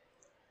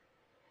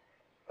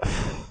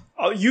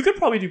Oh, you could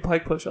probably do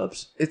pike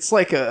push-ups. it's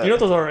like You know what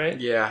those are, right?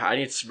 Yeah, I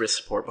need some wrist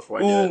support before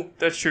I do Ooh, it.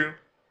 that's true.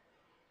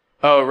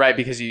 oh, right,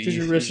 because Because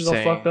your wrist is all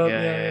saying- fucked up.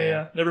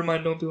 Yeah. Never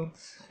mind, don't do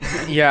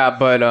them. Yeah,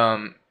 but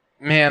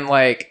man,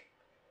 like,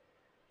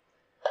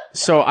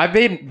 so I've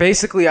been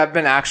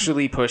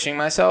actually pushing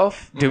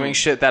myself, doing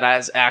shit that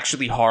is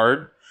actually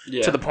hard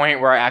Yeah. to the point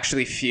where I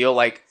actually feel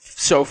like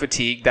so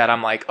fatigued that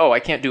I'm like, oh,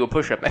 I can't do a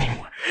push up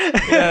anymore.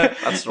 Yeah.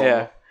 That's normal.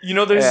 Yeah, You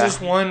know, there's Yeah. this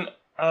one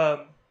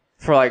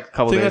for like a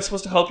couple thing that's days.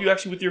 supposed to help you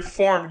actually with your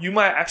form. You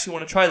might actually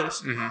want to try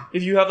this. Mhm.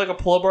 If you have like a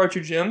pull-up bar at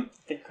your gym,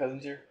 I think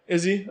cousin's here.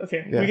 is he?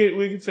 Okay, Yeah.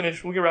 we can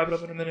finish. We can wrap it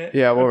up in a minute.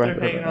 Yeah, we'll If wrap they're it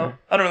up hanging in a out. minute.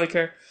 I don't really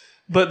care.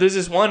 But there's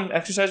this one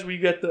exercise where you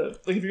get the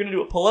like if you're gonna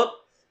do a pull-up,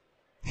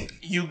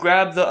 you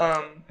grab the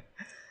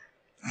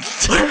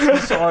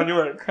Sean, you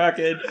are a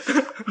crackhead.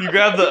 You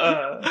grab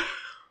the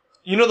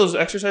you know those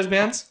exercise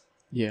bands?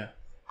 Yeah.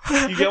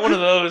 You get one of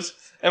those,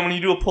 and when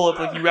you do a pull-up,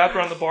 like you wrap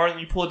around the bar and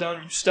you pull it down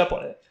and you step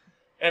on it,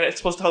 and it's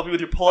supposed to help you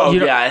with your pull-up. Oh You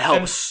know- yeah, it and,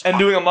 helps. and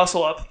doing a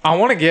muscle up. I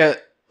want to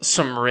get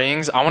some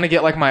rings. I want to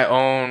get like my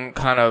own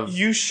kind of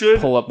You should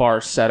pull-up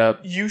bar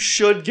setup.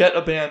 get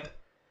a band,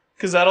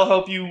 because that'll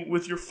help you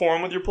with your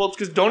form with your pull-ups.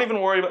 Because don't even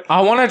worry about.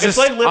 I want to It's just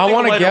like lifting I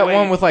want to lighter get weight.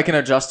 one with like an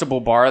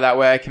adjustable bar. That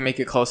way I can make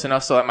it close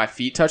enough so that my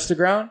feet touch the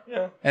ground,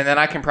 Yeah. and then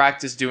I can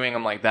practice doing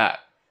them like that.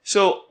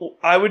 So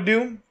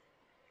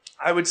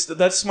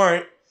that's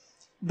smart.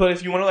 But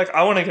if you want to,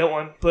 I want to get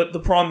one. But the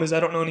problem is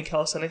I don't know any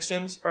calisthenics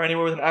gyms or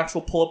anywhere with an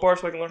actual pull-up bar,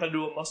 so I can learn how to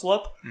do a muscle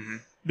up.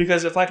 Mhm.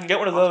 Because if I can get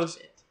one of those,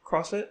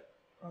 CrossFit.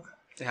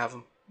 They have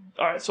them.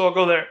 All right, so I'll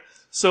go there.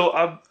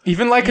 So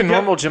Even like a You get-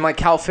 normal gym like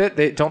CalFit,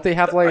 they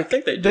have I like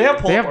think they do. they have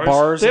pull-up They have bars.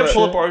 bars They have and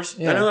pull-up shit. bars.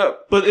 Yeah. I know that,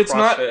 But it's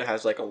not. CrossFit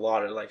has like a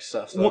lot of like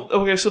stuff. So. Well,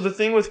 okay, so the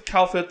thing with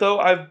CalFit though,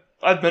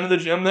 I've been to the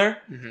gym there.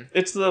 Mhm.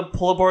 It's the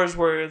pull-up bars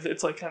where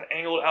it's like kind of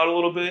angled out a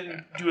little bit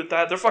and do it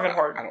that. They're fucking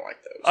hard. I don't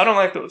like those. I don't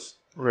like those.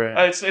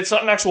 right, It's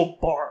not an actual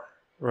bar.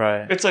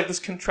 right. It's like this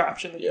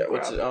contraption that Yeah, you grab.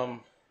 what's it?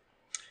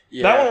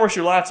 Yeah. That one works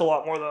your lats a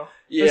lot more though.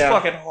 Yeah. It's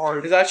fucking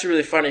hard. It's actually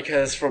really funny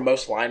because for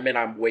most linemen,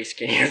 I'm way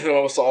skinnier than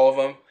almost all of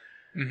them.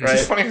 Mhm. It's Right.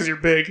 funny because you're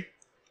big.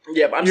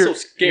 Yeah, but I'm You're-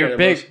 still skinnier You're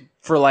than big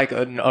for like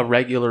a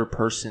regular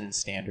person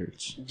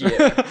standards. most.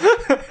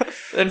 Yeah.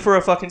 And for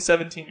a fucking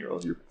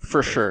 17-year-old, you're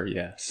For sure,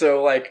 yeah.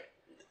 So like,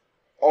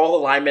 all the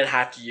linemen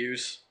have to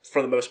use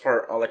for the most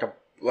part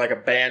like a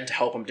band to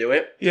help them do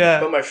it. yeah.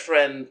 But my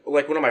friend,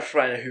 like one of my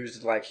friend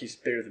who's like he's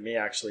bigger than me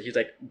actually. He's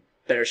like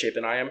better shape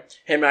than I am.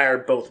 Him and I are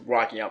both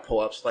rocking out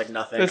pull-ups like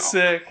nothing. That's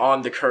sick.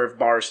 On the curved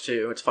bars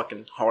too. It's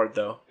fucking hard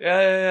though.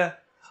 Yeah.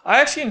 I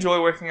actually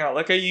enjoy working out.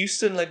 Like I used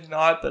to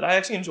not, but I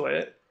actually enjoy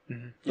it.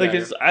 Like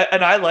Yeah,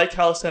 I like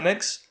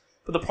calisthenics,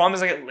 but the problem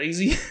is I get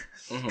lazy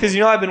Mhm. because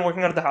you know I've been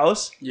working out at the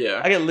house. Yeah.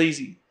 I get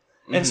lazy,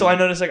 and so I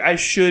noticed like I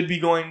should be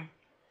going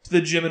to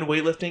the gym and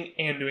weightlifting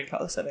and doing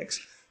calisthenics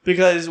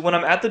because when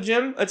I'm at the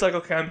gym, it's like,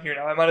 okay, I'm here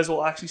now. I might as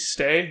well actually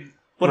stay.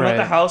 When I'm at the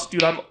Right. house,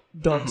 dude, I'm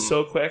done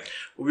so quick.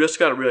 We also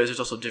gotta realize there's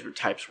also different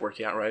types of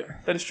working out, right?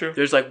 That is true.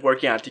 There's like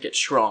working out to get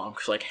strong,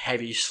 so like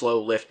heavy, slow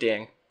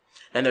lifting,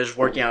 and there's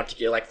working out to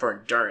get like for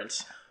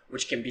endurance,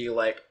 which can be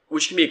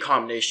a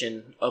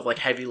combination of like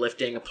heavy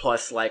lifting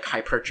plus like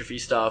hypertrophy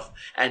stuff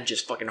and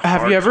just fucking. Have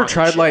hard you ever content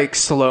tried shit. like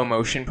slow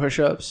motion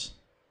push-ups?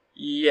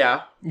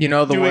 Yeah. You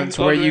know, the Doing- ones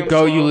where doing you them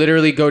go, you slow.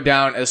 literally go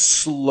down as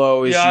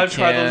slow as Yeah, you I've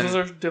tried can, those.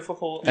 Those are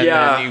difficult. and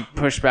Yeah. then you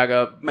push back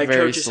up. My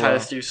very coaches slow. had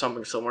us do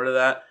something similar to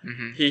that.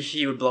 Mhm.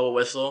 He would blow a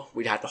whistle.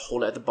 We'd have to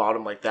hold it at the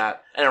bottom like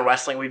that. And in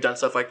wrestling, we've done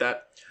stuff like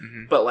that.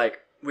 Mhm. But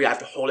like we have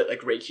to hold it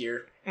like right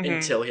here Mhm.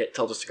 until he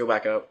tells us to go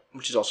back up,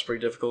 which is also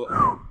pretty difficult.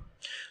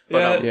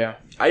 But Yeah. Yeah.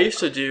 I used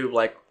to do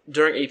like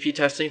during AP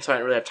testing, so I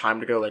didn't really have time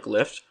to go like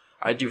lift.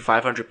 I do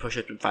 500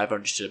 push-ups and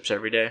 500 sit-ups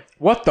every day.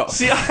 What the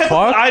See,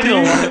 fuck? I did a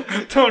dude?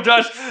 lot. No,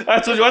 Josh,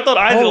 I told you, I thought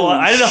I did a lot.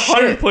 Holy I did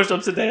 100 shit.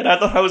 push-ups a day, and I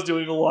thought I was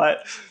doing a lot.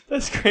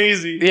 That's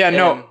crazy. Yeah,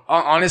 no. And-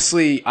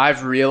 Honestly,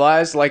 I've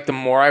realized like the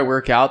more I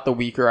work out, the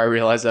weaker I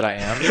realize that I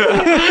am.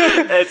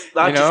 It's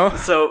not You know?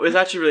 just so it's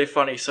actually really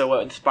funny. So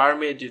what inspired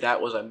me to do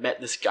that was I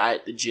met this guy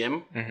at the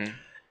gym, hmm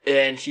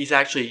and he's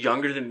actually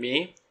younger than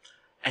me,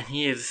 and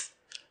he is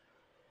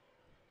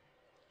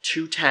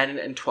 210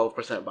 and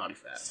 12% body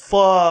fat.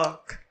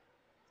 Fuck.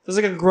 That's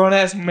like a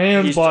grown-ass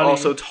man's He's body.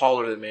 also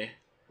taller than me.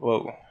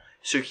 Whoa.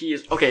 So he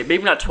is okay,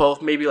 maybe not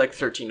 12, maybe like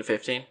 13 to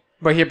 15.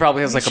 But he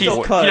probably has like a He's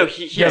boy. cut. You know,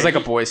 He has like a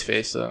boy's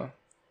face though.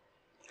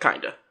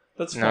 kinda.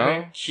 That's No?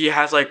 funny. He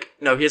has like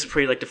no, he has a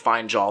pretty like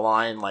defined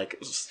jawline, like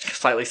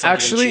slightly sunken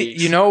Actually,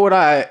 cheeks. you know what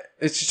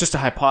it's just a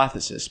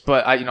hypothesis,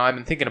 but I've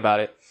been thinking about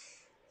it.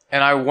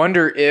 And I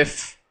wonder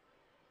if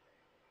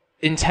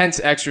intense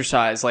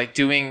exercise, like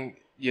doing,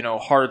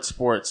 hard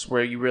sports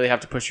where you really have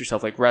to push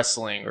yourself, like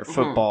wrestling or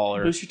football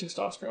or Boost your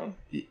testosterone.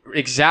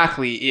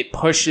 exactly, it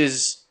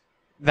pushes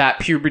that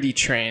puberty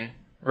train,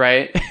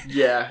 right?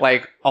 Yeah.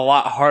 like a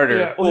lot harder.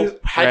 Yeah. Well,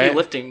 heavy right?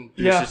 lifting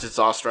Yeah. boosters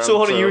testosterone. So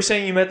hold on, you were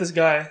saying you met this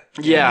guy.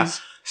 Yeah.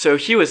 He's- So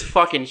he was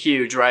fucking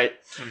huge, right?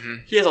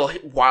 Mhm. He has a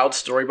wild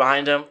story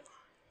behind him.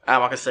 I'm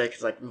not gonna say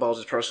because like involves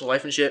his personal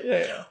life and shit.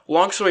 Yeah.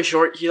 Long story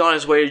short, he's on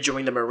his way to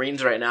join the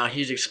Marines right now.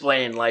 He's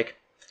explaining like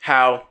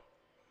how,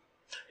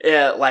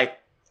 like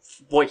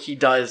what he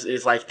does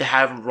is like to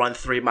have him run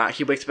 3 miles.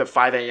 He wakes up at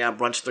 5 a.m.,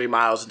 runs 3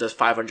 miles, and does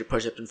 500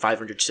 push-ups and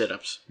 500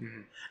 sit-ups.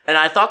 Mhm. And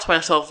I thought to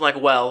myself like,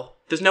 well,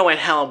 there's no way in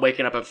hell I'm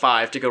waking up at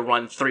 5 to go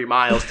run 3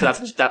 miles. Cause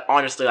that's that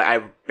honestly, like, I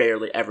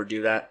barely ever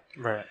do that.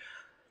 Right.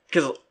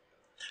 Because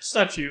It's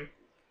not you.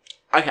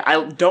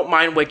 I don't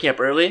mind waking up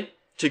early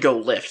to go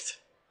lift,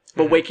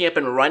 but waking up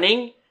and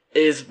running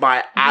is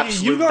my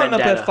absolute You've gotten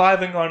vendetta. up at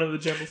 5 and gone to the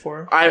gym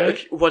before. I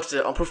right? what's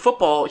it for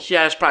football? He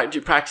has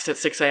practice at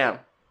 6 a.m.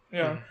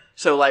 Yeah.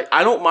 So like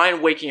I don't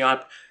mind waking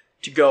up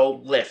to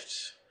go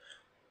lift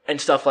and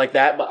stuff like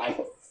that, but I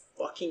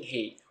fucking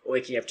hate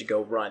waking up to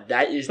go run.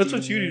 That is That's the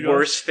what you do, Josh.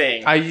 worst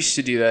thing. I used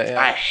to do that. Yeah.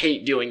 I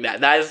hate doing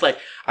that. That is like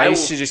I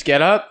used to just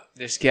get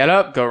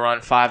up, go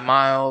run 5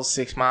 miles,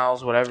 6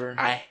 miles, whatever.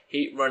 I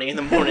hate running in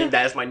the morning.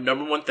 That is my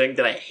number one thing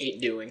that I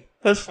hate doing.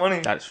 That's funny.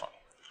 That is funny.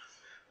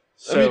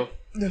 So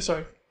No,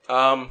 sorry.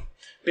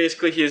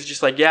 basically he was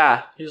just like,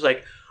 yeah. He was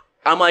like,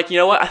 I'm like, you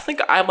know what? I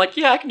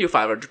can do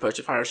 500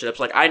 push-ups, 500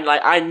 sit-ups.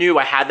 I knew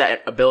I had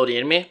that ability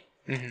in me.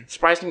 Mhm.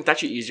 Surprisingly, it's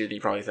actually easier than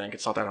you probably think.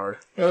 It's not that hard.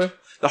 Really?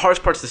 The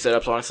hardest part's the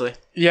sit-ups, honestly.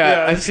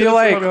 Yeah, I the feel sit-ups are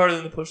like probably harder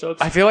than the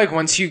push-ups. I feel like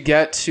once you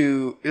get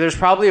to, there's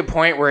probably a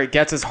point where it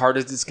gets as hard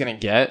as it's gonna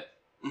get,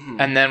 Mhm.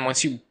 and then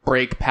once you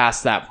break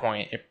past that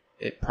point,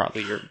 it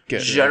probably you're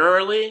good.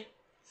 Generally,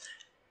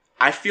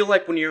 I feel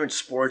like when you're in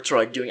sports or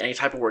like doing any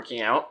type of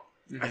working out,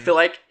 I feel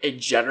like it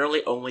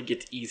generally only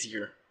gets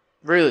easier.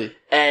 Really?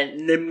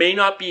 And it may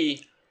not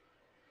be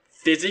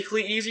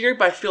physically easier,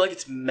 but I feel like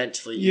it's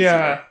mentally yeah,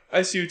 easier.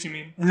 I see what you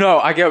mean. No,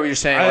 I get what you're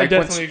saying. I like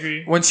definitely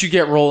agree. once you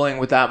get rolling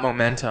with that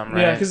momentum,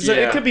 right? Yeah, because Yeah.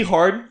 it could be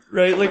hard,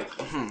 right? Like,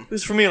 Mhm.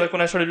 this for me, like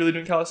when I started really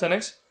doing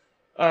calisthenics,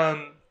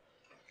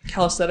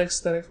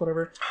 aesthetics,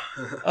 whatever.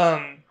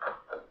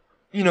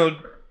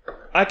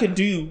 I could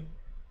do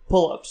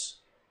pull-ups,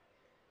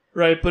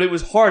 right? But it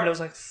was hard, and I was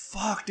like,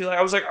 "Fuck, dude!" Like,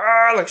 I was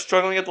like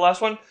struggling at the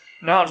last one.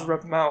 Now I'll just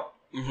rep them out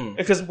Mhm.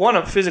 because one,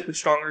 I'm physically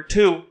stronger.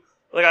 Two,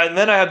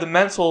 then I have the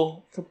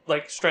mental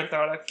strength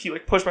now, and I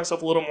keep push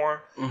myself a little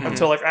more Mhm.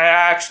 until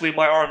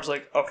my arms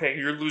okay,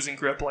 you're losing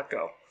grip, let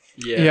go.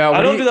 Yeah,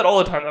 I don't do that all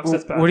the time though, 'cause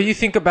that's bad. What do you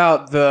think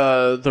about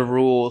the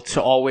rule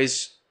to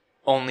always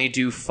only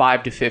do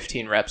 5 to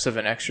 15 reps of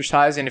an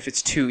exercise, and if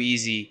it's too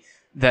easy,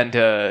 then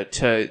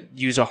to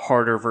use a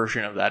harder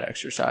version of that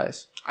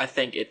exercise? I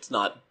think it's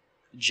not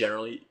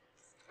generally.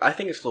 I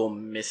think it's a little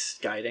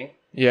misguiding.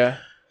 Yeah.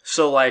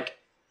 So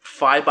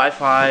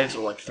 5x5s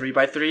or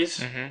 3x3s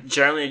Mhm.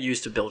 generally are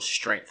used to build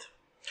strength.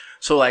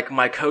 So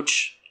my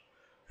coach,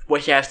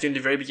 what he has to do in the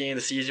very beginning of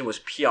the season was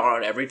PR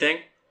on everything.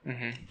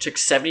 Mhm. Took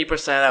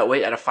 70% of that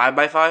weight at a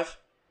 5x5.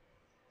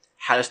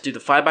 Had us do the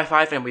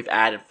 5x5, and we've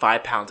added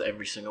 5 pounds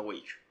every single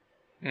week.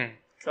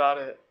 Got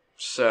it.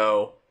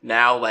 So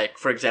now,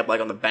 for example,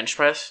 on the bench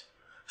press,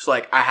 So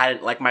like I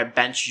had like my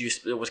bench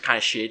it was kind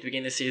of shitty at the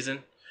beginning of the season.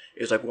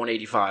 It was like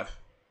 185,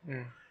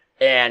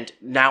 and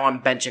now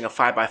I'm benching a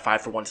 5x5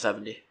 for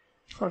 170,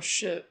 Oh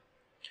shit,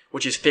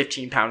 which is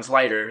 15 pounds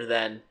lighter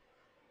than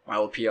my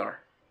old PR.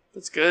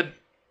 that's good.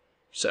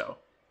 So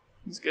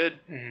That's good.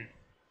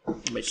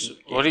 making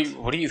What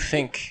do you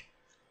think?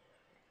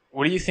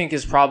 What do you think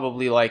is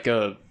probably like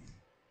a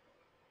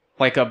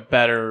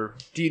better?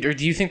 Do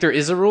you think there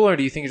is a rule, or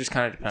do you think it just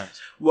kind of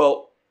depends?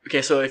 Well,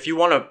 okay, so if you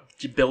want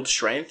to build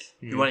strength,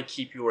 you want to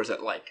keep yours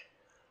at like,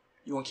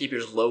 you want to keep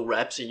yours low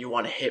reps, and you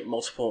want to hit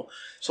multiple.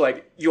 So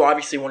like, you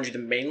obviously want to do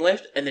the main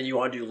lift, and then you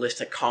want to do lifts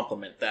that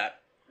complement that,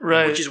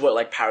 Right. which is what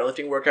like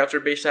powerlifting workouts are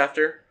based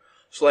after.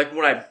 So like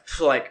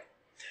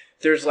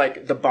there's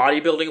like the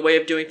bodybuilding way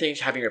of doing things,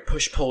 having your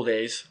push pull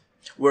days,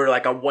 where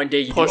like on one day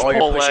you push do all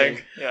pull your pushing.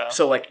 leg. Yeah.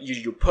 So like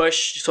you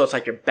push, so it's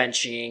like you're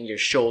benching your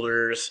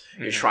shoulders,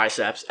 your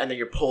triceps, and then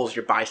your pulls,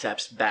 your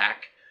biceps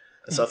back,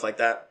 and stuff like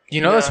that.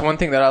 You know, that's Yeah. one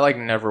thing that I like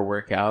never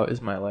work out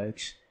is my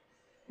legs.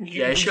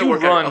 Yeah, you should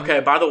work run. out. Okay,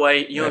 by the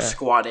way, you know Yeah.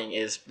 squatting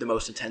is the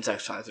most intense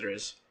exercise there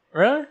is.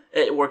 Really?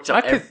 It works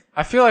out.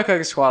 I feel like I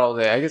could squat all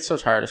day. I get so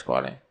tired of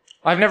squatting.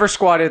 I've never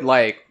squatted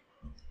like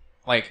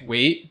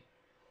weight,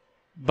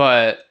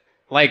 but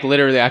like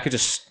literally I could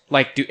just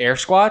like do air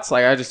squats.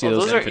 Like I just do Well,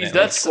 those those are infinitely.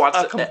 that's Squats-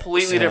 a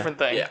completely yeah. different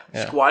thing. Yeah.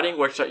 Yeah. Squatting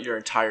works out your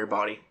entire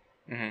body.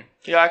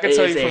 Yeah, I could It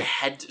tell is you. a From,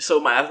 head.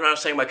 So as I was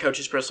saying, my coach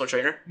is personal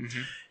trainer.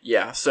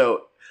 Yeah.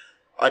 So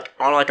like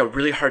on like a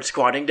really hard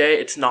squatting day,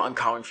 it's not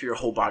uncommon for your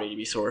whole body to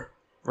be sore.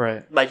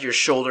 Right. Like your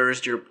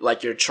shoulders, your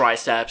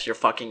triceps, your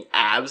fucking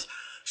abs.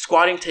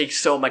 Squatting takes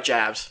so much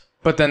abs.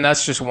 But then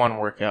that's just one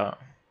workout,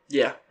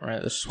 Yeah.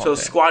 right? That's just one So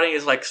thing. squatting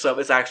is like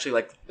it's actually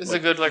like it's a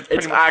good like. it's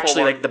pretty much actually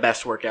full-on- like the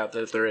best workout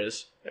that there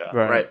is. Yeah.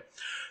 Right.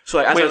 So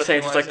like, as I was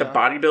saying, it's like the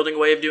Weightlifting-wise, bodybuilding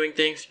way of doing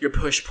things. Your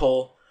push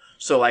pull.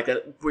 So like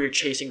where you're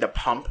chasing the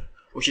pump,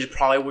 which is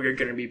probably where you're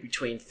going to be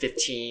between 10,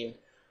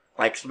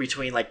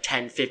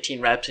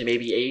 15 reps and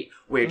maybe 8,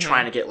 where you're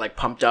trying to get like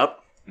pumped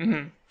up.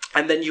 Mm-hmm.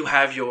 And then you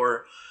have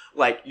your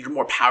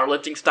more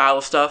powerlifting style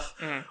of stuff,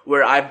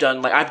 where I've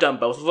done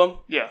both of them.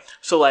 Yeah.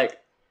 So like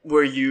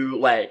where you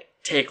like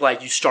take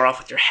like you start off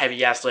with your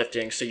heavy ass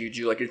lifting, so you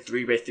do like your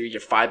 3x3,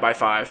 your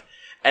 5x5,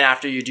 and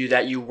after you do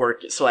that, you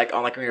work. So like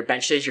on your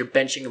bench days, your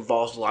benching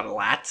involves a lot of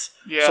lats.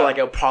 Yeah. So like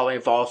it'll probably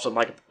involve some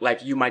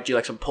like you might do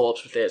like some pull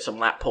ups with it, some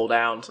lat pull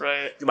downs.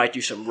 Right. You might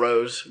do some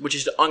rows, which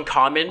is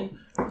uncommon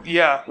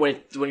Yeah.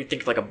 when you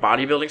think of like a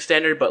bodybuilding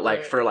standard, but like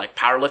Right. for like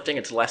powerlifting,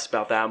 it's less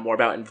about that, more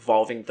about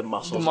involving the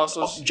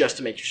muscles, just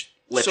to make you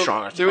lift So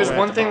stronger. there was Okay.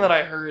 one thing that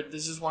I heard.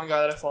 This is one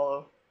guy that I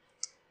follow.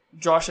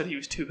 Josh said he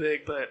was too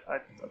big, but I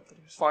thought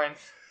he was fine.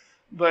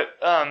 But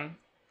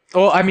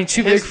Well, I mean,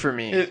 too his- big for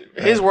me.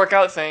 his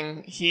workout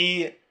thing,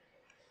 he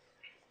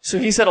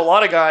said a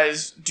lot of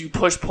guys do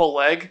push pull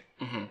leg,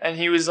 and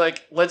he was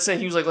like, let's say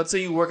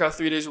you work out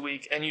 3 days a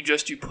week and you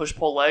just do push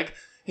pull leg.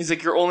 He's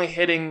like, you're only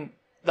hitting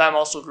that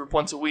muscle group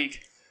once a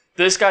week.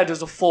 This guy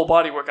does a full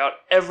body workout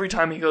every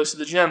time he goes to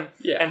the gym.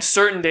 Yeah. And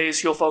certain days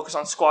he'll focus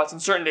on squats,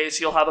 and certain days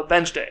he'll have a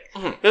bench day.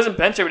 He doesn't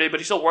bench every day, but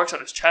he still works out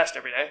his chest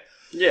every day.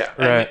 Yeah.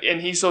 Right.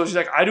 And he's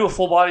like, I do a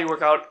full body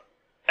workout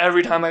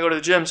every time I go to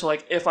the gym. So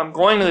like, if I'm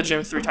going to the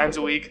gym 3 times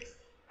a week,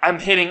 I'm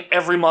hitting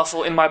every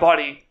muscle in my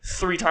body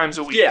 3 times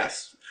a week.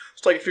 Yes.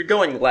 So like if you're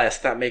going less,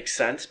 that makes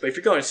sense. But if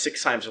you're going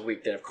 6 times a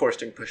week, then of course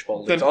doing push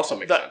pull legs also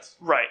makes sense.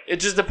 Right.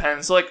 It just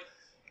depends. Like,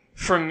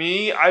 for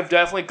me, I've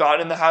definitely gotten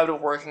in the habit of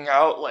working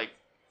out like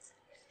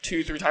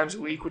 2-3 times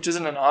a week, which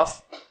isn't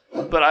enough,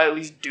 but I at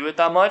least do it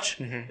that much.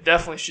 I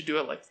definitely should do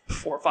it like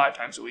 4 or 5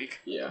 times a week.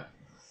 Yeah.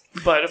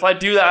 But if I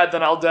do that,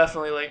 then I'll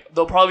definitely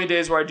there'll probably be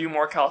days where I do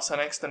more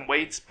calisthenics than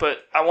weights,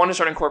 but I want to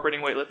start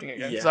incorporating weightlifting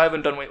again because Yeah. I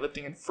haven't done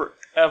weightlifting in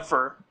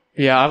forever.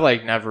 Yeah, I've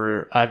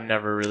never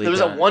really. There was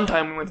done that one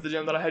time we went to the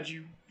gym that I had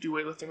you do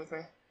weightlifting with me.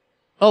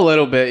 a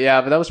little bit, yeah,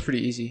 but that was pretty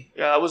easy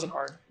Yeah, that wasn't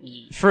hard.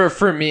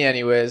 for me,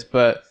 anyways.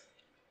 But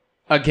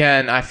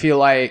again, I feel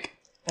like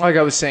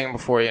I was saying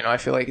before, I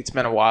feel like it's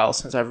been a while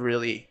since I've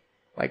really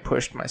like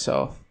pushed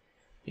myself.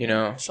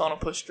 Sean will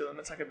push the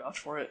limits. I can vouch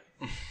for it.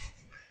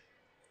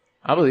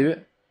 I believe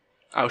it.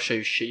 I'll show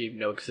you shit you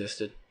know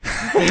existed.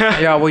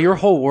 Yeah, well, your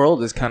whole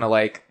world is kind of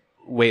like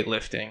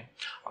weightlifting.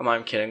 I'm not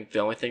even kidding. The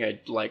only thing I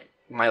like,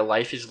 my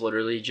life is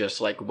literally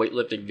just like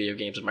weightlifting, video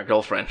games, and my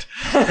girlfriend.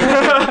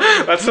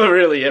 That's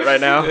really it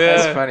right now. Yeah.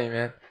 That's funny,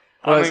 man.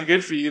 I mean,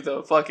 good for you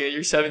though. Fuck it,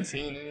 you're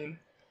 17.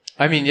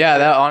 I mean, yeah,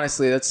 that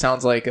honestly, that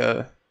sounds like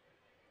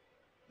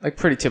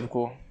pretty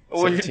typical.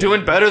 Well, you're 17.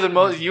 doing better than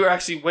most. You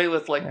actually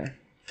weightlift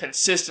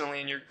consistently,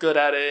 and you're good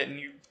at it, and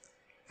you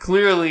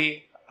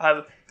clearly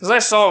have. Because I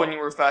saw when you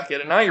were a fat kid,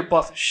 and now you're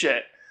buff as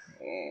shit.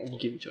 You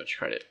give me too much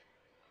credit.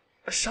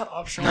 Shut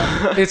up, Sean.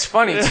 It's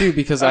funny too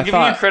because I'm I giving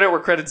you thought credit where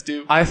credit's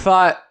due.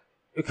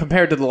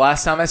 compared to the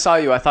last time I saw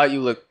you, I thought you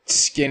looked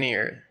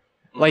skinnier.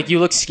 Like you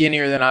look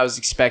skinnier than I was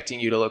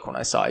expecting you to look when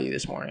I saw you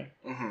this morning.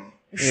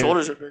 Your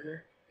shoulders are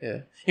bigger.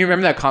 Yeah, you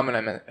remember that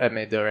comment I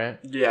made though, right?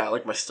 Yeah,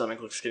 like my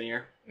stomach looks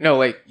skinnier. No,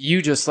 like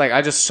you just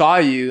I just saw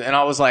you and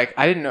I was like,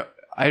 I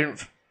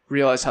didn't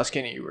realize how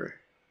skinny you were.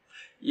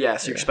 Yeah,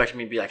 so you're expecting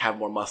me to be like have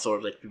more muscle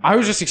or like. Be I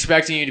was bigger. just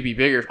expecting you to be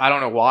bigger. I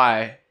don't know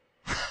why.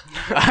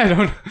 I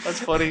don't. That's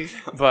funny.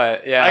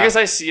 But yeah, I guess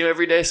I see you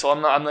every day, so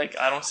I'm not. I'm like,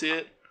 I don't see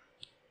it.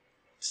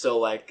 So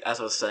like as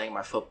I was saying,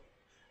 my foot.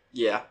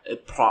 Yeah,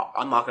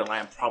 I'm not gonna lie.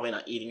 I'm probably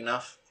not eating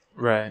enough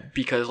right.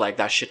 because like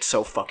that shit's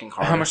so fucking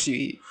hard. How much do you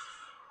eat?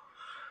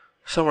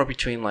 Somewhere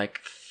between like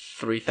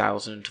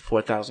 3,000 to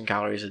 4,000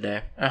 calories a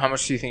day. And how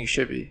much do you think you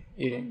should be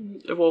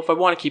eating? Well, if I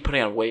want to keep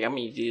putting on weight, I'm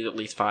gonna eat at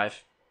least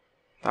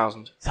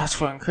 5,000. That's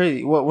fucking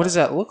crazy. What does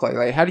that look like?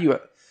 Like how do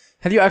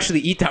you actually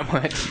eat that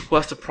much?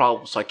 Well, that's the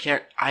problem. So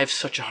I have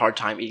such a hard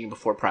time eating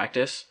before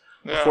practice.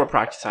 Yeah. Before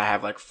practice, I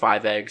have like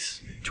 5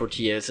 eggs,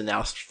 tortillas, and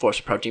now force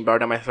a protein bar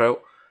down my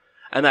throat.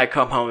 And then I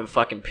come home and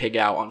fucking pig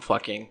out on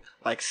fucking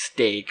like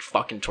steak,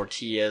 fucking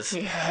tortillas.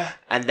 Yeah.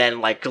 And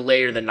then like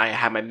later in the night, I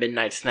have my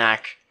midnight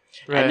snack.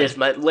 Right. And this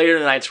later in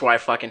the nights where I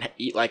fucking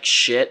eat like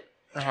shit.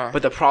 Uh-huh.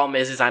 But the problem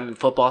is I'm in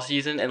football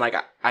season and like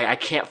I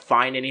can't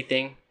find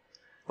anything.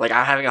 Like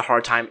I'm having a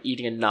hard time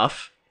eating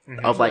enough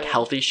of like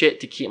healthy shit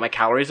to keep my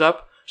calories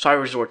up. So I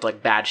resort to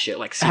like bad shit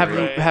like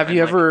cereal. Have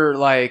you ever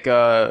like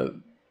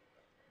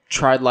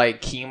tried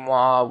like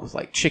quinoa with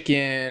like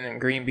chicken and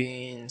green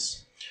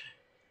beans?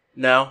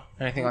 No.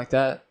 Anything like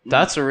that?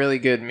 That's a really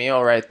good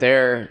meal right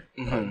there.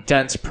 Mhm.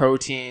 Dense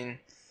protein.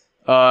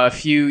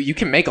 If you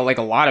can make a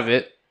lot of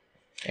it,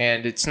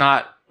 and it's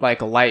not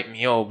like a light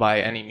meal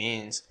by any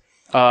means.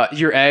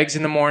 Your eggs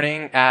in the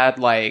morning, add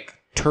like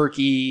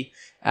turkey,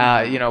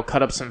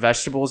 cut up some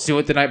vegetables. Do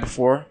it the night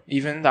before,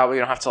 even that way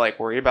you don't have to like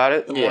worry about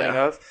it the morning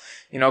of.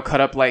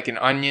 Cut up like an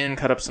onion,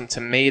 cut up some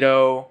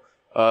tomato.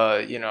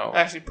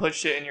 Actually, put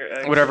shit in your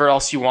eggs. Whatever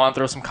else you want.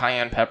 Throw some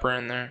cayenne pepper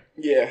in there.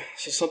 Yeah.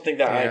 So something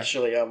that I Yeah.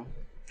 actually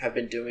have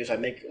been doing is I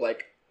make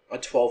like a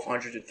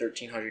 1,200 to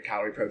 1,300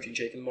 calorie protein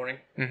shake in the morning,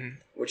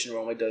 which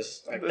normally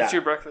does like That's that.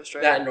 your breakfast,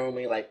 right? That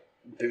normally like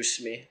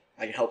boosts me.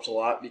 Like it helps a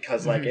lot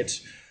because like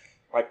it's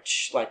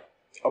like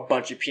a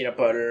bunch of peanut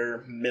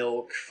butter,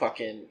 milk,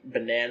 fucking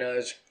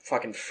bananas,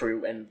 fucking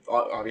fruit, and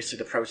obviously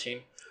the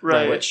protein.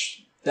 Right.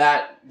 Which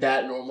that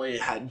normally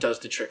does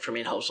the trick for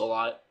me and helps a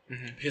lot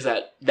because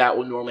that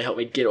will normally help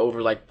me get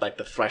over like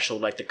the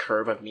threshold, like the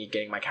curve of me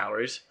getting my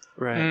calories.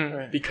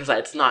 Right. Because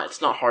it's not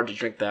hard to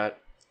drink that.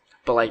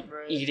 But like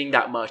Right. eating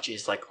that much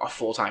is like a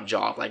full-time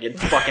job. Like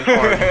it's fucking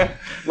hard.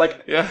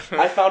 Like Yeah.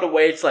 I found a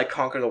way to like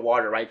conquer the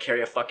water. Right,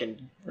 carry a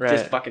fucking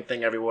this Right. fucking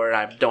thing everywhere.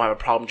 I don't have a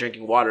problem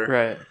drinking water.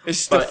 Right.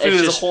 It's the But food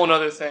it's is just- a whole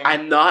nother thing.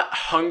 I'm not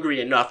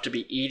hungry enough to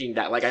be eating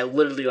that. Like I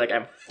literally like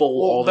I'm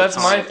full all the that's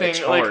time. my thing.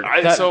 It's Like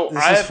hard. This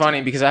I is have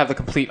funny because I have the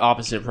complete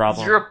opposite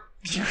problem. you're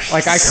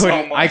Like I so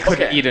couldn't much.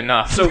 couldn't eat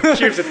enough. So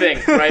here's the thing,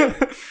 right?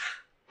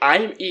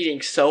 I'm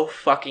eating so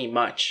fucking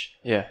much.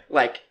 yeah.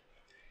 Like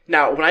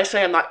now, when I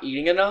say I'm not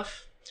eating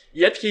enough,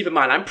 you have to keep in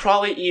mind I'm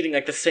probably eating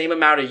like the same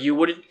amount of you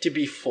would to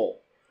be full,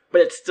 but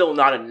it's still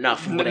not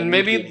enough. For what I need to be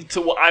maybe eating.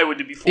 to what I would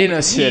be full. In a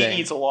He sitting.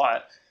 eats a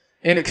lot.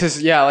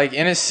 Because like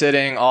in a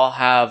sitting, I'll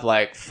have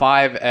like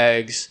 5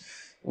 eggs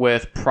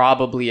with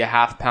probably a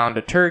half pound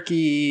of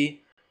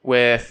turkey,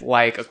 with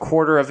like a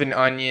quarter of an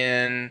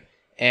onion,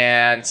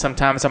 and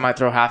sometimes I might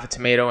throw half a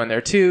tomato in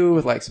there too,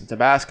 with like some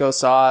Tabasco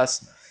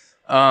sauce.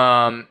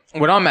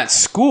 When I'm at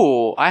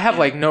school, I have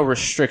like no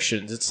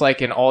restrictions. It's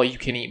like an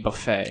all-you-can-eat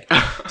buffet.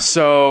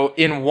 So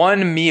in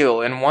one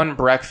meal, in one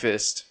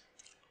breakfast,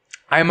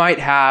 I might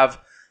have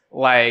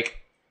like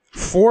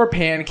 4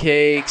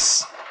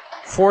 pancakes,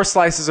 4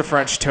 slices of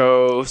French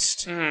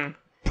toast,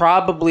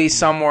 probably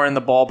somewhere in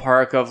the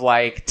ballpark of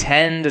like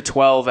 10 to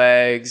 12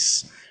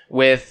 eggs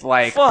with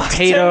like Fuck, 10 to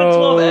potatoes.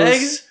 12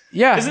 eggs?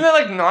 Yeah. Isn't that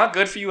like not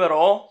good for you at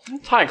all?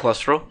 It's high in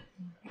cholesterol.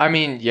 I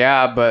mean,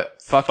 yeah,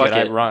 but fuck it, it.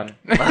 I'd run.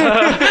 Fuck,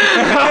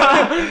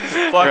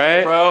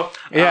 Right? bro.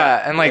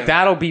 Yeah, and like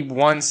that'll be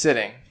one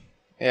sitting.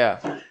 Yeah.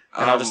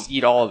 And I'll just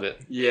eat all of it.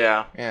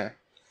 Yeah. Yeah.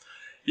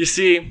 You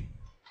see,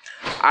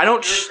 I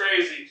don't. You're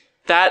crazy.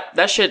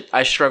 That shit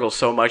I struggle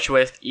so much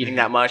with eating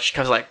that much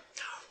because like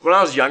when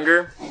I was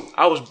younger,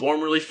 I was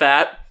born really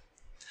fat,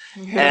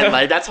 and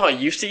like that's how I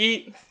used to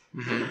eat.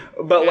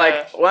 But like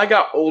Yeah. when I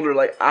got older,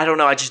 like I don't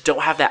know, I just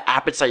don't have that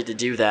appetite to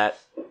do that.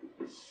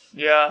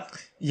 Yeah.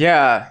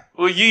 Yeah.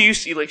 Well, you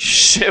used to eat like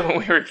shit when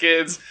we were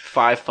kids.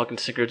 5 fucking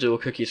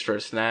Snickerdoodle cookies for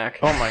a snack.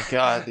 Oh my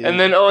god, dude. And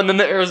then the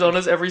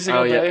Arizonas every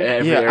single day.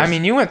 every yeah, year. I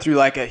mean, you went through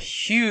like a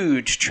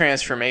huge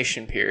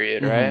transformation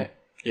period, right?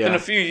 In a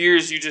few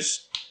years, you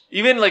just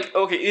even like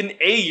okay in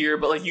a year,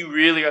 but like you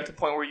really got to the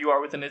point where you are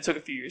within. It took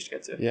a few years to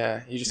get to.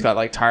 Yeah, you just got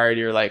like tired.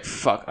 You're like,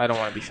 fuck, I don't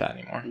want to be fat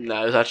anymore.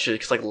 No, it was actually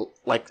because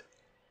like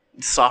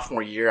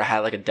sophomore year, I had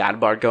like a dad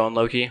bod going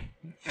Loki,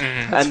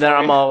 and then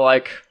I'm all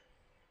like,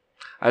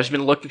 I've just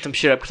been looking some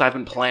shit up because I've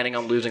been planning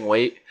on losing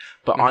weight.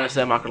 But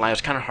honestly, I'm not gonna lie, it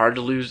was kind of hard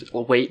to lose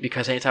weight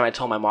because anytime I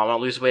told my mom I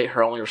lose weight,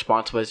 her only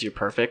response was, "You're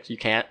perfect. You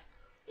can't."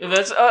 And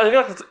that's I feel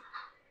like that's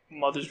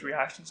mothers'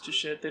 reactions to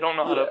shit. They don't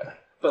know how to.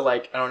 But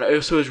like I don't know,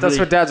 so it was That's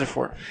really, what dads are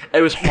for.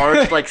 it was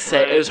hard to like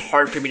say. It was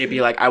hard for me to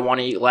be like, I want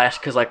to eat less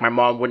because like my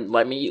mom wouldn't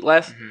let me eat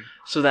less.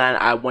 So then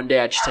one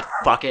day I just said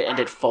fuck it and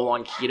did full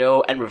on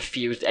keto and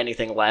refused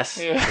anything less.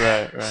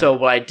 Yeah. Right. So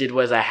what I did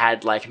was I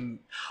had like,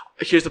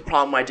 here's the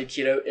problem. I did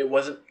keto. It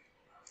wasn't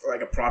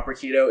like a proper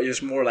keto. It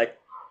was more like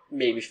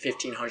maybe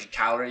 1,500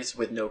 calories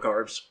with no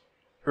carbs.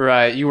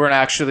 Right. You weren't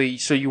actually,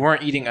 so you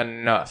weren't eating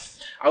enough.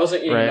 I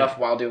wasn't eating Right. enough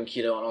while doing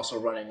keto and also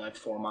running like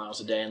 4 miles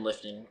a day and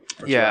lifting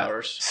for 2 Yeah.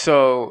 hours.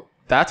 So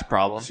that's a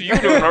problem. So you're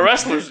doing what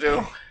wrestlers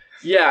do.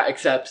 Yeah,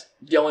 except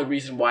the only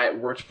reason why it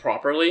worked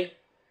properly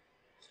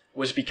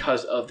was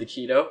because of the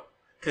keto.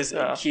 Because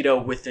Yeah.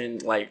 keto within,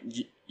 like,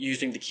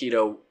 using the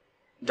keto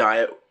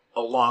diet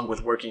along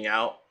with working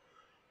out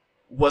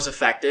was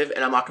effective.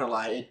 And I'm not going to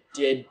lie, it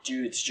did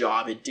do its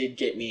job. It did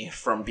get me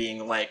from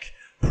being, like,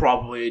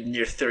 probably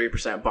near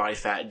 30% body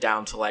fat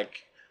down to,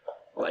 like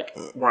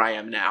where I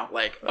am now.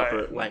 Like,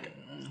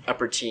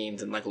 upper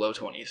teens and, like, low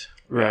 20s.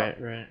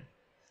 Right.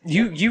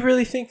 You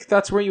really think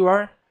that's where you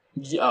are?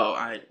 Oh,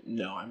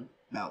 I'm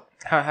out.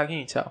 How can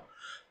you tell?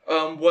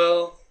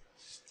 Well,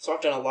 so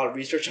I've done a lot of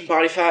research on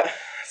body fat.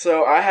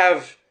 So I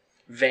have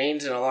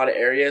veins in a lot of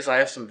areas. I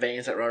have some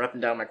veins that run up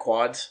and down my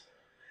quads.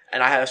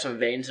 And I have some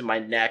veins in my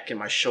neck and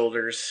my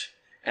shoulders.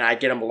 And I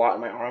get them a lot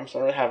in my arms. I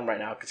don't have them right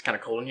now because it's kind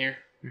of cold in here.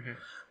 Mhm.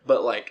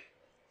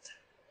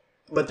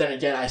 But then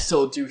again, I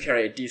still do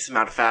carry a decent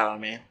amount of fat on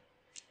me.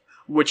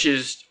 Which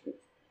is,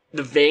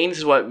 the veins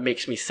is what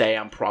makes me say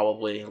I'm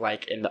probably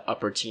like in the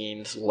upper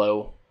teens,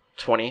 low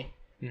 20.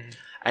 Mhm.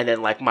 And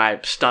then like my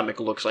stomach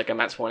looks like I'm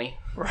at 20.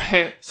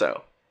 Right.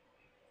 So.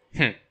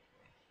 Why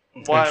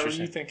were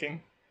Interesting. you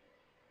thinking?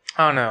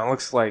 I don't know. It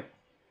looks like,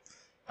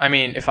 I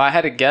mean, if I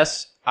had to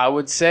guess, I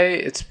would say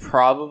it's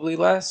probably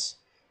less,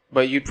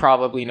 but you'd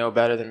probably know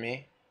better than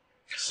me.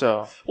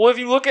 So, Well, if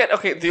you look at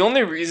the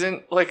only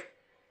reason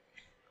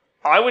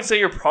I would say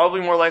you're probably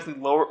more likely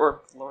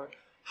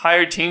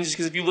higher teens, just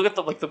because if you look at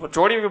the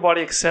majority of your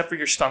body except for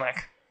your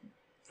stomach,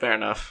 Fair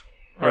enough.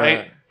 right?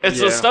 Right. It's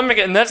the Yeah. stomach,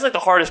 and that's like the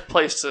hardest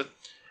place to.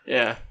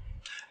 Yeah.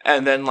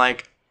 And then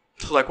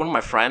so one of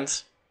my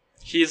friends,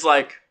 he's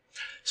like,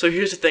 so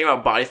here's the thing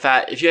about body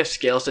fat. If you have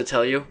scales to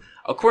tell you,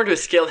 according to a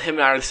scale, him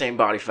and I are the same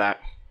body fat.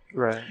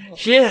 right.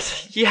 He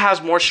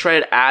has more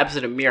shredded abs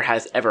than Amir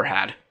has ever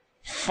had.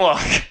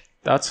 Fuck.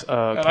 That's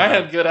And I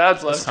had good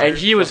abs last time. And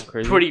he was Sounds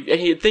crazy. pretty, and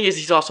the thing is,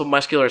 he's also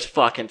muscular as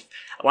fuck. And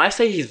when I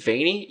say he's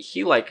veiny,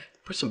 he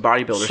put some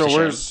bodybuilders to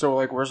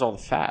shame. where's all the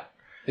fat?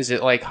 Is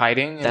it like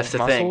hiding in That's his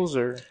the thing. muscles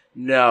or?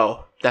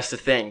 No, that's the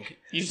thing.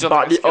 You just don't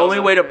But think the only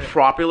scales way to are-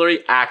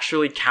 properly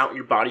actually count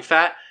your body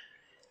fat,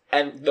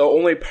 and the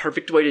only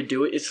perfect way to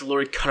do it, is to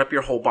literally cut up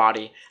your whole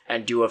body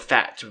and do a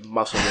fat to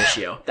muscle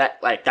ratio.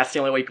 That's the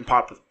only way you can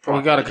properly.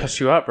 We gotta do it. cut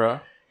you up, bro.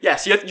 Yeah,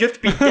 so you have to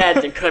be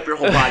dead and cut up your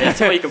whole body. That's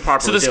the way you can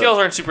properly So the do scales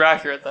it. aren't super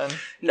accurate then.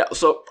 No,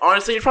 so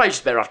honestly, you're probably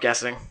just better off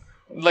guessing.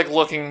 Like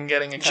looking and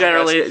getting a kind of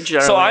Generally,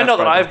 guess. So I know that's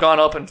that probably- I've gone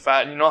up in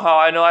fat. And you know how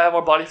I know I have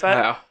more body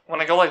fat? How? When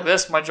I go like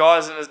this, my jaw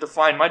isn't as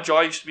defined. My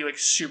jaw used to be like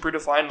super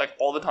defined like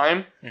all the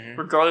time, Mhm.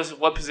 regardless of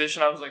what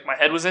position my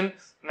head was in.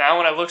 Now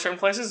when I look certain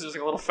places, there's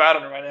like a little fat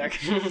under my neck.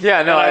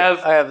 Yeah, no, And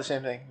I have the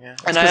same thing. Yeah, And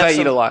because I I, have eat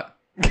a some- lot.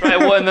 Right,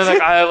 well, and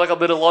then I have like a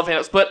bit of love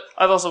handles, but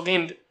I've also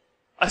gained.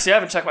 I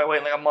haven't checked my weight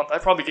in like a month. I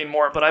probably gained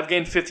more, but I've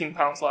gained 15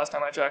 pounds last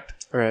time I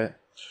checked. Right.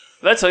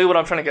 Did I tell you what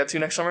I'm trying to get to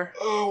next summer?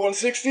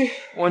 160?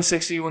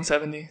 160,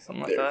 170,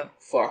 something like that.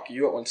 Fuck,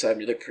 you at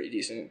 170 look pretty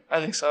decent. I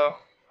think so.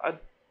 I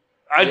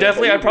Yeah,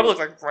 definitely. but I'd you probably would-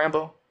 look like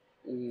Rambo.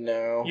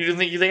 No. You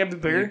think I'd be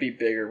bigger? You'd be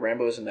bigger.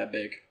 Rambo isn't that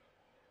big.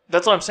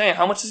 That's what I'm saying.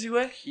 How much does he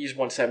weigh? He's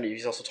 170.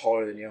 He's also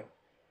taller than you.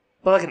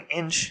 By like an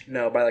inch.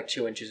 No, by like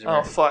 2 inches.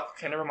 Oh fuck.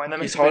 Okay, never mind. That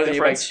He's makes a taller big than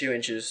you by difference. 2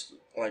 inches.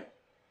 Like,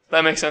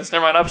 That makes sense.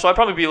 Never mind. So I'd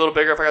probably be a little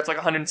bigger if I got to like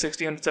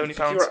 160, 170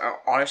 pounds.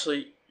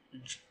 honestly,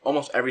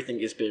 almost everything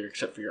is bigger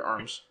except for your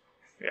arms.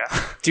 Yeah.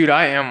 Dude,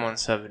 I am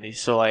 170.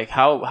 So like,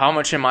 how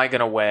much am I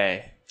gonna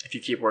weigh? If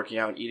you keep working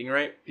out and eating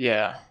right.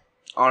 Yeah,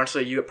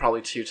 Honestly, you at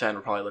probably 210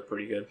 would probably look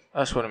pretty good.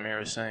 that's what Amir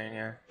was saying.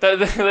 Yeah.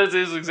 That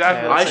is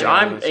exactly Yeah, what I'm that's saying. what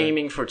I I'm would say.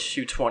 aiming for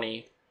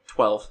 220,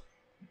 12.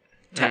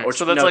 10, Mm. or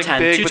So that's no, like 10,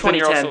 big, but then 220,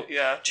 you're 10. also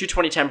yeah,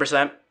 220,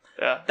 10%.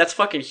 yeah, That's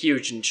fucking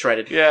huge and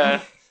shredded.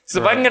 yeah.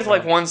 So if I can get to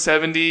like Right.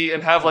 170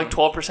 and have like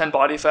 12%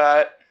 body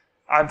fat,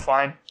 I'm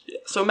fine.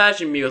 So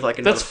imagine me with like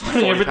another That's 40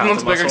 funny. Everything pounds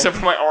looks of bigger muscle. except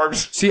for my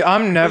arms. See,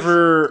 I'm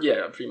never.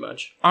 Yeah, pretty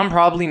much. I'm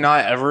probably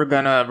not ever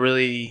gonna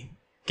really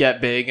get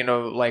big into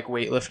like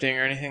weightlifting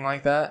or anything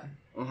like that.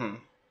 Mm-hmm.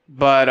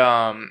 But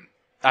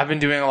I've been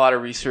doing a lot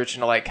of research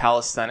into like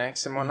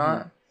calisthenics and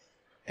whatnot.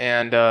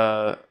 And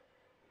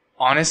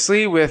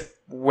honestly, with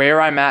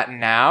where I'm at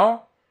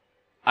now,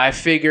 I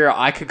figure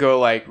I could go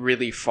like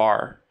really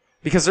far.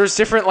 Because there's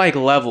different like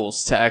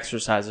levels to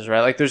exercises, right?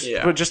 Like there's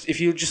Yeah. but just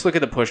if you just look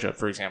at the push-up,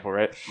 for example,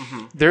 right?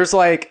 Mm-hmm. There's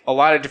like a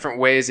lot of different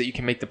ways that you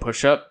can make the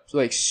push-up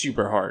like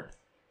super hard.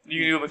 You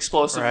can do them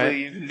explosively. Right.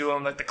 You can do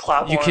them like the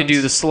clap. You can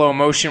do the slow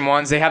motion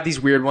ones. They have these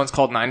weird ones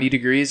called 90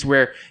 degrees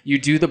where you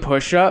do the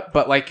push-up,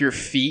 but like your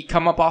feet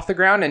come up off the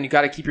ground and you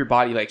got to keep your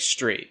body like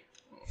straight.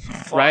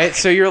 Right?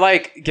 So you're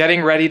like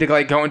getting ready to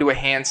like go into a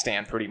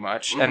handstand pretty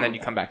much and then you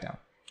come back down.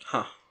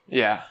 Huh.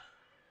 Yeah.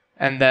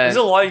 And then There's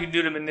a lot you can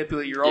do to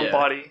manipulate your own Yeah.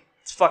 body.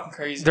 It's fucking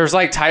crazy. There's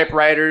like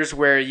typewriters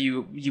where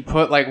you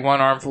put like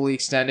one arm fully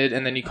extended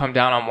and then you come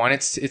down on one.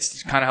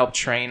 It's kind of help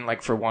train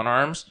like for one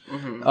arms.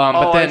 Mm-hmm.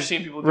 But then I've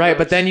seen people do right, those.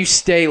 but then you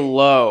stay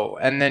low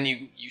and then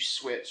you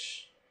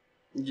switch.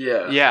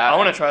 Yeah. Yeah, I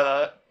want to try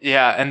that.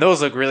 Yeah, and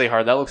those look really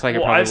hard. That looks like it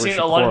Well, probably I've works seen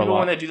your a lot of core people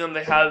when they do them.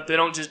 They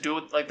don't just do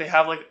it like they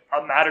have like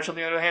a mat or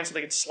something on their hand so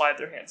they can slide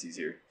their hands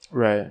easier.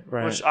 Right.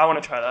 Which I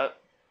want to try that.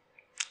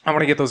 I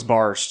want to get those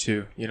bars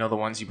too. You know, the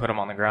ones you put them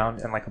on the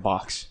ground in like a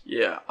box.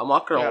 Yeah, I'm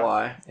not gonna Yeah.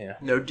 lie. Yeah.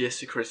 No diss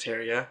to Chris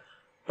Heria,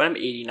 but I'm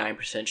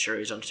 89% sure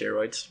he's on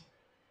steroids.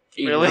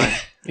 Really? 89.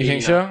 You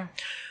think so?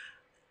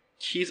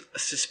 He's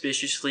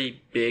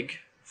suspiciously big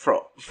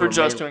for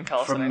just doing for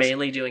calisthenics.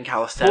 mainly doing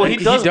calisthenics. Well, he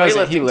does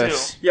doesn't. He weightlifting,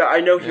 lifts. Yeah, I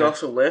know he Yeah.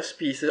 also lifts,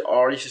 but he's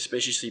already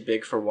suspiciously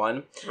big for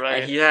one.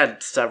 Right. And he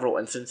had several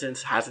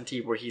instances, hasn't he,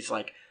 where he's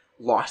like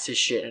lost his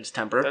shit and his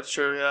temper. That's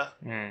true. Yeah.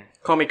 Mm.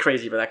 Call me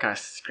crazy, but that kind of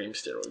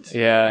screams steroids.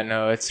 Yeah,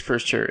 no, it's for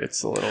sure.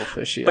 It's a little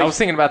fishy. But I was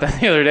thinking about that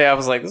the other day. I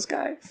was like, this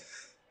guy.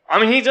 I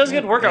mean, he does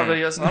get workout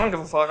videos, and I don't give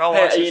a fuck. I'll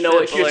watch. Hey, his you know shit,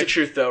 what? but, Here's like, the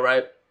truth, though,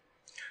 right?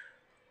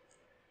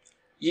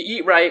 You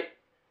eat right.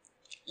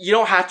 You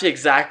don't have to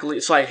exactly.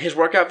 It's like his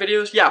workout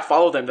videos. Yeah,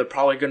 follow them. They're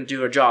probably going to do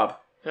their job.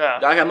 Yeah.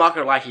 Like, I'm not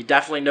gonna lie. He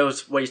definitely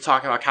knows what he's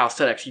talking about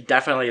calisthenics. He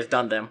definitely has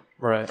done them.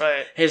 Right.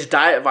 Right. His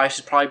diet advice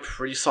is probably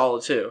pretty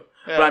solid too.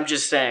 Yeah. But I'm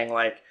just saying,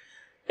 like,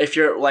 if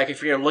you're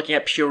looking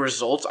at pure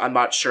results, I'm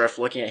not sure if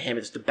looking at him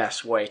is the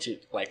best way to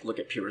like look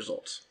at pure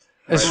results.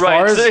 As Right.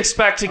 far as To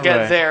expect to get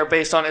Right. there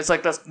based on it's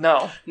like that's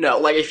no. No,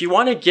 like if you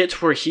want to get to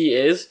where he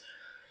is,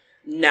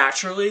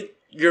 naturally,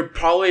 you're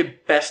probably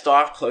best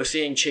off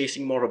closely and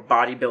chasing more of a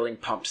bodybuilding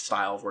pump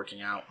style of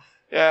working out.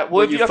 Yeah. Well,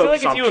 Where if you, I feel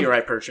like focus if on you. pure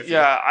hypertrophy.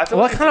 Yeah. I feel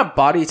what like kind of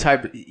body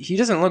type? He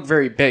doesn't look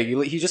very big.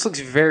 He just looks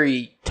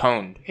very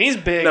toned. he's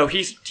big. No,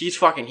 he's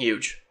fucking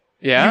huge,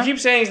 Yeah. You keep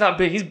saying he's not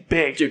big. He's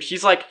big. dude.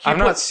 He's like I'm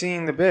not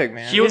seeing the big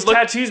man. He would His look.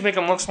 tattoos make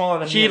him look smaller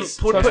than he He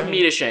is. would Trust put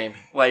me to shame.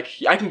 Like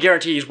I can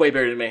guarantee he's way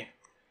bigger than me.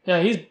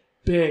 Yeah, he's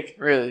big.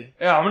 Really?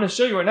 Yeah, I'm gonna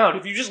show you right now.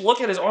 If you just look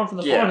at his arm from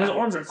the Yeah. front, his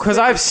arms are. Because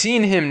I've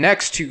seen him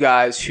next to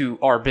guys who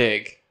are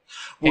big,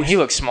 and he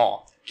looks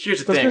small. Here's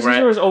the That's thing, because he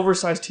right? wears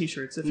oversized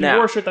T-shirts. If he Now-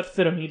 wore a shirt that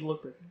fit him, he'd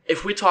look big.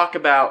 If we talk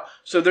about,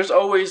 so there's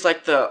always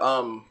like the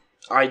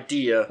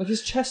idea Like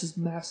his chest is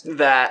massive.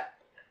 that,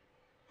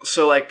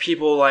 so like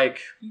people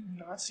like You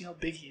do not see how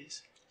big he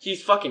is.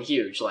 he's fucking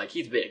huge. Like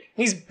he's big.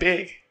 He's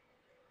big.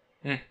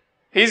 Hmm.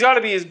 He's got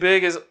to be as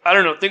big as I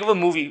don't know. Think of a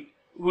movie.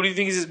 Who do you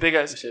think he's as big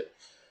as? Shit.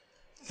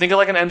 Think of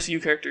like an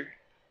MCU character.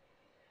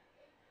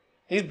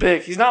 He's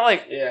big. He's not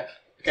like Yeah.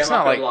 Okay, It's I'm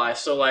not not gonna lie.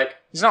 So like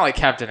He's not like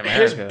Captain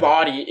his America.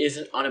 body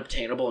isn't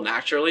unobtainable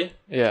naturally,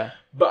 Yeah.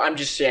 but I'm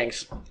just saying.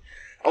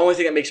 Only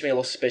thing that makes me a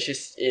little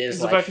suspicious is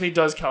the like fact that he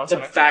does the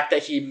calisthenics. fact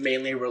that he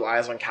mainly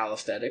relies on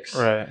calisthenics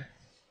Right.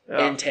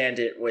 Yeah. in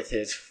tandem with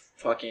his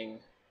fucking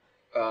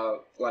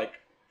like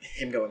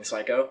him going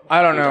psycho.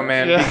 I don't know,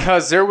 man, Yeah.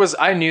 because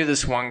I knew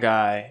this one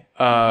guy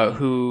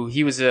who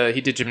he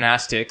did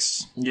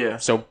gymnastics, Yeah.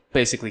 so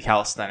basically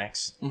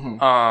calisthenics.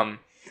 Mhm.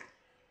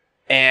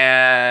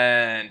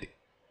 And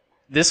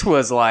this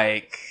was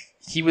like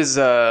he was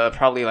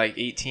probably like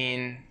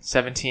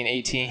 17,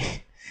 18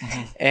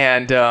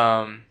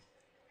 and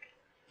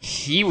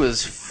he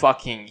was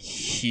fucking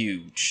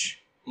huge.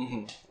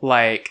 Mhm.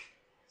 Like,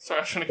 Sorry,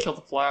 I'm trying to kill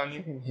the fly on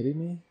you. hitting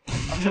me?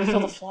 I'm trying to kill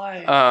the fly.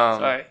 Um,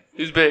 Sorry.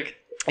 Who's big?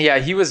 Yeah,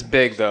 he was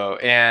big though,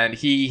 and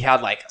he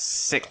had like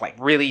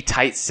really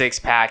tight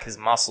 6-pack. His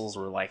muscles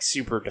were like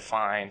super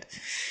defined,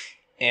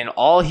 and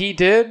all he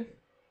did,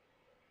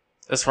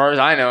 as far as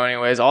I know,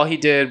 anyways, all he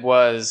did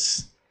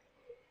was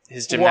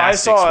his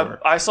gymnastics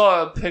work. I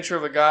saw a picture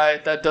of a guy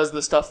that does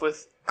the stuff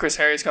with Chris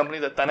Harry's company,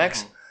 the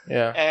Thenex,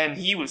 Yeah, and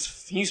he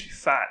used to be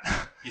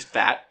fat. He's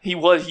fat. He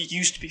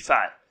used to be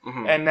fat.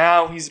 Mhm. And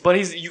now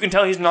you can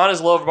tell he's not as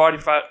low of a body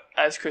fat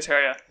as Chris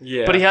Harry.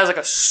 Yeah. But he has like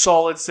a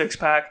solid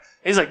 6-pack.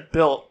 He's like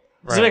built.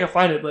 See if I Right. can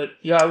find it, but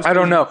yeah, I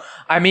don't know.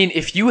 I mean,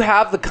 if you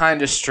have the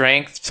kind of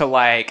strength to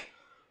like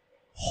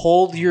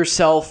hold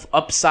yourself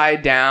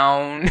upside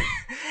down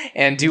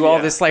and do all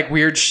Yeah. this like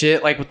weird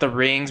shit, like with the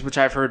rings, which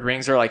I've heard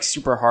rings are like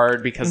super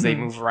hard because they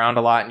move around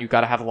a lot, and you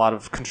got to have a lot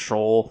of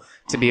control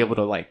to be able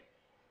to like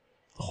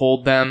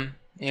hold them,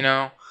 you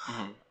know.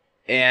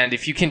 And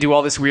if you can do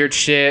all this weird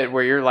shit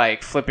where you're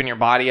like flipping your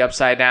body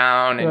upside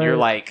down and you're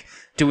Right. like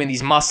doing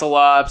these muscle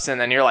ups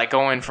and then you're like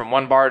going from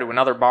one bar to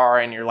another bar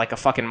and you're like a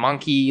fucking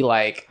monkey,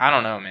 like I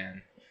don't know,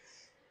 man.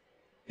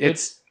 It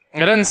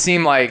doesn't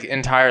seem like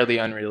entirely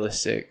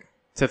unrealistic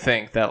to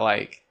think that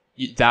like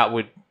that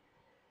would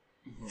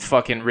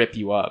fucking rip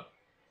you up.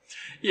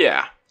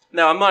 Yeah.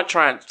 No, I'm not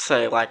trying to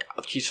say like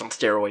he's on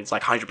steroids,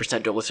 like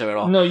 100% don't listen at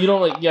all. No, you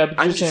don't like. Yeah, but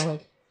I'm you're just- saying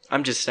like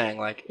I'm just saying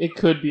like it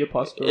could be a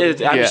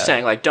possibility. I'm just Yeah.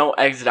 saying like don't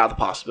exit out the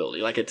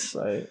possibility. Like it's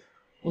Right.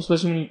 Well,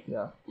 especially when you,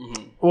 yeah.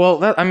 Well,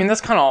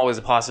 that's kind of always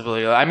a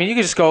possibility. I mean, you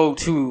could just go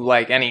to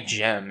like any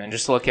gym and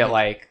just look at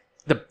like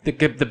the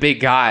big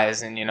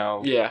guys, and you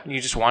know, Yeah. you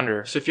just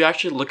wonder. So if you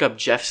actually look up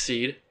Jeff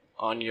Seed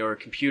on your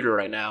computer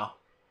right now,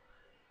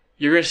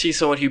 you're gonna see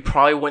someone who you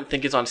probably wouldn't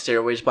think is on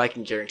steroids, but I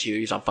can guarantee you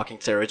he's on fucking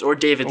steroids. Or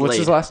David What's Lade.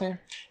 his last name?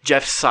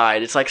 Jeff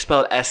Side. It's like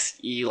spelled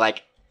SE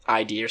like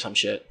ID or some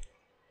shit.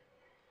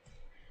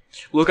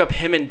 Look up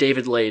him and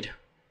David Lade.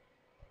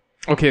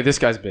 Okay, this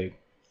guy's big.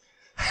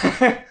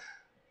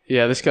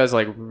 Yeah, this guy's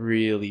like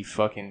really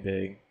fucking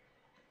big.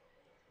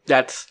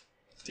 That's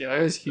Yeah,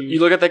 that was huge. you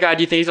look at that guy.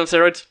 Do you think he's on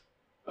steroids?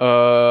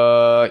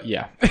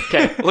 Yeah.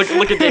 Okay,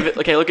 look at David.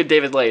 Okay, look at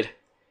David Lade.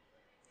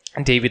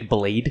 David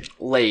Blade.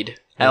 Lade.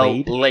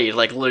 Lade? Lade.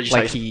 Like literally.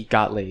 Like he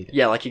got laid.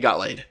 Yeah, like he got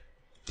laid.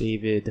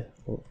 David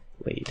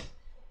Lade.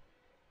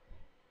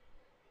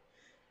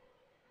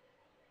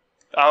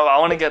 I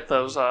want to get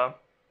those.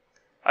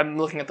 I'm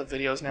looking at the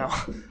videos now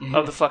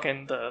of the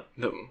fucking the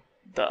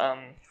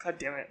God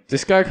damn it.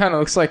 This guy kind of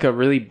looks like a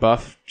really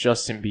buff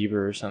Justin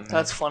Bieber or something.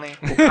 That's funny.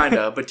 Well,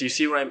 kinda. But do you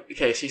see what I'm?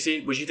 Okay, so you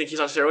see? Would you think he's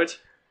on steroids?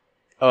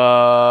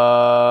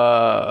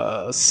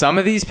 Some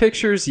of these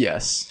pictures,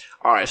 yes.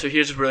 All right. So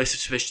here's a really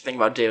suspicious thing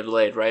about David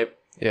Lade, right?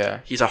 Yeah.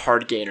 He's a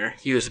hard gainer.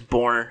 He was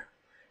born.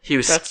 He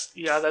was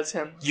That's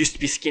him. used to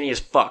be skinny as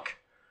fuck,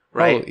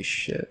 right? Holy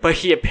shit. But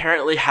he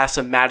apparently has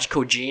some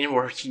magical gene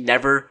where he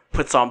never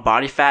puts on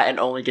body fat and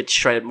only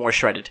gets more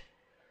shredded.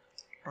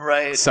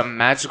 Right. Some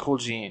magical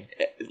gene.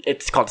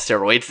 It's called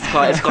steroids.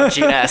 It's called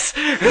Gene S.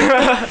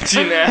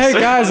 Hey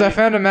guys, I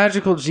found a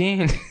magical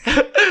gene.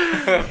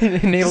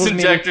 It enables Just me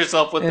inject to-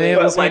 yourself with it it.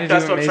 enables me Like to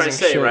that's do what I'm trying to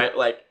amazing say, shit. right?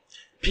 Like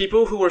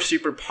people who are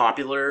super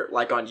popular,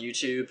 like on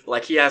YouTube,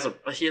 like he has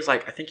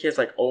like I think he has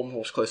like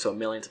almost close to 1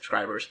 million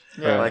subscribers.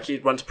 Yeah. Like he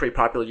runs a pretty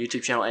popular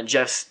YouTube channel, and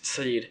Jeff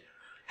Seed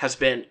has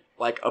been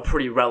like a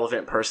pretty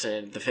relevant person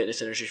in the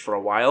fitness industry for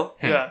a while.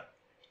 Yeah.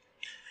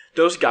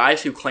 Those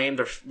guys who claim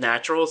they're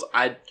naturals,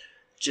 I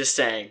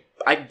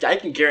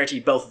can guarantee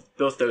both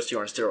those two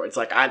are on steroids.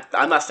 Like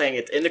I'm not saying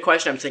it's in the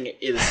question. I'm saying it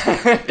is.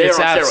 They're It's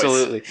on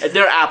absolutely. steroids.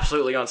 They're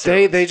absolutely on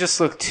steroids. They just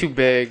look too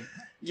big.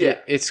 Yeah.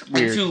 It's And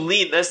weird. to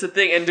lead, that's the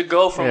thing. And to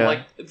go from Yeah.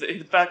 like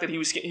the fact that he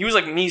was skinny, he was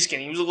like knee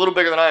skinny. He was a little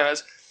bigger than I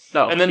was.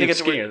 No, and then he's they get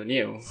to skinnier than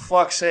you.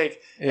 Fuck's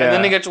sake. Yeah. And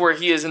then they get to where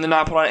he is, and then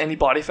not put on any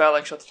body fat.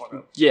 Like, shut the fuck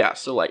up. Yeah,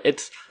 so like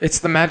it's It's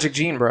the magic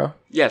gene, bro.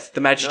 yes, the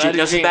magic The gene. magic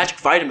No, it's the gene. magic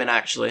vitamin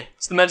actually.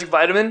 It's the magic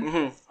vitamin.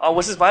 Mm-hmm. Oh,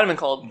 what's this vitamin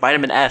called?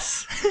 Vitamin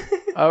S.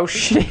 Oh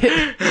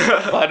shit.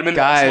 Vitamin.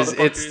 Guys,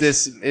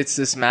 S, it's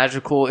this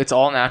magical. It's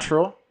all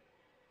natural.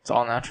 It's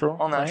all natural.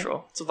 all right?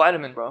 natural. It's a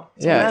vitamin, bro.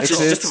 It's Yeah, all it's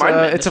natural. just a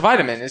vitamin. it's a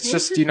vitamin. It's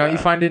just you Yeah.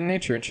 find it in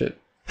nature and shit.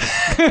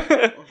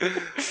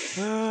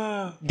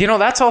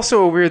 That's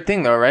also a weird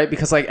thing though, right?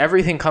 Because like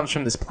everything comes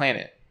from this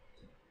planet,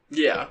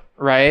 Yeah.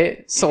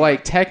 right? So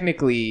like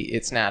technically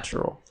it's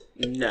natural,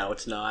 No,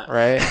 it's not.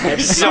 right?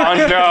 Sean,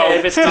 no.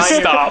 If it's not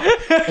your- Stop.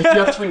 If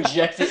you have to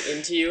inject it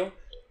into you,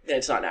 then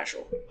it's not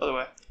natural. By the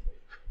way.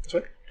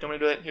 Sorry? Do you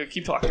want me to do it? Here,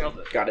 keep talking. I'll do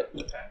it. Got it.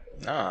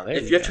 Oh, there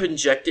If you have to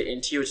inject it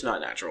into you, it's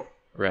not natural.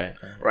 right.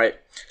 Right?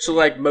 So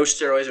like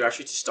most steroids are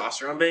actually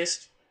testosterone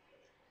based.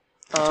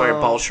 That's why your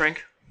balls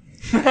shrink.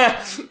 yeah,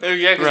 because you're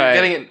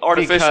getting it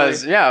artificially.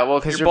 Because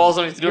because Your balls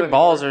don't need to do your anything.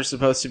 balls are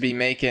supposed to be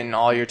making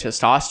all your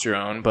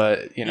testosterone,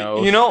 but You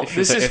know, if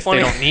this is if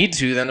funny. they don't need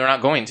to, then they're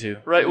not going to.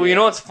 Right. Well, you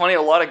know what's funny?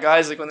 A lot of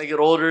guys, like when they get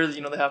older,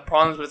 they have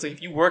problems. But it's like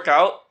if you work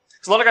out,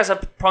 because a lot of guys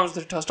have problems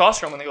with their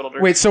testosterone when they get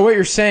older. Wait, so what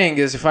you're saying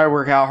is if I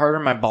work out harder,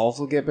 my balls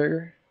will get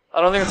bigger? I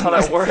don't think that's how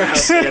that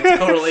works. That's a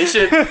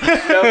correlation. No,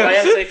 but I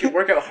have to say if you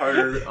work out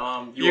harder,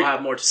 you will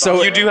have more testosterone.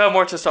 So You do have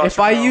more testosterone. If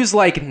I though. use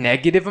like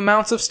negative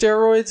amounts of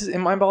steroids,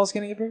 am my balls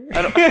gonna get bigger?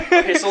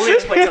 Okay, so let me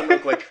explain something real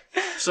quick.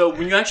 So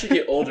when you actually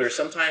get older,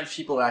 sometimes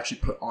people actually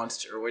put on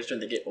steroids when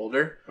they get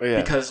older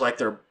because like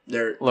their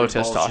Low their balls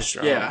just-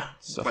 testosterone, yeah,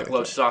 stuff like like low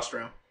that.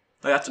 testosterone.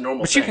 Like that's a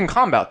normal. But thing. you can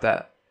combat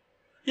that.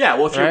 Yeah,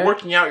 well, if you're right?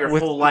 working out your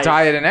With whole life.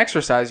 diet and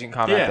exercise, you can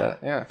combat Yeah. that.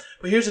 Yeah.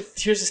 But here's the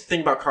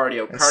thing about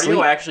cardio. And Cardio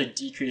sleep. actually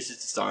decreases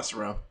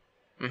testosterone.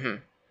 Mm-hmm.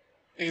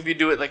 if you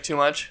do it like too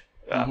much,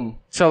 yeah. Mm-hmm.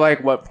 So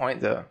like, what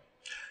point though?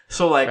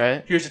 So like,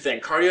 Right. here's the thing.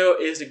 Cardio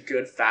is a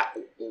good fat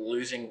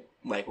losing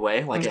like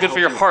way. Like It's it good for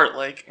your helps you- heart.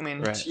 Like I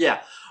mean, Right.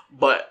 Yeah,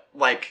 but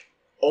like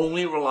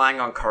only relying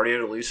on cardio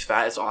to lose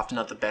fat is often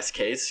not the best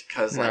case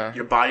because like Yeah.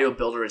 your body will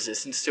build a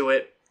resistance to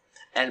it,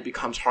 and it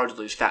becomes hard to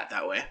lose fat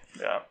that way.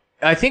 yeah.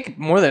 I think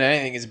more than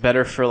anything, it's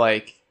better for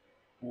like.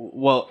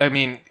 Well, I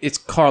mean, it's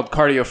called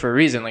cardio for a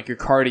reason, like your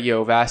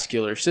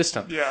cardiovascular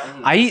system. Yeah.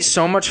 I eat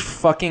so much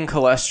fucking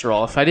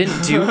cholesterol. If I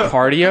didn't do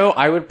cardio,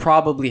 I would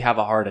probably have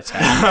a heart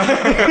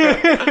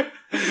attack.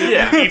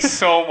 Yeah. Eat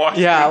so much.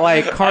 Yeah,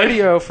 like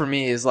cardio for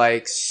me is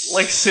like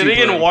sitting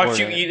super and watch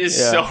you important. eat is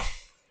Yeah. so.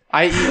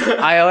 I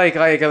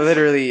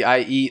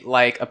eat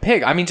like a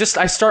pig. I mean, just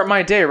I start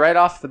my day right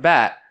off the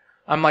bat.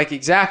 I'm like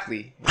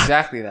exactly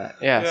that.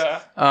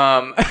 Yes.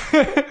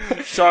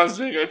 Yeah. Sean's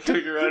being a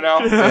trigger right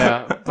now.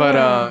 Yeah.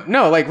 But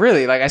no, like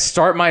really, like I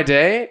start my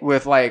day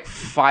with like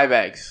 5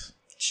 eggs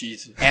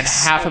Jesus. and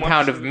half a much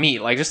pound of food.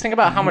 meat. Like just think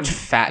about how much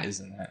fat is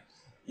in that.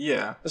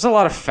 Yeah. There's a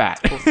lot of fat.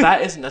 Well,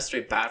 fat isn't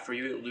necessarily bad for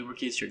you. It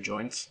lubricates your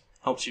joints,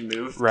 helps you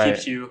move, Right.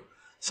 keeps you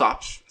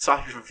stops you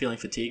from feeling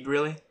fatigued.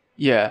 Really.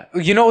 Yeah.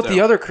 You know what the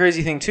So- other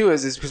crazy thing too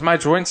is because my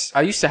joints,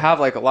 I used to have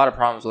like a lot of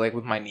problems like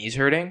with my knees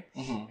hurting,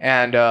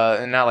 and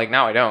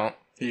now I don't.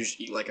 You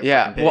just eat like a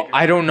Yeah. fucking pig. Well,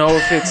 I don't know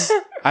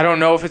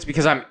if it's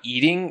because I'm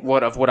eating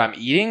what I'm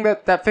eating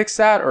that fixed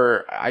that,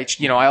 or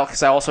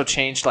because I also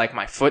changed like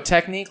my foot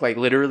technique, like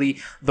literally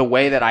the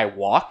way that I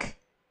walk.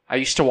 I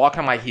used to walk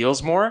on my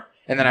heels more,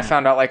 and then I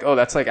found out like, oh,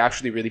 that's like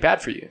actually really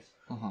bad for you.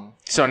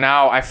 So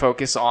now I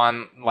focus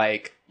on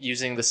like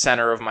using the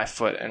center of my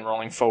foot and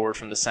rolling forward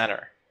from the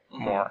center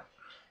more.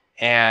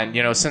 And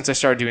since I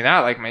started doing that,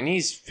 like my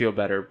knees feel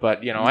better,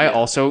 but I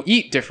also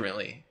eat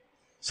differently.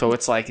 So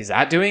it's like, is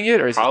that doing it,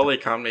 or is Probably a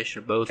combination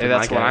of both. Yeah,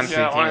 that's what I'm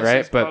thinking, honestly, right?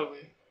 it's But probably-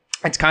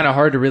 it's kind of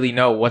hard to really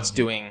know what's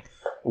doing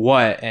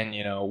what, and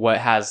what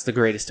has the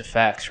greatest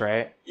effects,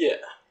 right? Yeah.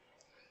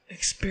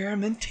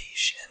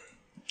 experimentation.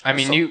 I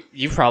mean,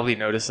 you've probably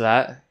noticed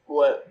that,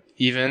 What?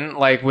 even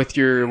like with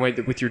your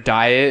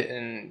diet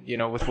and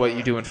with what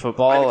you do in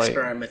football. I've Like,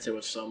 experimented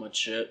with so much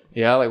shit.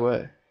 yeah, like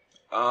what?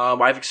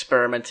 I've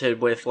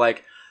experimented with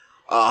like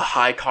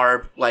high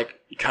carb, like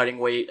cutting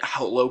weight,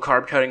 low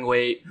carb cutting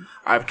weight.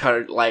 I've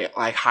cut like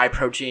high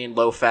protein,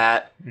 low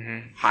fat,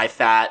 high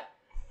fat,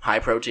 high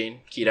protein,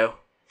 keto.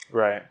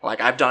 Right.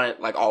 Like I've done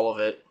it, like all of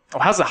it. Oh,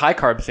 how's the high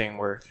carb thing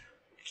work?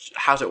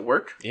 How's it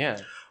work? Yeah.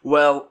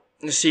 Well,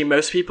 you see,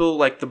 most people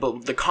like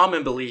the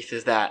common belief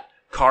is that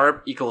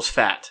carb equals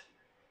fat.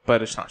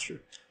 But it's not true.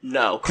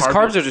 No, Because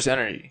carbs are just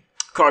energy.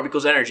 carb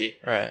equals energy.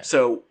 Right.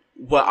 So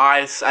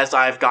as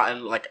I've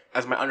gotten like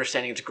as my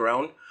understanding has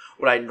grown,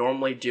 what I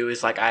normally do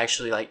is like I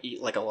actually like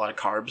eat like a lot of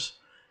carbs,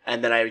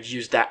 and then I would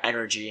use that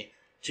energy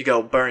to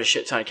go burn a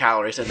shit ton of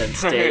calories and then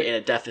stay in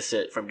a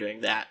deficit from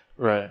doing that.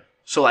 Right.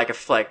 So like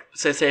if like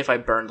say if I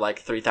burned like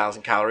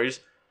 3,000 calories,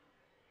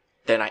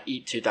 then I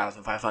eat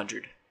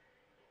 2,500.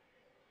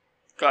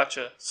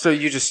 Gotcha. So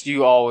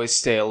you always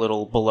stay a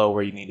little below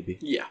where you need to be.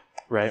 Yeah.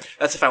 Right.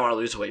 That's if I want to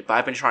lose weight. But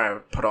I've been trying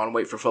to put on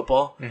weight for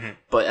football.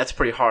 But that's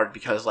pretty hard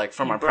because, like,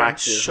 for You my burn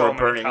practices, so we're many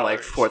burning, like,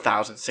 calories.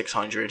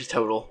 4,600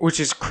 total. Which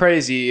is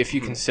crazy if you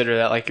consider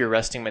that like your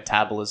resting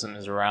metabolism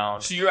is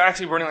around. So you're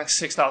actually burning like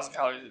 6,000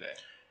 calories a day,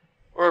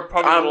 or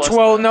probably a little less.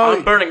 Well, than that. no,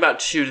 I'm burning about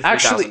 2,000 to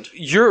 3,000.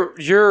 actually,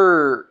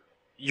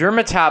 your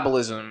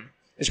metabolism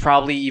is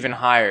probably even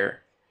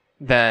higher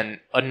than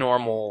a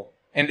normal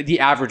and the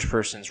average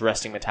person's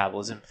resting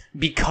metabolism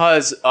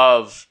because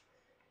of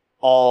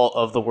all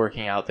of the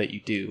working out that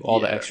you do, all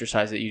the Yeah.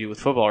 exercise that you do with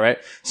football, right?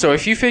 So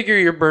if you figure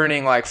you're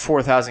burning like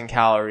 4,000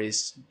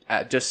 calories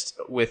just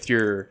with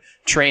your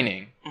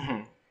training,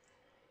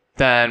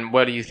 then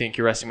what do you think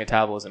your resting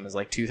metabolism is,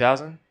 like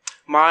 2,000?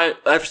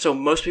 So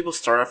most people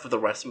start off with a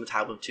resting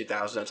metabolism of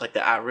 2,000. That's like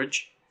the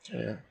average.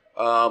 Yeah.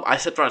 I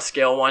stepped on a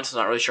scale once. I'm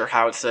not really sure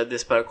how it said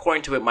this, but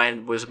according to it,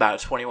 mine was about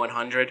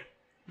 2,100.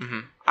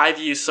 I've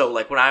used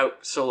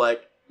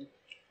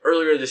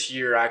earlier this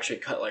year, I actually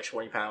cut like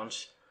 20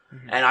 pounds,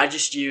 and I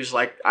just used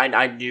like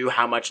I knew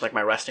how much like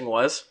my resting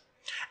was,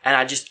 and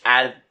I just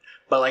added.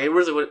 But like it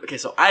was okay.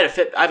 So I have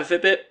a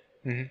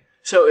Fitbit,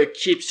 so it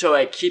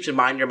keeps in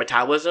mind your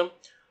metabolism.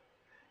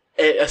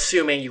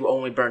 Assuming you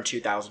only burn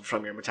 2,000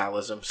 from your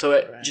metabolism, so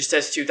it just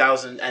says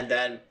 2,000, and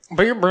then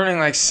But you're burning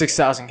like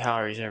 6,000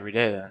 calories every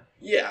day then.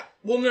 yeah.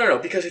 Well, no,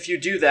 because if you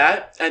do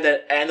that and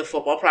the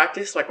football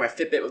practice, like my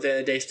Fitbit within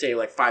the day stay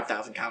like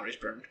 5,000 calories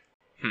burned.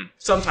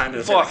 Sometimes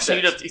it's Fuck, like so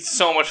you'd 6. have to eat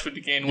so much food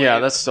to gain weight. Yeah,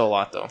 that's still a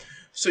lot though.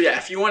 So yeah,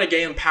 if you want to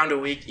gain a pound a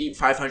week, eat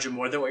 500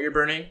 more than what you're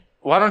burning.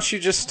 Why don't you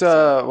just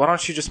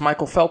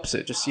Michael Phelps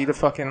it? Just eat a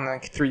fucking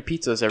like 3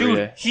 pizzas every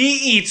day. Dude,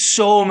 he eats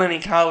so many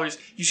calories.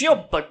 You see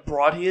how like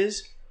broad he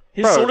is?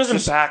 His Bro, shoulders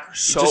just- and back are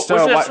so. Just,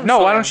 where's that why from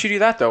don't from? you do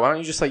that though? Why don't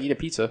you just like eat a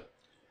pizza?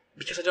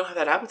 Because I don't have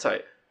that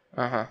appetite.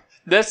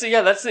 That's the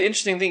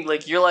interesting thing.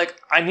 Like you're like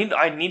I need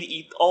to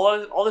eat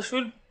all this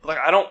food. But, like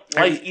I don't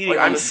like eating. Like,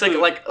 all I'm this sick.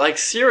 food. Like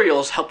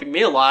cereal's helping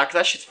me a lot because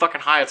that shit's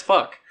fucking high as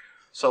fuck.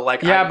 So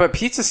like Yeah, but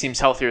pizza seems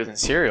healthier than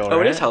cereal. oh,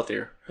 right? it is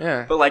healthier.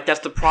 Yeah. But like that's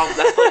the problem.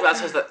 That's what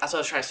I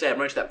was trying to say. I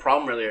mentioned that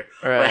problem earlier.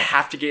 Where I Right.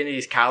 have to get into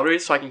these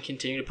calories so I can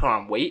continue to put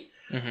on weight.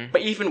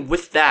 But even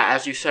with that,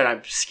 as you said,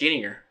 I'm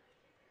skinnier.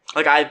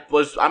 Like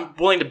I'm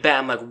willing to bet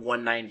I'm like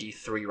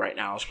 193 right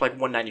now. It's like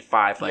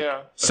 195. Like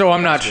yeah. So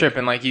I'm not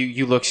tripping. Like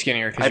you look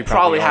skinnier because I you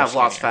probably are have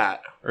lost skinnier.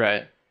 fat.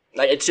 Right.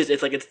 Like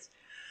it's.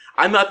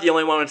 I'm not the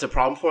only one it's a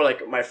problem for.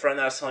 Like my friend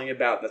that I was telling you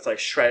about, that's like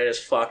shredded as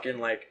fuck, and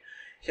like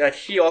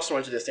he also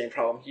runs into the same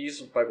problem.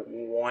 He's like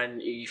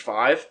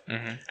 185,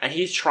 and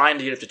he's trying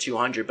to get up to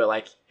 200. But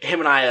like him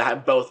and I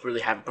both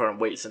really haven't put on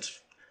weight since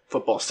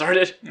football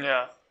started.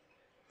 Yeah.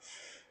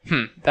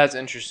 That's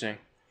interesting.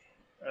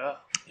 Yeah.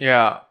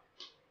 Yeah.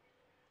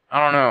 I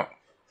don't know.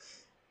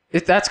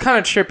 That's kind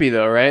of trippy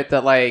though, right?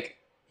 That like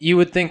you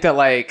would think that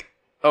like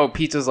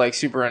pizza's like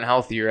super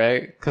unhealthy,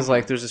 right? Because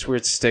like there's this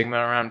weird stigma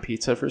around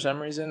pizza for some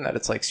reason that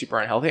it's like super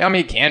unhealthy. I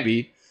mean, it can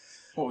be,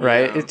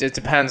 right? Yeah. It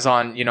depends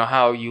on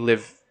how you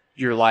live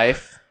your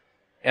life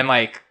and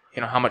like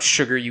how much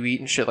sugar you eat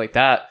and shit like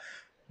that.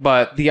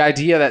 But the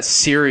idea that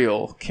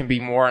cereal can be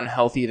more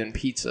unhealthy than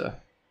pizza,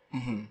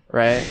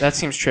 right? That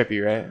seems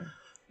trippy, right?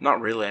 Not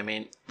really. I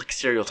mean, like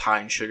cereal's high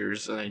in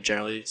sugars, and then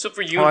generally. So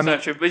for you, Well, it's I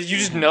not true, but you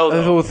just know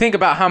though. Well, think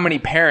about how many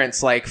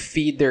parents like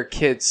feed their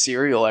kids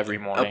cereal every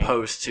morning,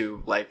 Opposed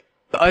to like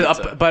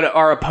pizza. but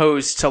are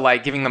opposed to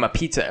like giving them a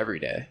pizza every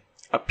day.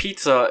 A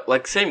pizza,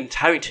 like having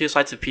 2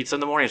 slices of pizza in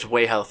the morning is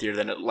way healthier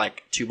than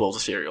like 2 bowls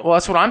of cereal. Well,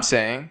 that's what I'm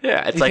saying.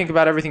 Yeah, it's you like think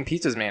about everything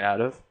pizza's made out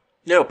of.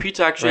 no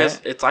pizza actually Right.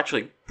 it's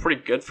actually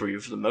pretty good for you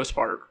for the most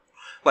part.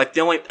 Like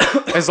the only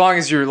As long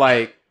as you're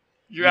like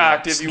You're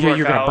active. You work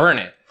you're gonna out. burn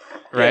it,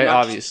 right?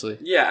 not- Obviously,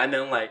 yeah, and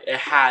then like it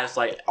has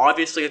like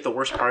obviously the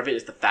worst part of it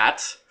is the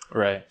fats.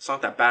 right. It's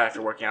not that bad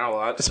after working out a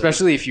lot.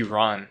 Especially if you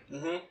run,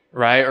 hmm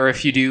right? Or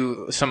if you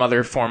do some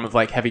other form of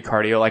like heavy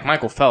cardio, like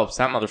Michael Phelps,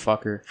 that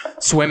motherfucker,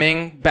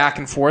 swimming back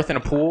and forth in a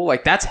pool,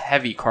 like that's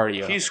heavy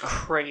cardio. He's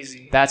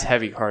crazy. That's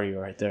heavy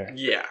cardio right there.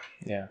 Yeah,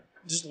 Yeah.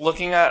 Just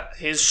looking at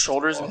his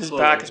shoulders and his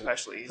Also- back,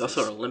 especially. he's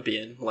also an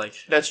Olympian. Like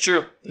That's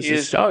true. This He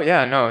is. Oh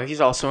yeah, no,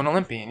 he's also an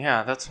Olympian.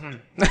 Yeah, that's.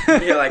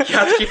 yeah, like you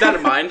have to keep that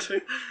in mind.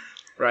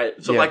 Right.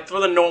 So Yeah. like for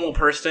the normal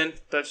person,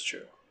 That's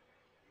true.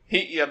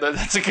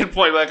 That's a good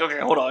point. Like, okay,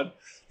 hold on.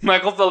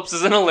 Michael Phelps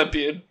is an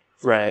Olympian.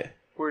 Right.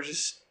 We're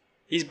just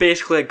he's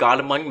basically a god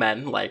among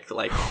men. Like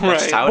Right.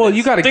 that's how it Well, is.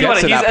 you got to think get about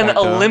to it. He's that an point,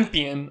 though.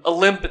 Olympian.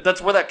 Olympic.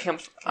 That's where that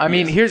comes from. I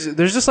mean, there's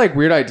this like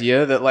weird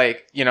idea that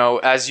like, you know,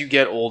 as you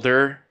get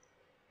older,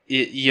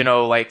 you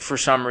know, like for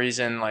some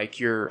reason, like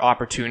your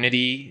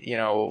opportunity, you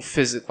know,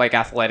 like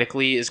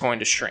athletically is going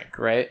to shrink,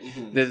 right?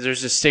 Mhm.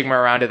 There's a stigma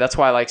around it. That's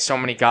why like so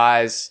many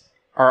guys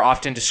are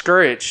often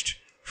discouraged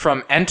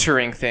from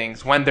entering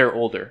things when they're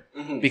older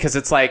Mhm. because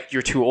it's like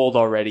you're too old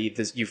already.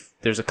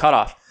 There's a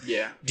cutoff.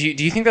 Yeah, Do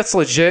you think that's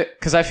legit?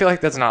 Because I feel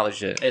like that's not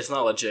legit. it's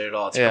not legit at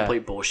all. It's Yeah.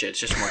 complete bullshit. It's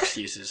just more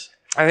excuses.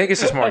 I think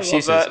it's just more I love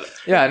excuses. that.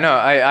 Yeah, no,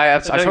 I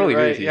think totally you're agree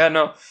right. with you. Yeah,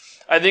 no.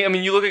 I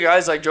mean, you look at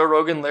guys like Joe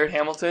Rogan, Laird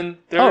Hamilton.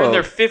 They're in Oh.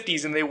 their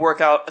 50s and they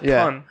work out a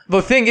Yeah. ton.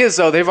 The thing is,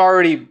 though, they've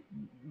already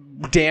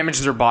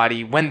damaged their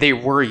body when they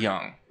were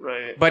young.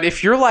 Right. But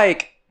if you're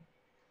like,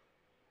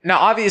 now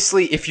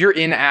obviously, if you're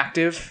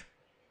inactive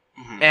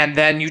Mhm. and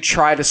then you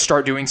try to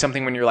start doing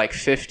something when you're like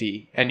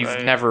 50 and you've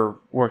Right. never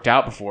worked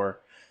out before, Of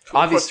course, it's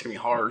obviously gonna be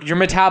hard. your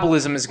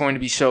metabolism is going to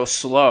be so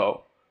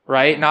slow,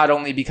 right? Not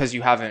only because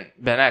you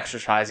haven't been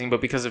exercising,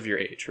 but because of your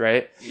age,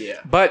 right? Yeah.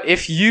 But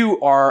if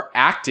you are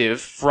active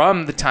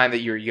from the time that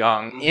you're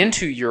young Mhm.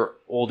 into your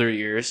older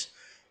years,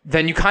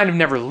 then you kind of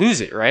never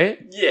lose it, right?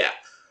 Yeah.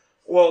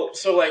 Well,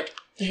 so like,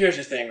 here's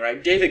the thing,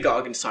 right? David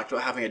Goggins talked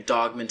about having a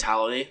dog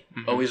mentality,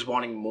 always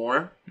wanting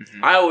more.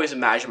 Mhm. I always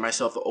imagine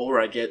myself, the older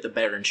I get, the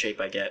better in shape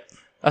I get.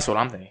 That's what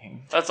I'm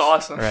thinking, That's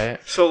awesome. right?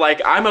 So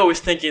like, I'm always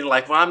thinking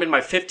like, when I'm in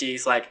my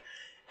 50s, like,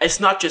 it's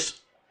not just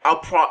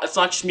it's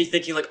not just me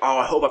thinking like, oh,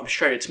 I hope I'm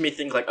straight. It's me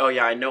thinking like, oh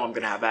yeah, I know I'm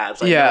gonna have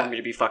abs. I Yeah. know I'm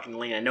gonna be fucking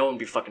lean. I know I'm gonna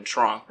be fucking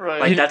strong.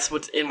 Right. Like You- that's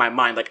what's in my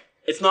mind. Like,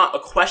 it's not a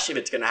question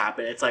if it's gonna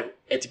happen. It's like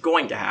it's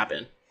going to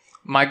happen.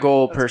 My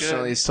goal That's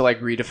personally good. is to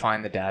like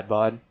redefine the dad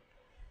bod.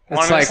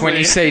 It's like when Honestly.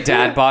 you say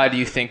dad bod,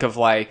 you think of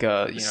like you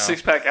know,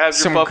 Six-pack abs,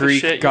 some you're buff as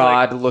Greek shit.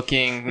 god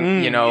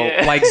looking, you know,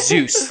 yeah. like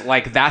Zeus,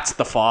 like that's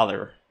the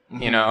father,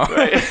 you know,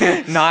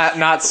 Right.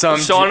 not some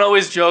Sean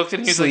always joked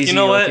and he's like, sleazy you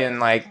know what? looking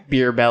like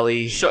beer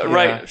belly,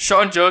 Right. yeah.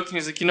 Sean joked and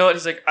he's like, you know what?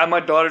 He's like, at my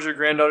daughter's or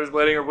granddaughter's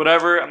wedding or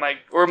whatever, at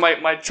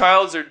my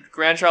child's or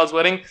grandchild's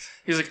wedding,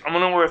 he's like, I'm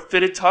gonna wear a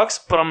fitted tux,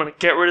 but I'm gonna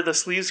get rid of the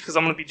sleeves because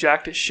I'm gonna be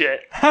jacked as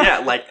shit. Yeah,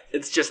 like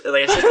it's just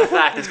a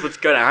fact. It's what's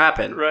gonna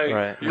happen. Right.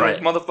 Right. You're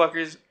like,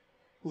 motherfuckers,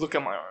 look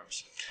at my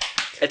arms.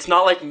 It's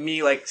not like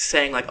me like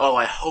saying like, oh,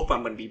 I hope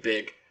I'm gonna be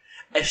big.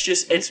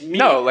 It's me.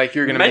 No, like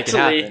you're gonna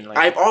mentally, make it happen.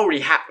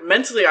 Like,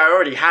 mentally I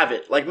already have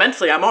it. Like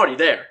mentally, I'm already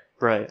there.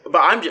 right. But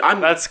I'm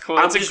That's cool.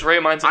 I'm That's just- a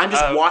great mindset. I'm to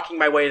just have. walking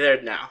my way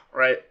there now.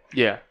 Right.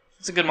 Yeah.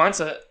 It's a good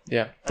mindset.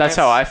 Yeah, that's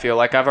how I feel.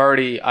 Like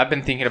I've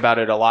been thinking about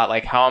it a lot.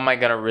 Like, how am I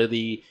gonna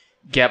really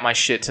get my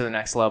shit to the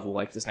next level?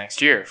 Like this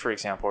next year, for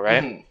example,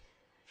 right? Mhm.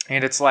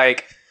 And it's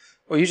like,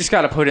 well, you just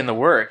got to put in the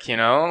work, you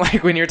know.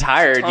 Like when you're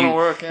tired, ton of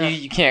work, yeah.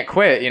 you can't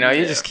quit. You know,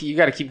 you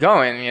got to keep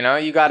going. You know,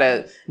 you got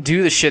to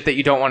do the shit that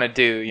you don't want to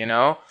do. You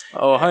know.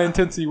 Oh, high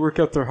intensity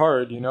workouts are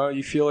hard. You know,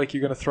 you feel like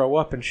you're gonna throw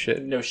up and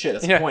shit. No shit.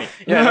 That's Yeah. the point.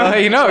 Yeah, no,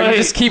 you know, you Right.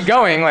 just keep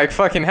going like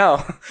fucking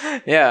hell.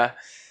 Yeah,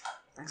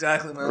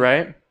 Exactly, man.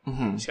 right.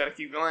 Mm-hmm. Just gotta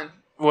keep going.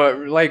 What,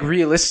 like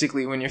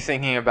realistically, when you're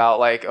thinking about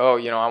like, oh,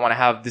 you know, I want to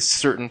have this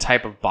certain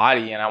type of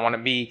body and I want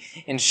to be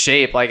in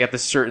shape like at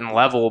this certain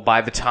level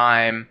by the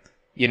time,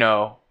 you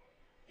know,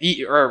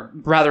 or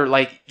rather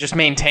like just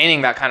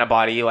maintaining that kind of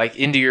body like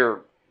into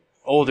your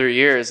older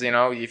years, you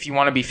know, if you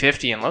want to be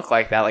 50 and look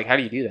like that, like how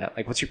do you do that?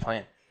 Like what's your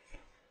plan?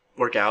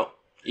 Work out,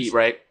 eat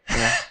right.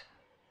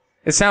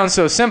 It sounds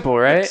so simple,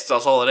 right? That's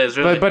all it is.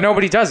 Really. But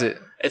nobody does it.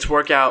 It's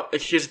work out.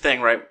 Here's the thing,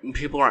 right?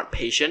 People aren't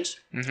patient.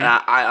 Mm-hmm. And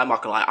I'm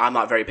not gonna lie, I'm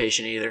not very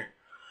patient either.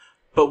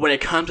 But when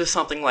it comes to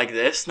something like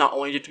this, not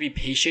only do you have to be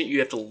patient, you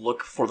have to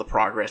look for the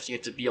progress. You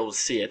have to be able to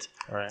see it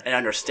Right. and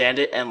understand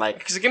it, and like,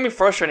 Because it can be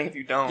frustrating if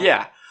you don't.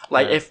 yeah,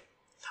 like Right. if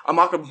I'm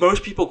not gonna.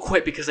 Most people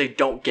quit because they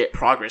don't get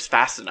progress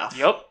fast enough.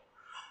 Yep.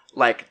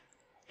 Like,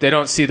 they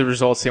don't see the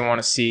results they want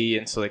to see,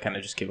 and so they kind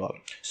of just give up.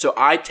 So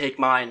I take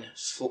mine.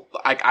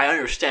 I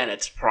understand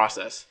it's a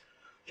process.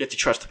 You have to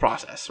trust the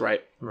process,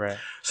 right? Right.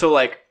 So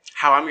like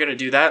how I'm gonna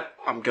do that,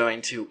 I'm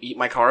going to eat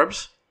my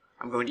carbs.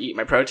 I'm going to eat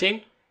my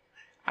protein.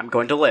 I'm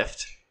going to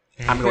lift.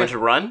 I'm going to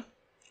run.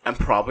 I'm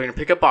probably gonna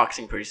pick up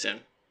boxing pretty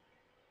soon.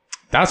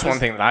 That's one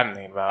thing that I'm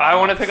thinking about. I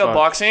want to pick up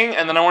boxing,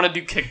 and then I want to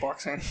do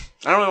kickboxing.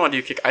 I don't really want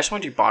to do kick. I just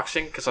want to do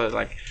boxing because I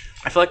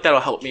feel like that'll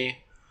help me.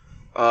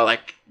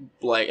 Like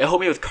it'll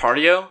help me with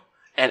cardio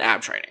and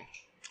ab training.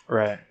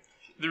 Right.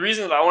 The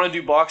reason that I want to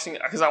do boxing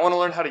because I want to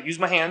learn how to use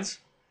my hands,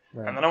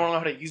 and then I want to learn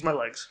how to use my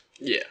legs.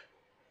 Yeah.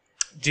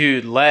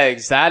 Dude,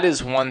 legs. That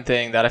is one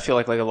thing that I feel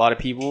like a lot of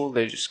people,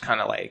 they just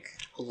kind of like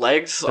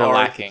legs they're are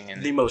lacking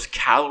in. the most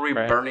calorie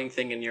burning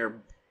thing in your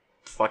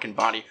fucking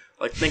body.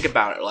 Like think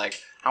about it.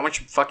 Like how much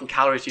fucking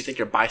calories do you think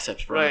your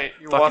biceps burn? Right.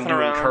 You're fucking walking doing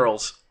around.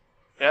 curls.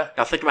 Yeah.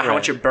 Now think about how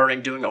much you're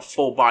burning doing a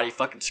full body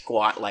fucking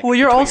squat. Like Well,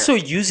 you're between also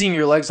using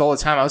your legs all the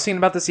time. I was thinking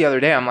about this the other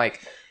day. I'm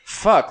like,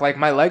 fuck, like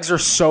my legs are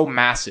so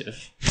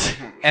massive,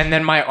 and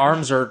then my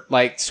arms are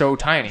like so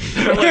tiny.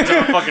 Your legs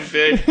are fucking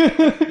big.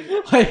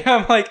 Like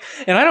I'm like,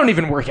 and I don't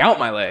even work out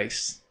my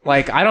legs.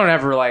 Like I don't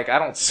ever I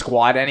don't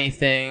squat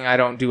anything. I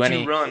don't do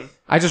any. You run.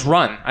 I just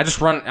run. I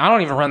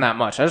don't even run that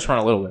much. I just run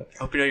a little bit. I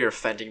hope you know you're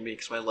offending me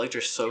because my legs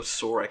are so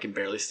sore I can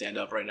barely stand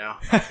up right now.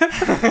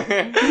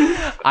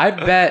 I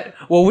bet.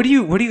 Well, what do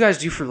you guys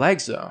do for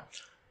legs though?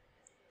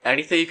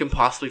 Anything you can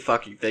possibly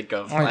fucking think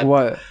of. Like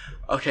what?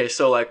 Okay,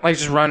 so like Like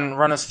just run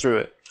us through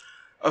it.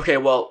 okay,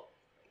 well,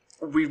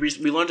 we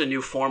learned a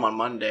new form on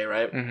Monday,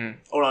 right? Mm-hmm.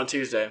 Or on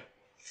Tuesday.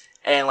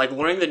 And like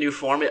learning the new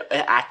form, it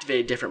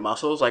activated different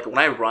muscles. Like when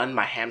I run,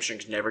 my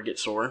hamstrings never get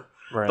sore.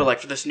 Right. But like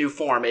for this new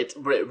form, it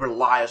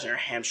relies on your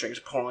hamstrings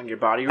pulling your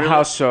body. Really.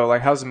 How so?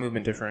 Like how's the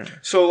movement different?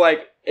 So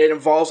like it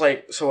involves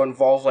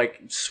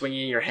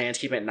swinging your hands,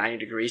 keeping it 90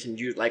 degrees, and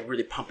you like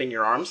really pumping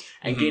your arms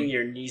and getting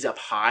your knees up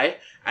high,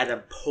 and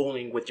then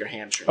pulling with your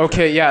hamstrings.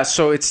 Okay, yeah.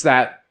 So it's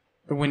that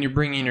when you're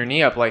bringing your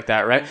knee up like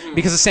that, right?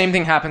 Because the same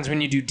thing happens when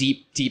you do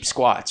deep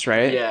squats,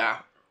 right? Yeah.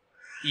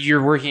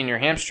 You're working your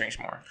hamstrings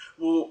more.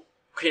 Well,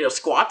 okay,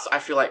 squats. I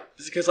feel like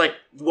because like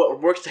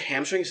what works the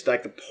hamstrings is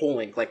like the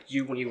pulling, like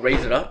when you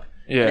raise it up,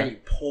 Yeah. and you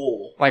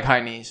pull. Like high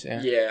knees.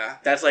 Yeah. Yeah,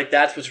 that's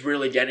what's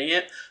really getting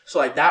it. So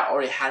like that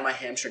already had my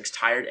hamstrings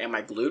tired and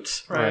my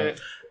glutes. Right.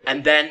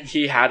 And then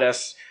he had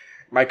us.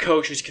 My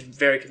coach was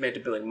very committed to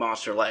building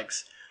monster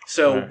legs.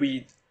 So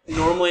we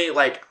normally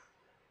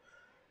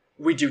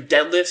we do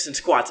deadlifts and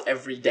squats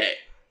every day.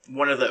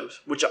 One of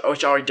those, which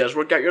already does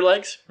work out your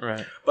legs.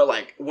 Right. But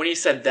like when he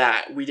said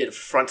that, we did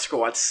front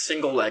squats,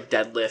 single leg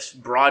deadlifts,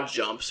 broad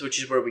jumps,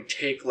 which is where we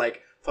take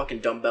like fucking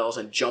dumbbells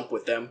and jump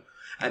with them.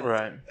 And,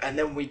 Right. And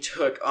then we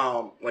took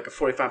like a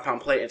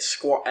 45-pound plate and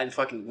squat and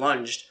fucking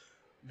lunged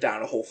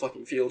down a whole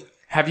fucking field.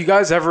 Have you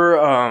guys ever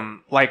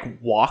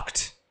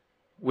walked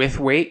with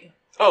weight?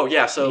 Oh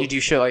yeah, so You do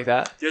shit like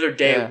that? the other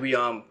day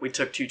Yeah. we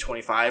took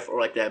 225, or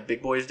like that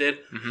big boys did.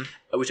 Mhm.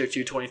 We took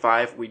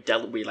 225.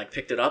 We like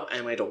picked it up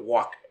and we had to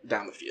walk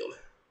down the field.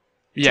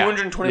 Yeah.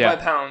 225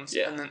 yeah. pounds.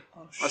 Yeah. And then,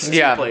 oh, shit. That's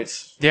Yeah. 2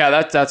 plates. Yeah,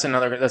 that's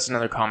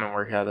another common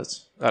workout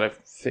that I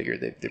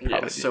figured they probably Yeah.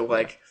 do. So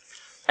like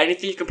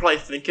anything you can probably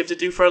think of to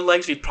do for our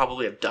legs, we'd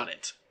probably have done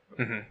it.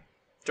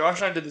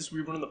 Josh and I did this.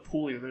 We were in the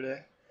pool the other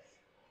day.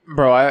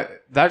 Bro,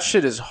 that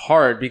shit is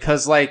hard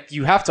because like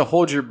you have to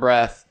hold your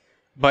breath,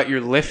 but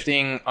you're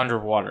lifting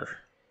underwater.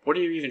 What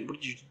did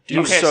you do?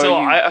 Okay, so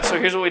so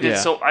here's what we did. Yeah.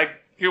 So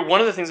one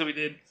of the things that we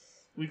did,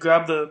 we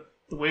grabbed the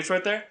weights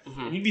right there,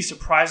 and you'd be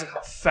surprised at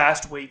how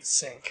fast weights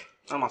sink.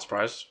 I'm not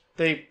surprised.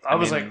 I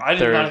was mean, I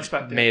did they're not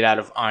expect it. made out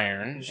of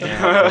iron and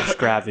there's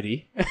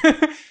gravity.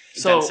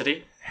 So-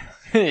 Density.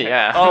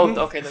 Yeah. Oh,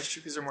 okay, that's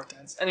true because they're more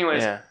dense.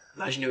 Anyways, Yeah.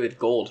 Imagine it with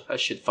gold.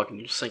 That shit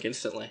fucking sink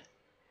instantly.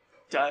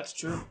 yeah, that's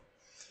true.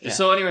 Yeah.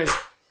 So, anyways,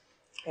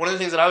 one of the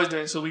things that I was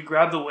doing, so we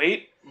grabbed the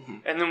weight,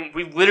 and then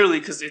we literally,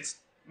 because you'd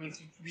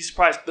be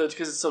surprised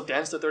because it's so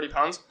dense, the 30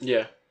 pounds.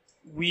 Yeah.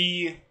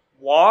 We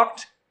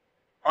walked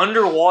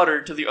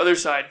underwater to the other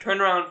side,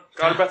 turned around,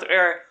 got a breath of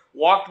air,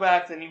 walked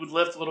back, then you would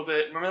lift a little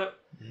bit. Remember that?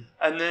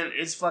 And then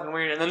it's fucking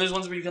weird. And then there's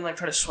ones where you can like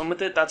try to swim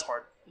with it. That's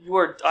hard.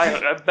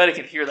 I bet I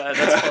could hear that.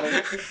 That's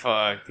funny.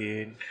 Fuck,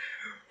 dude.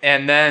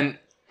 And then,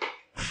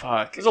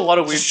 fuck. There's a lot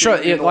of weird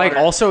shit in the like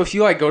water. also if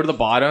you like go to the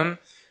bottom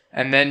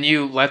and then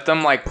you let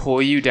them like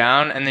pull you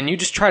down and then you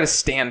just try to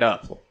stand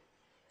up.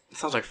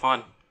 Sounds like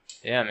fun.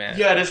 Yeah, man.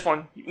 Yeah, it is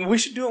fun. We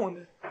should do it one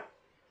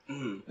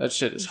day. That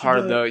shit is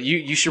hard though.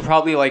 You should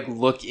probably like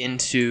look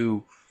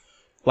into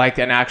like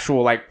an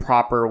actual like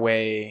proper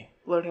way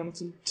Lord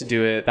Hamilton. to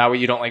do it. That way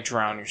you don't like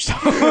drown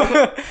yourself.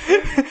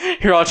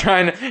 you're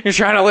trying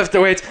to lift the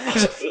weights.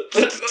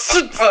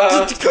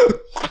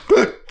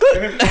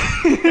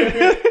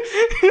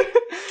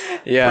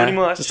 Yeah, Pretty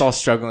much. just all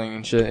struggling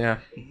and shit. Yeah.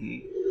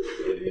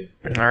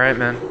 All right,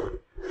 man.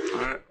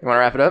 You want to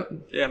wrap it up?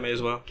 Yeah, may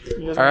as well.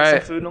 You guys All want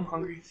right. some food? I'm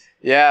hungry.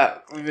 Yeah,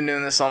 we've been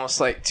doing this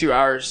almost like 2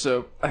 hours,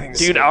 so I think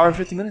this Dude, is hour and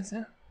 50 minutes,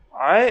 yeah.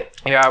 Alright.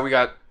 Yeah, we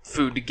got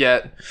food to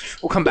get.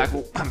 We'll come back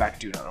and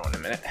do another one in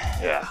a minute.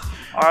 Yeah.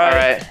 All right. All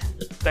right.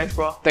 Thanks,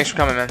 bro. Thanks for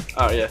coming, man.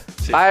 Oh yeah.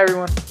 See ya. Bye,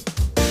 everyone.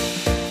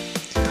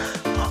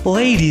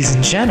 Ladies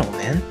and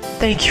gentlemen,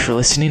 thank you for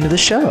listening to the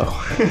show.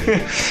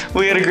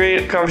 We had a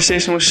great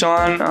conversation with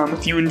Sean.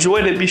 If you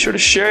enjoyed it, be sure to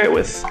share it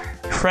with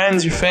your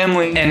friends, your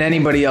family. And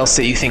anybody else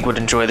that you think would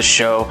enjoy the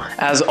show.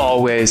 As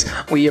always,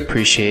 we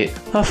appreciate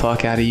the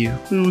fuck out of you.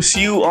 We will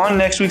see you on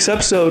next week's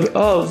episode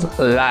of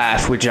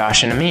Life with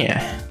Josh and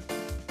Amir.